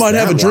might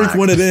have a drink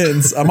when it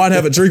ends.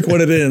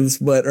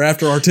 But or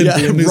after our 10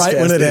 p.m. newscast right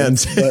when it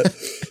ends. But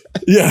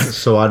yeah.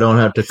 So I don't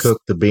have to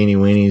cook the beanie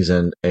weenies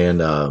and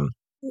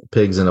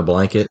pigs in a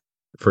blanket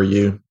for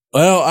you.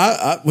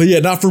 Well, well, yeah,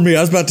 not for me.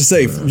 I was about to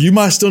say you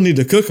might still need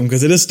to cook them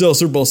because it is still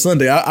Super Bowl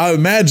Sunday. I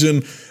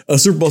imagine a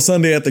Super Bowl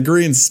Sunday at the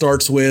Greens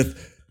starts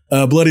with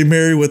Bloody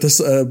Mary with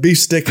a beef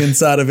stick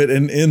inside of it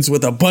and ends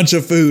with a bunch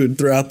of food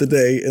throughout the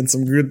day and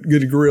some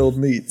good grilled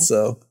meat.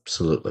 So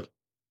absolutely.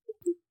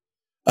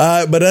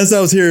 But as I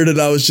was hearing it,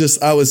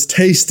 I was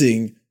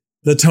tasting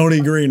the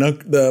Tony Green,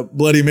 the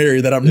Bloody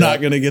Mary that I'm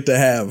not going to get to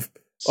have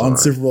on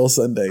Super Bowl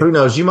Sunday. Who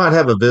knows? You might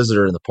have a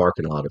visitor in the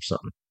parking lot or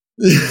something.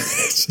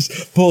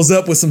 Pulls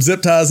up with some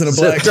zip ties and a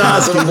black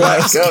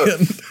coat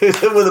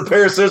with a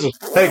pair of scissors.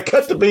 Hey,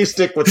 cut the beef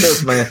stick with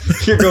this, man.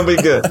 You're going to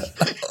be good.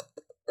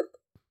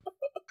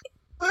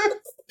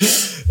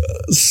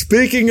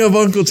 Speaking of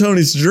Uncle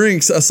Tony's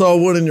drinks, I saw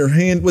one in your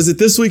hand. Was it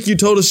this week you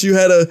told us you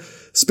had a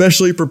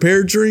specially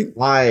prepared drink?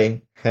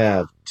 I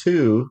have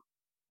two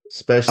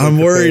specially I'm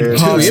worried.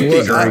 Pops,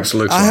 drinks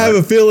I have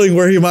a feeling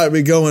where he might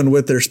be going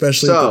with their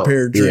specially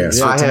prepared drinks.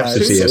 Yeah, I have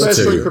two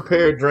specially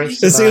prepared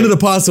drinks. It's the end of the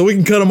pod, so we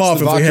can cut them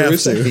off if we have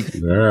to.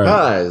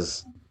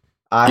 Because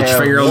I have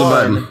finger on the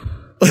button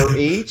for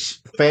each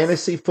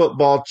fantasy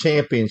football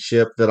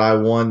championship that I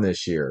won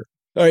this year.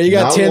 All right, you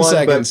got 10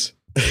 seconds.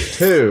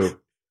 Two.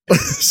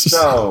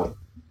 So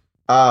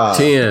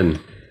 10,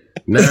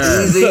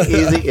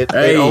 Easy. It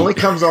only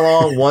comes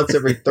along once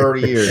every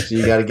 30 years, so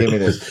you got to give me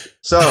this.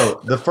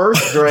 So the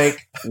first drink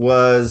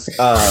was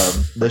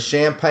the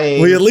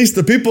champagne. Well, at least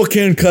the people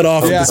can cut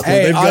off at this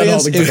point. They've got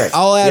all the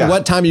I'll add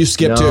what time you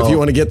skip to if you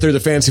want to get through the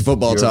fantasy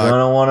football talk. You're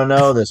going to want to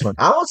know this one.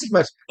 I won't say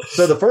much.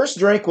 So the first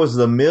drink was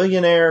the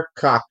Millionaire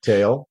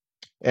Cocktail.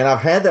 And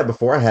I've had that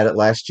before. I had it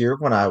last year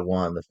when I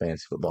won the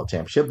fantasy football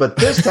championship. But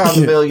this time,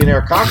 the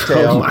Millionaire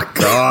Cocktail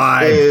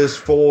is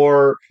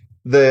for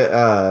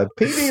the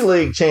PB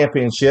League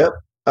championship.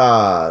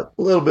 A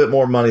little bit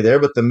more money there.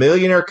 But the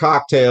Millionaire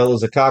Cocktail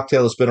is a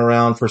cocktail that's been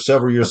around for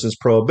several years since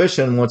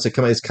Prohibition. Once it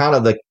comes, it's kind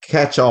of the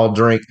catch-all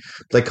drink.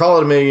 They call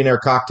it a Millionaire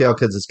Cocktail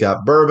because it's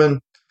got bourbon,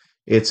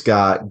 it's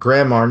got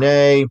Grand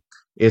Marnier,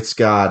 it's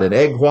got an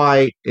egg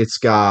white, it's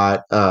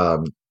got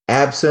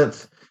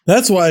absinthe.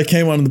 That's why I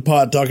came on the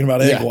pod talking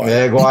about egg white.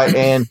 Egg white,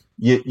 and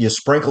you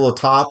sprinkle the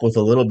top with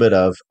a little bit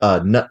of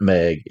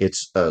nutmeg.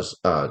 It's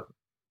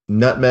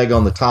nutmeg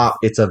on the top.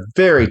 It's a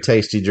very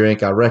tasty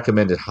drink. I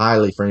recommend it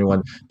highly for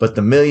anyone. But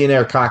the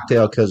Millionaire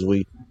Cocktail, because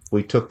we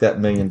took that $1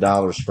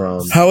 million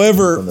from.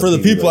 However, for the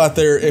people out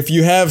there, if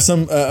you have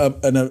some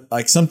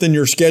like something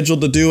you're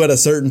scheduled to do at a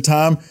certain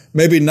time,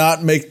 maybe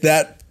not make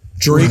that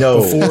drink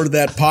before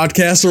that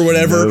podcast or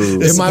whatever.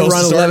 It might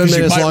run 11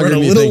 minutes longer than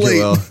you think it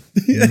will.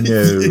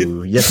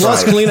 No. Yes,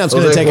 Plus, cleanup's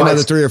going to take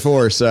another 3 or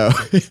 4. So,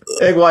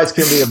 egg whites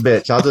can be a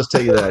bitch. I'll just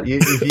tell you that.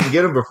 If you can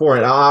get them before,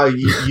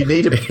 you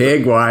need to.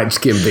 Egg whites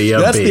can be a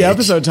bitch. That's the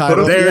episode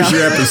title. There's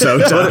your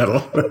episode title.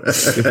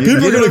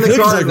 People are going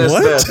to click this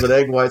best, but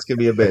egg whites can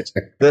be a bitch.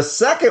 The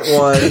second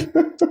one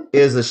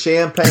is a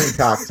champagne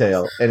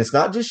cocktail, and it's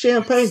not just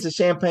champagne; it's a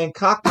champagne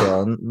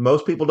cocktail. And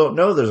most people don't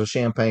know there's a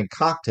champagne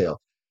cocktail.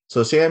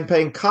 So,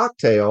 champagne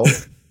cocktail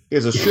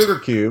is a sugar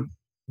cube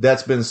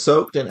that's been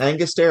soaked in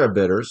Angostura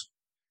bitters,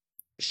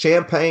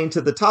 champagne to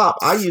the top.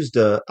 I used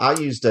a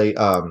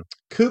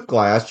coupe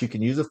glass. You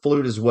can use a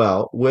flute as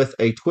well with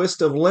a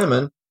twist of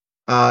lemon,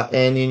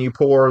 and then you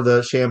pour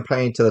the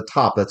champagne to the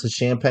top. That's a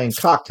champagne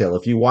cocktail.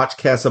 If you watch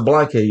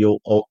Casablanca, you'll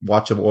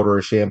watch them order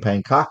a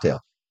champagne cocktail.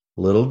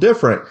 A little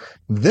different.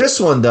 This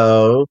one,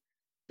 though,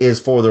 is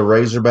for the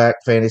Razorback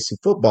Fantasy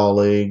Football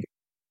League.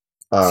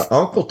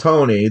 Uncle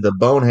Tony, the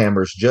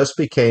Bonehammers, just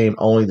became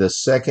only the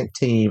second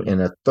team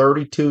in a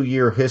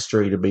 32-year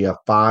history to be a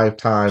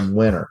 5-time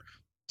winner.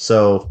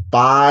 So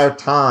 5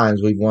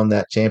 times we've won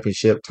that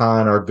championship,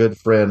 tying our good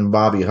friend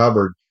Bobby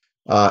Hubbard.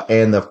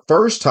 And the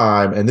first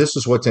time, and this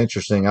is what's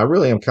interesting, I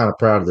really am kind of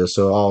proud of this,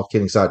 so all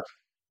kidding aside,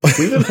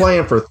 we've been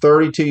playing for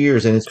 32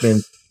 years, and it's been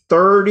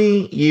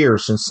 30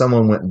 years since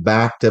someone went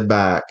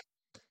back-to-back.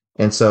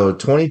 And so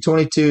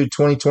 2022,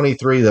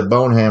 2023, the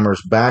Bonehammers,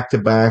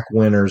 back-to-back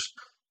winners.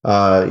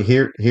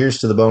 Here's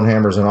to the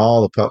Bonehammers and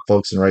all the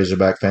folks in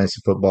Razorback Fantasy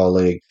Football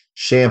League.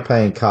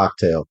 Champagne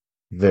cocktail,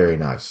 very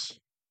nice.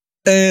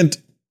 And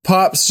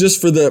Pops,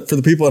 just for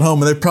the people at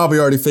home, and they've probably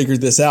already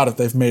figured this out if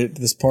they've made it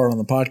to this part on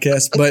the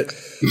podcast. But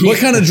what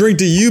kind of drink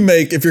do you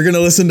make if you're going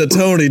to listen to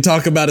Tony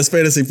talk about his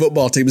fantasy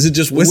football team? Is it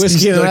just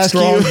whiskey like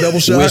strong, double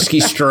shot, whiskey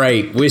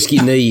straight, whiskey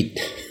neat?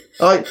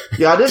 I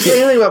didn't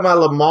say anything about my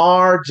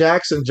Lamar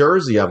Jackson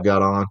jersey I've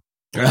got on.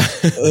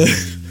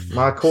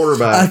 My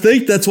quarterback. I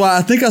think that's why.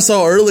 I think I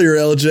saw earlier,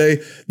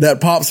 LJ,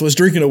 that Pops was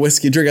drinking a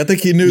whiskey drink. I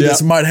think he knew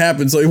this might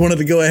happen, so he wanted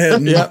to go ahead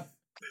and.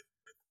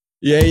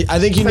 Yeah, I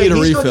think you need a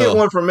refill. Get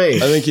one for me. I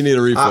think you need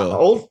a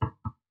refill.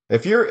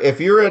 If you're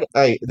at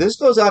this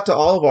goes out to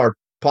all of our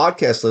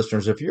podcast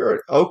listeners. If you're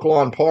at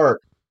Oaklawn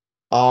Park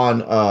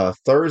on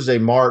Thursday,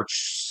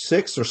 March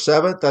 6th or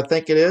 7th, I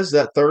think it is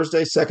that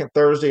Thursday, second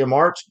Thursday of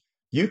March,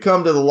 you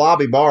come to the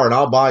lobby bar and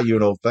I'll buy you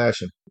an old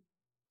fashioned.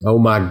 Oh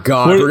my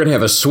God, we're going to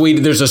have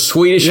there's a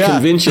Swedish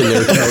convention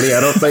there, Tony. I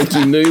don't think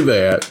you knew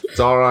that. It's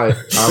all right.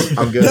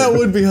 I'm good. That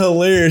would be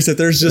hilarious if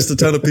there's just a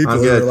ton of people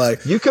who are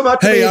like, you come up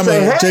to me and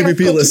say, I'm a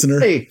JPP listener.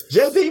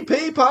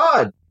 JPP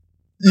pod.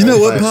 You know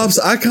what, Pops?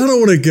 I kind of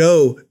want to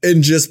go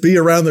and just be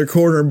around their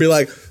corner and be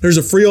like, there's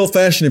a free old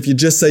fashioned if you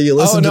just say you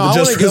listen to the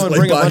Just Chris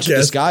Play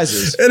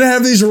podcast. And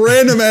have these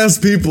random ass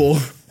people.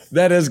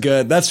 That is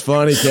good. That's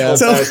funny,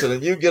 Kev.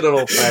 And you get an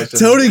old fashioned.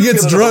 Tony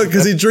gets drunk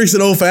because he drinks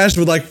an old fashioned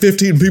with like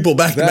 15 people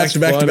back to back to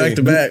back to back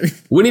to back.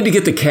 We need to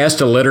get the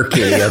cast of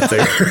Letterkenny up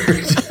there.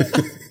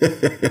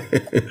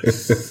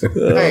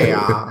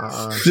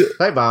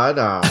 Hey, bud.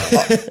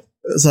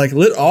 It's like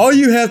all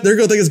you have. They're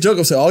going to think it's a joke.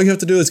 I'll say all you have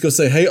to do is go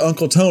say, "Hey,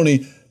 Uncle Tony,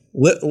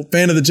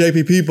 fan of the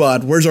JPP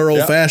pod. Where's our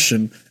old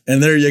fashioned?"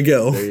 And there you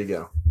go. There you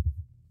go.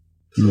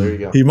 There you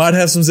go. He might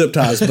have some zip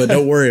ties, but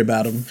don't worry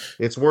about him.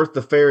 It's worth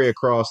the ferry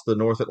across the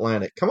North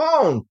Atlantic. Come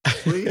on,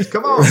 please,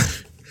 come on.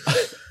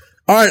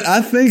 All right,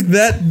 I think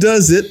that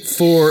does it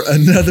for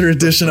another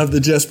edition of the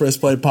Just Press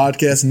Play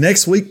podcast.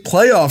 Next week,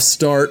 playoffs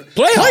start.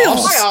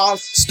 Playoffs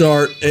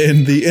start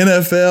in the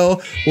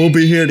NFL. We'll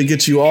be here to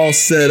get you all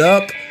set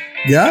up.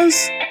 Guys,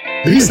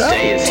 peace out.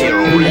 I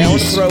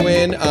want to throw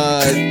in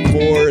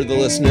for the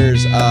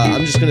listeners,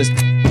 I'm just going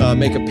to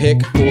make a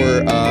pick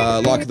for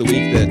Lock of the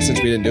Week that since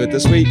we didn't do it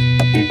this week.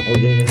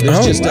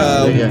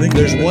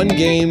 There's one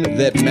game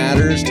that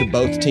matters to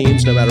both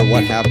teams no matter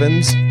what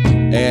happens.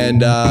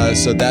 And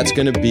so that's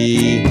going to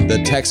be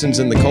the Texans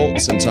and the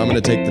Colts. And so I'm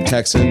going to take the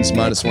Texans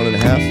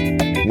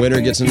 -1.5.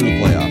 Winner gets into the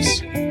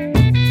playoffs.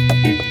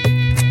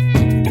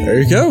 There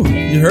you go.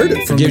 You heard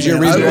it from Gives you a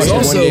reason to watch the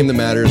one game that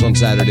matters on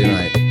Saturday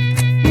night.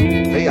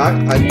 Hey,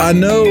 I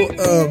know.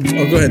 Go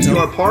ahead, you Tom.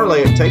 want to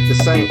parlay and take the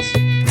Saints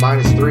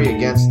 -3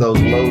 against those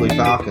lowly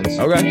Falcons.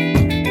 Okay.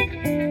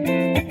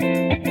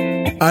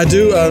 I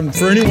do.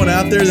 For anyone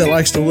out there that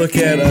likes to look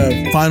at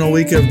final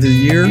week of the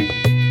year,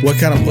 what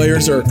kind of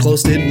players are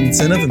close to hitting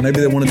incentive, and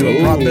maybe they want to do a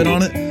prop bet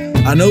on it.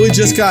 I know he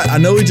just got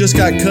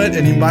cut,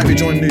 and he might be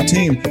joining a new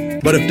team.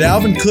 But if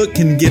Dalvin Cook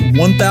can get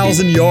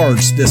 1,000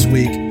 yards this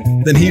week,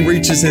 then he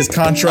reaches his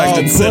contract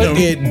incentive.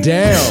 Put it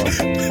down.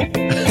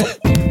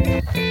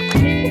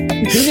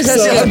 He just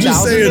has to have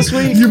 1,000 this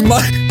week. You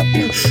might.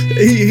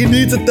 He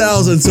needs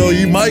 1,000, so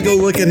you might go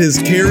look at his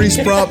carries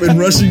prop and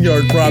rushing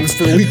yard props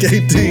for week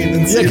 18.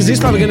 And Yeah, because he's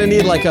probably going to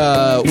need like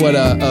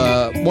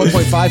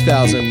 1.5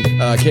 thousand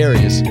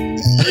carries.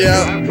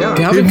 Yeah,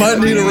 he might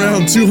need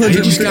around 250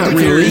 He just got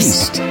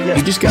released.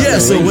 He just got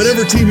released. So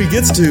whatever team he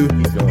gets to,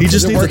 he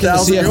just needs work in the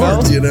 1,000 CFL?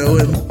 yards, you know.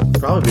 And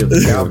Probably be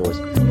the Cowboys.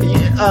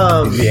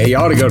 Yeah, you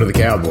ought to go to the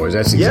Cowboys.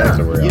 That's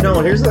exactly where you know,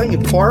 and here's the thing: you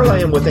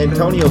parlay him with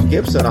Antonio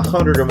Gibson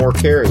 100 or more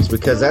carries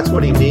because that's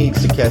what he needs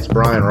to catch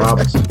Brian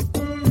Robinson.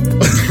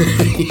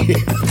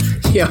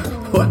 Yeah.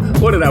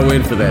 What did I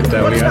win for that,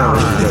 Tony?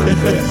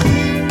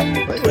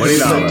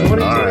 $20.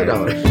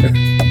 $20.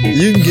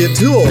 you can get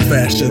 2 old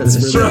fashions.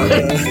 That's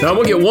right. No, I'm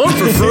gonna get one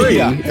for free.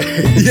 Yeah, you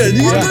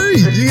get 3.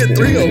 You get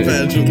 3 old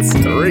fashions.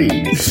 3.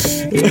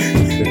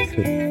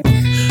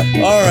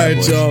 All right,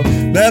 y'all.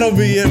 That'll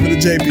be it for the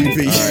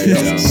JPP.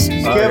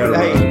 Kevin,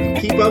 hey,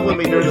 keep up with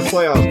me during the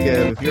playoffs,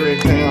 Kev. If you're in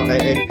town,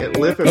 and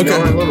Lip and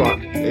Okay. Little Rock,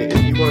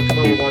 if you want to come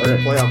over and watch the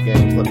playoff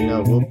games, let me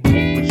know.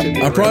 We should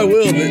be I probably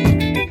will. But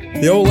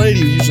the old lady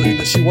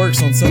usually she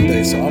works on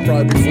Sundays, so I'll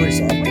probably be free.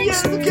 So I'll probably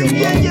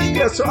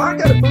Yeah. So I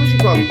got a bougie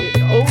problem.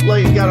 Old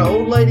lady, got an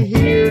old lady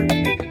here,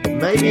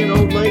 maybe an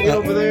old lady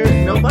over there.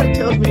 Nobody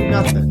tells me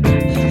nothing.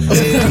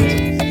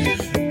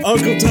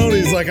 Uncle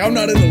Tony's like, I'm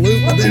not in the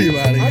loop with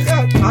anybody. I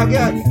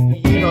got,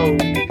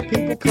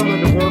 people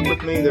coming to work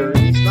with me. They're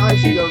these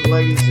nice young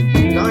ladies and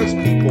nice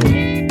people.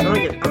 And I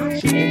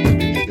should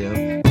introduce them.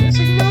 And I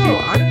said, no,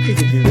 I don't need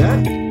to do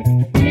that.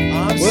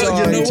 Well,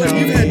 you know what?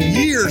 You've had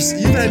years to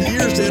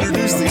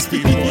introduce these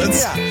people.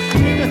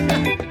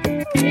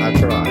 I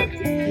tried.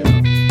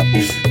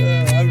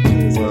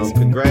 Well,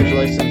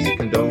 congratulations,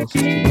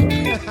 condolences to you.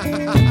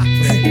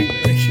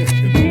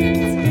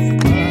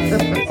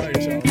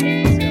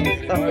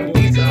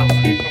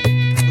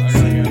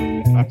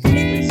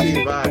 See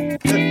you, bye.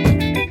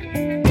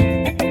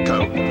 Go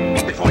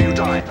before you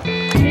die.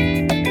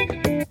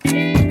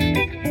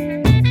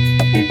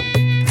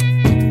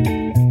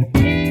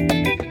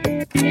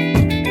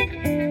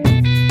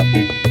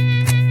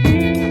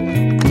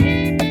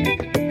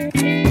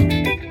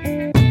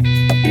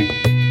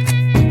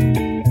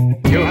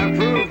 You have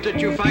proved that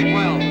you fight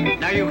well.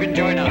 Now you can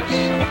join us.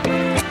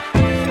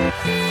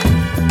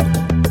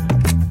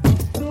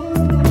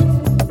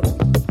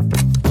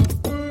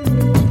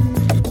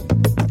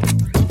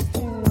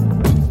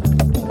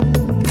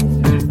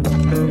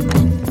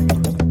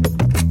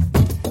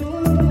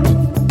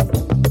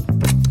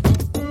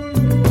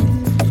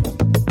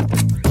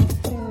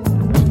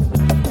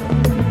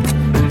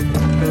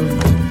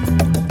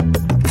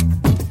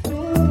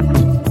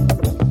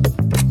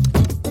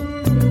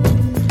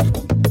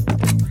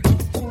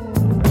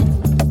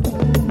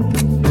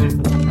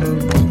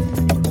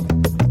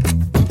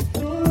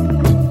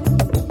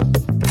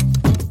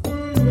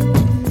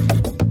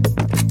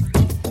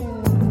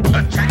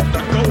 Attack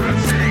the Golden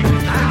City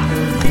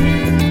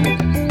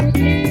now!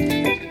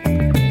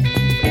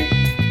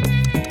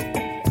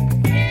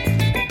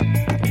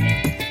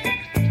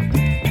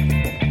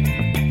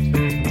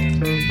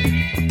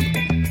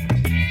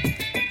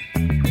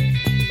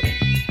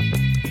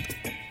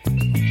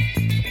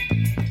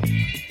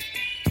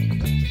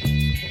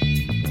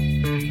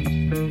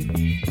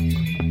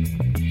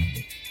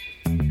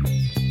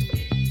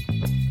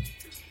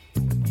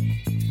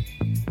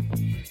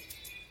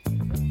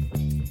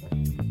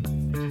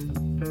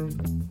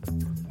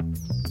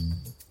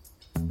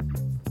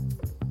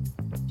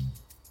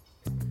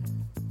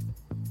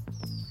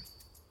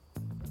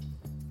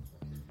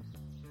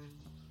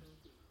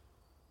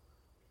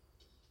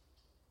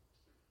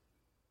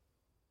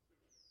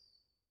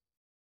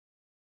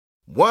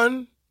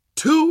 One,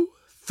 2,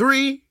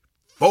 3,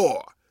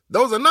 4.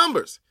 Those are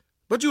numbers.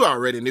 But you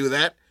already knew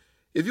that.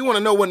 If you want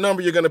to know what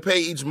number you're going to pay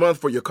each month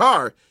for your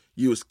car,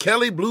 use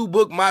Kelley Blue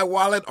Book My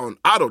Wallet on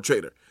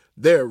AutoTrader.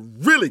 They're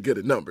really good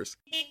at numbers.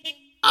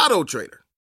 AutoTrader.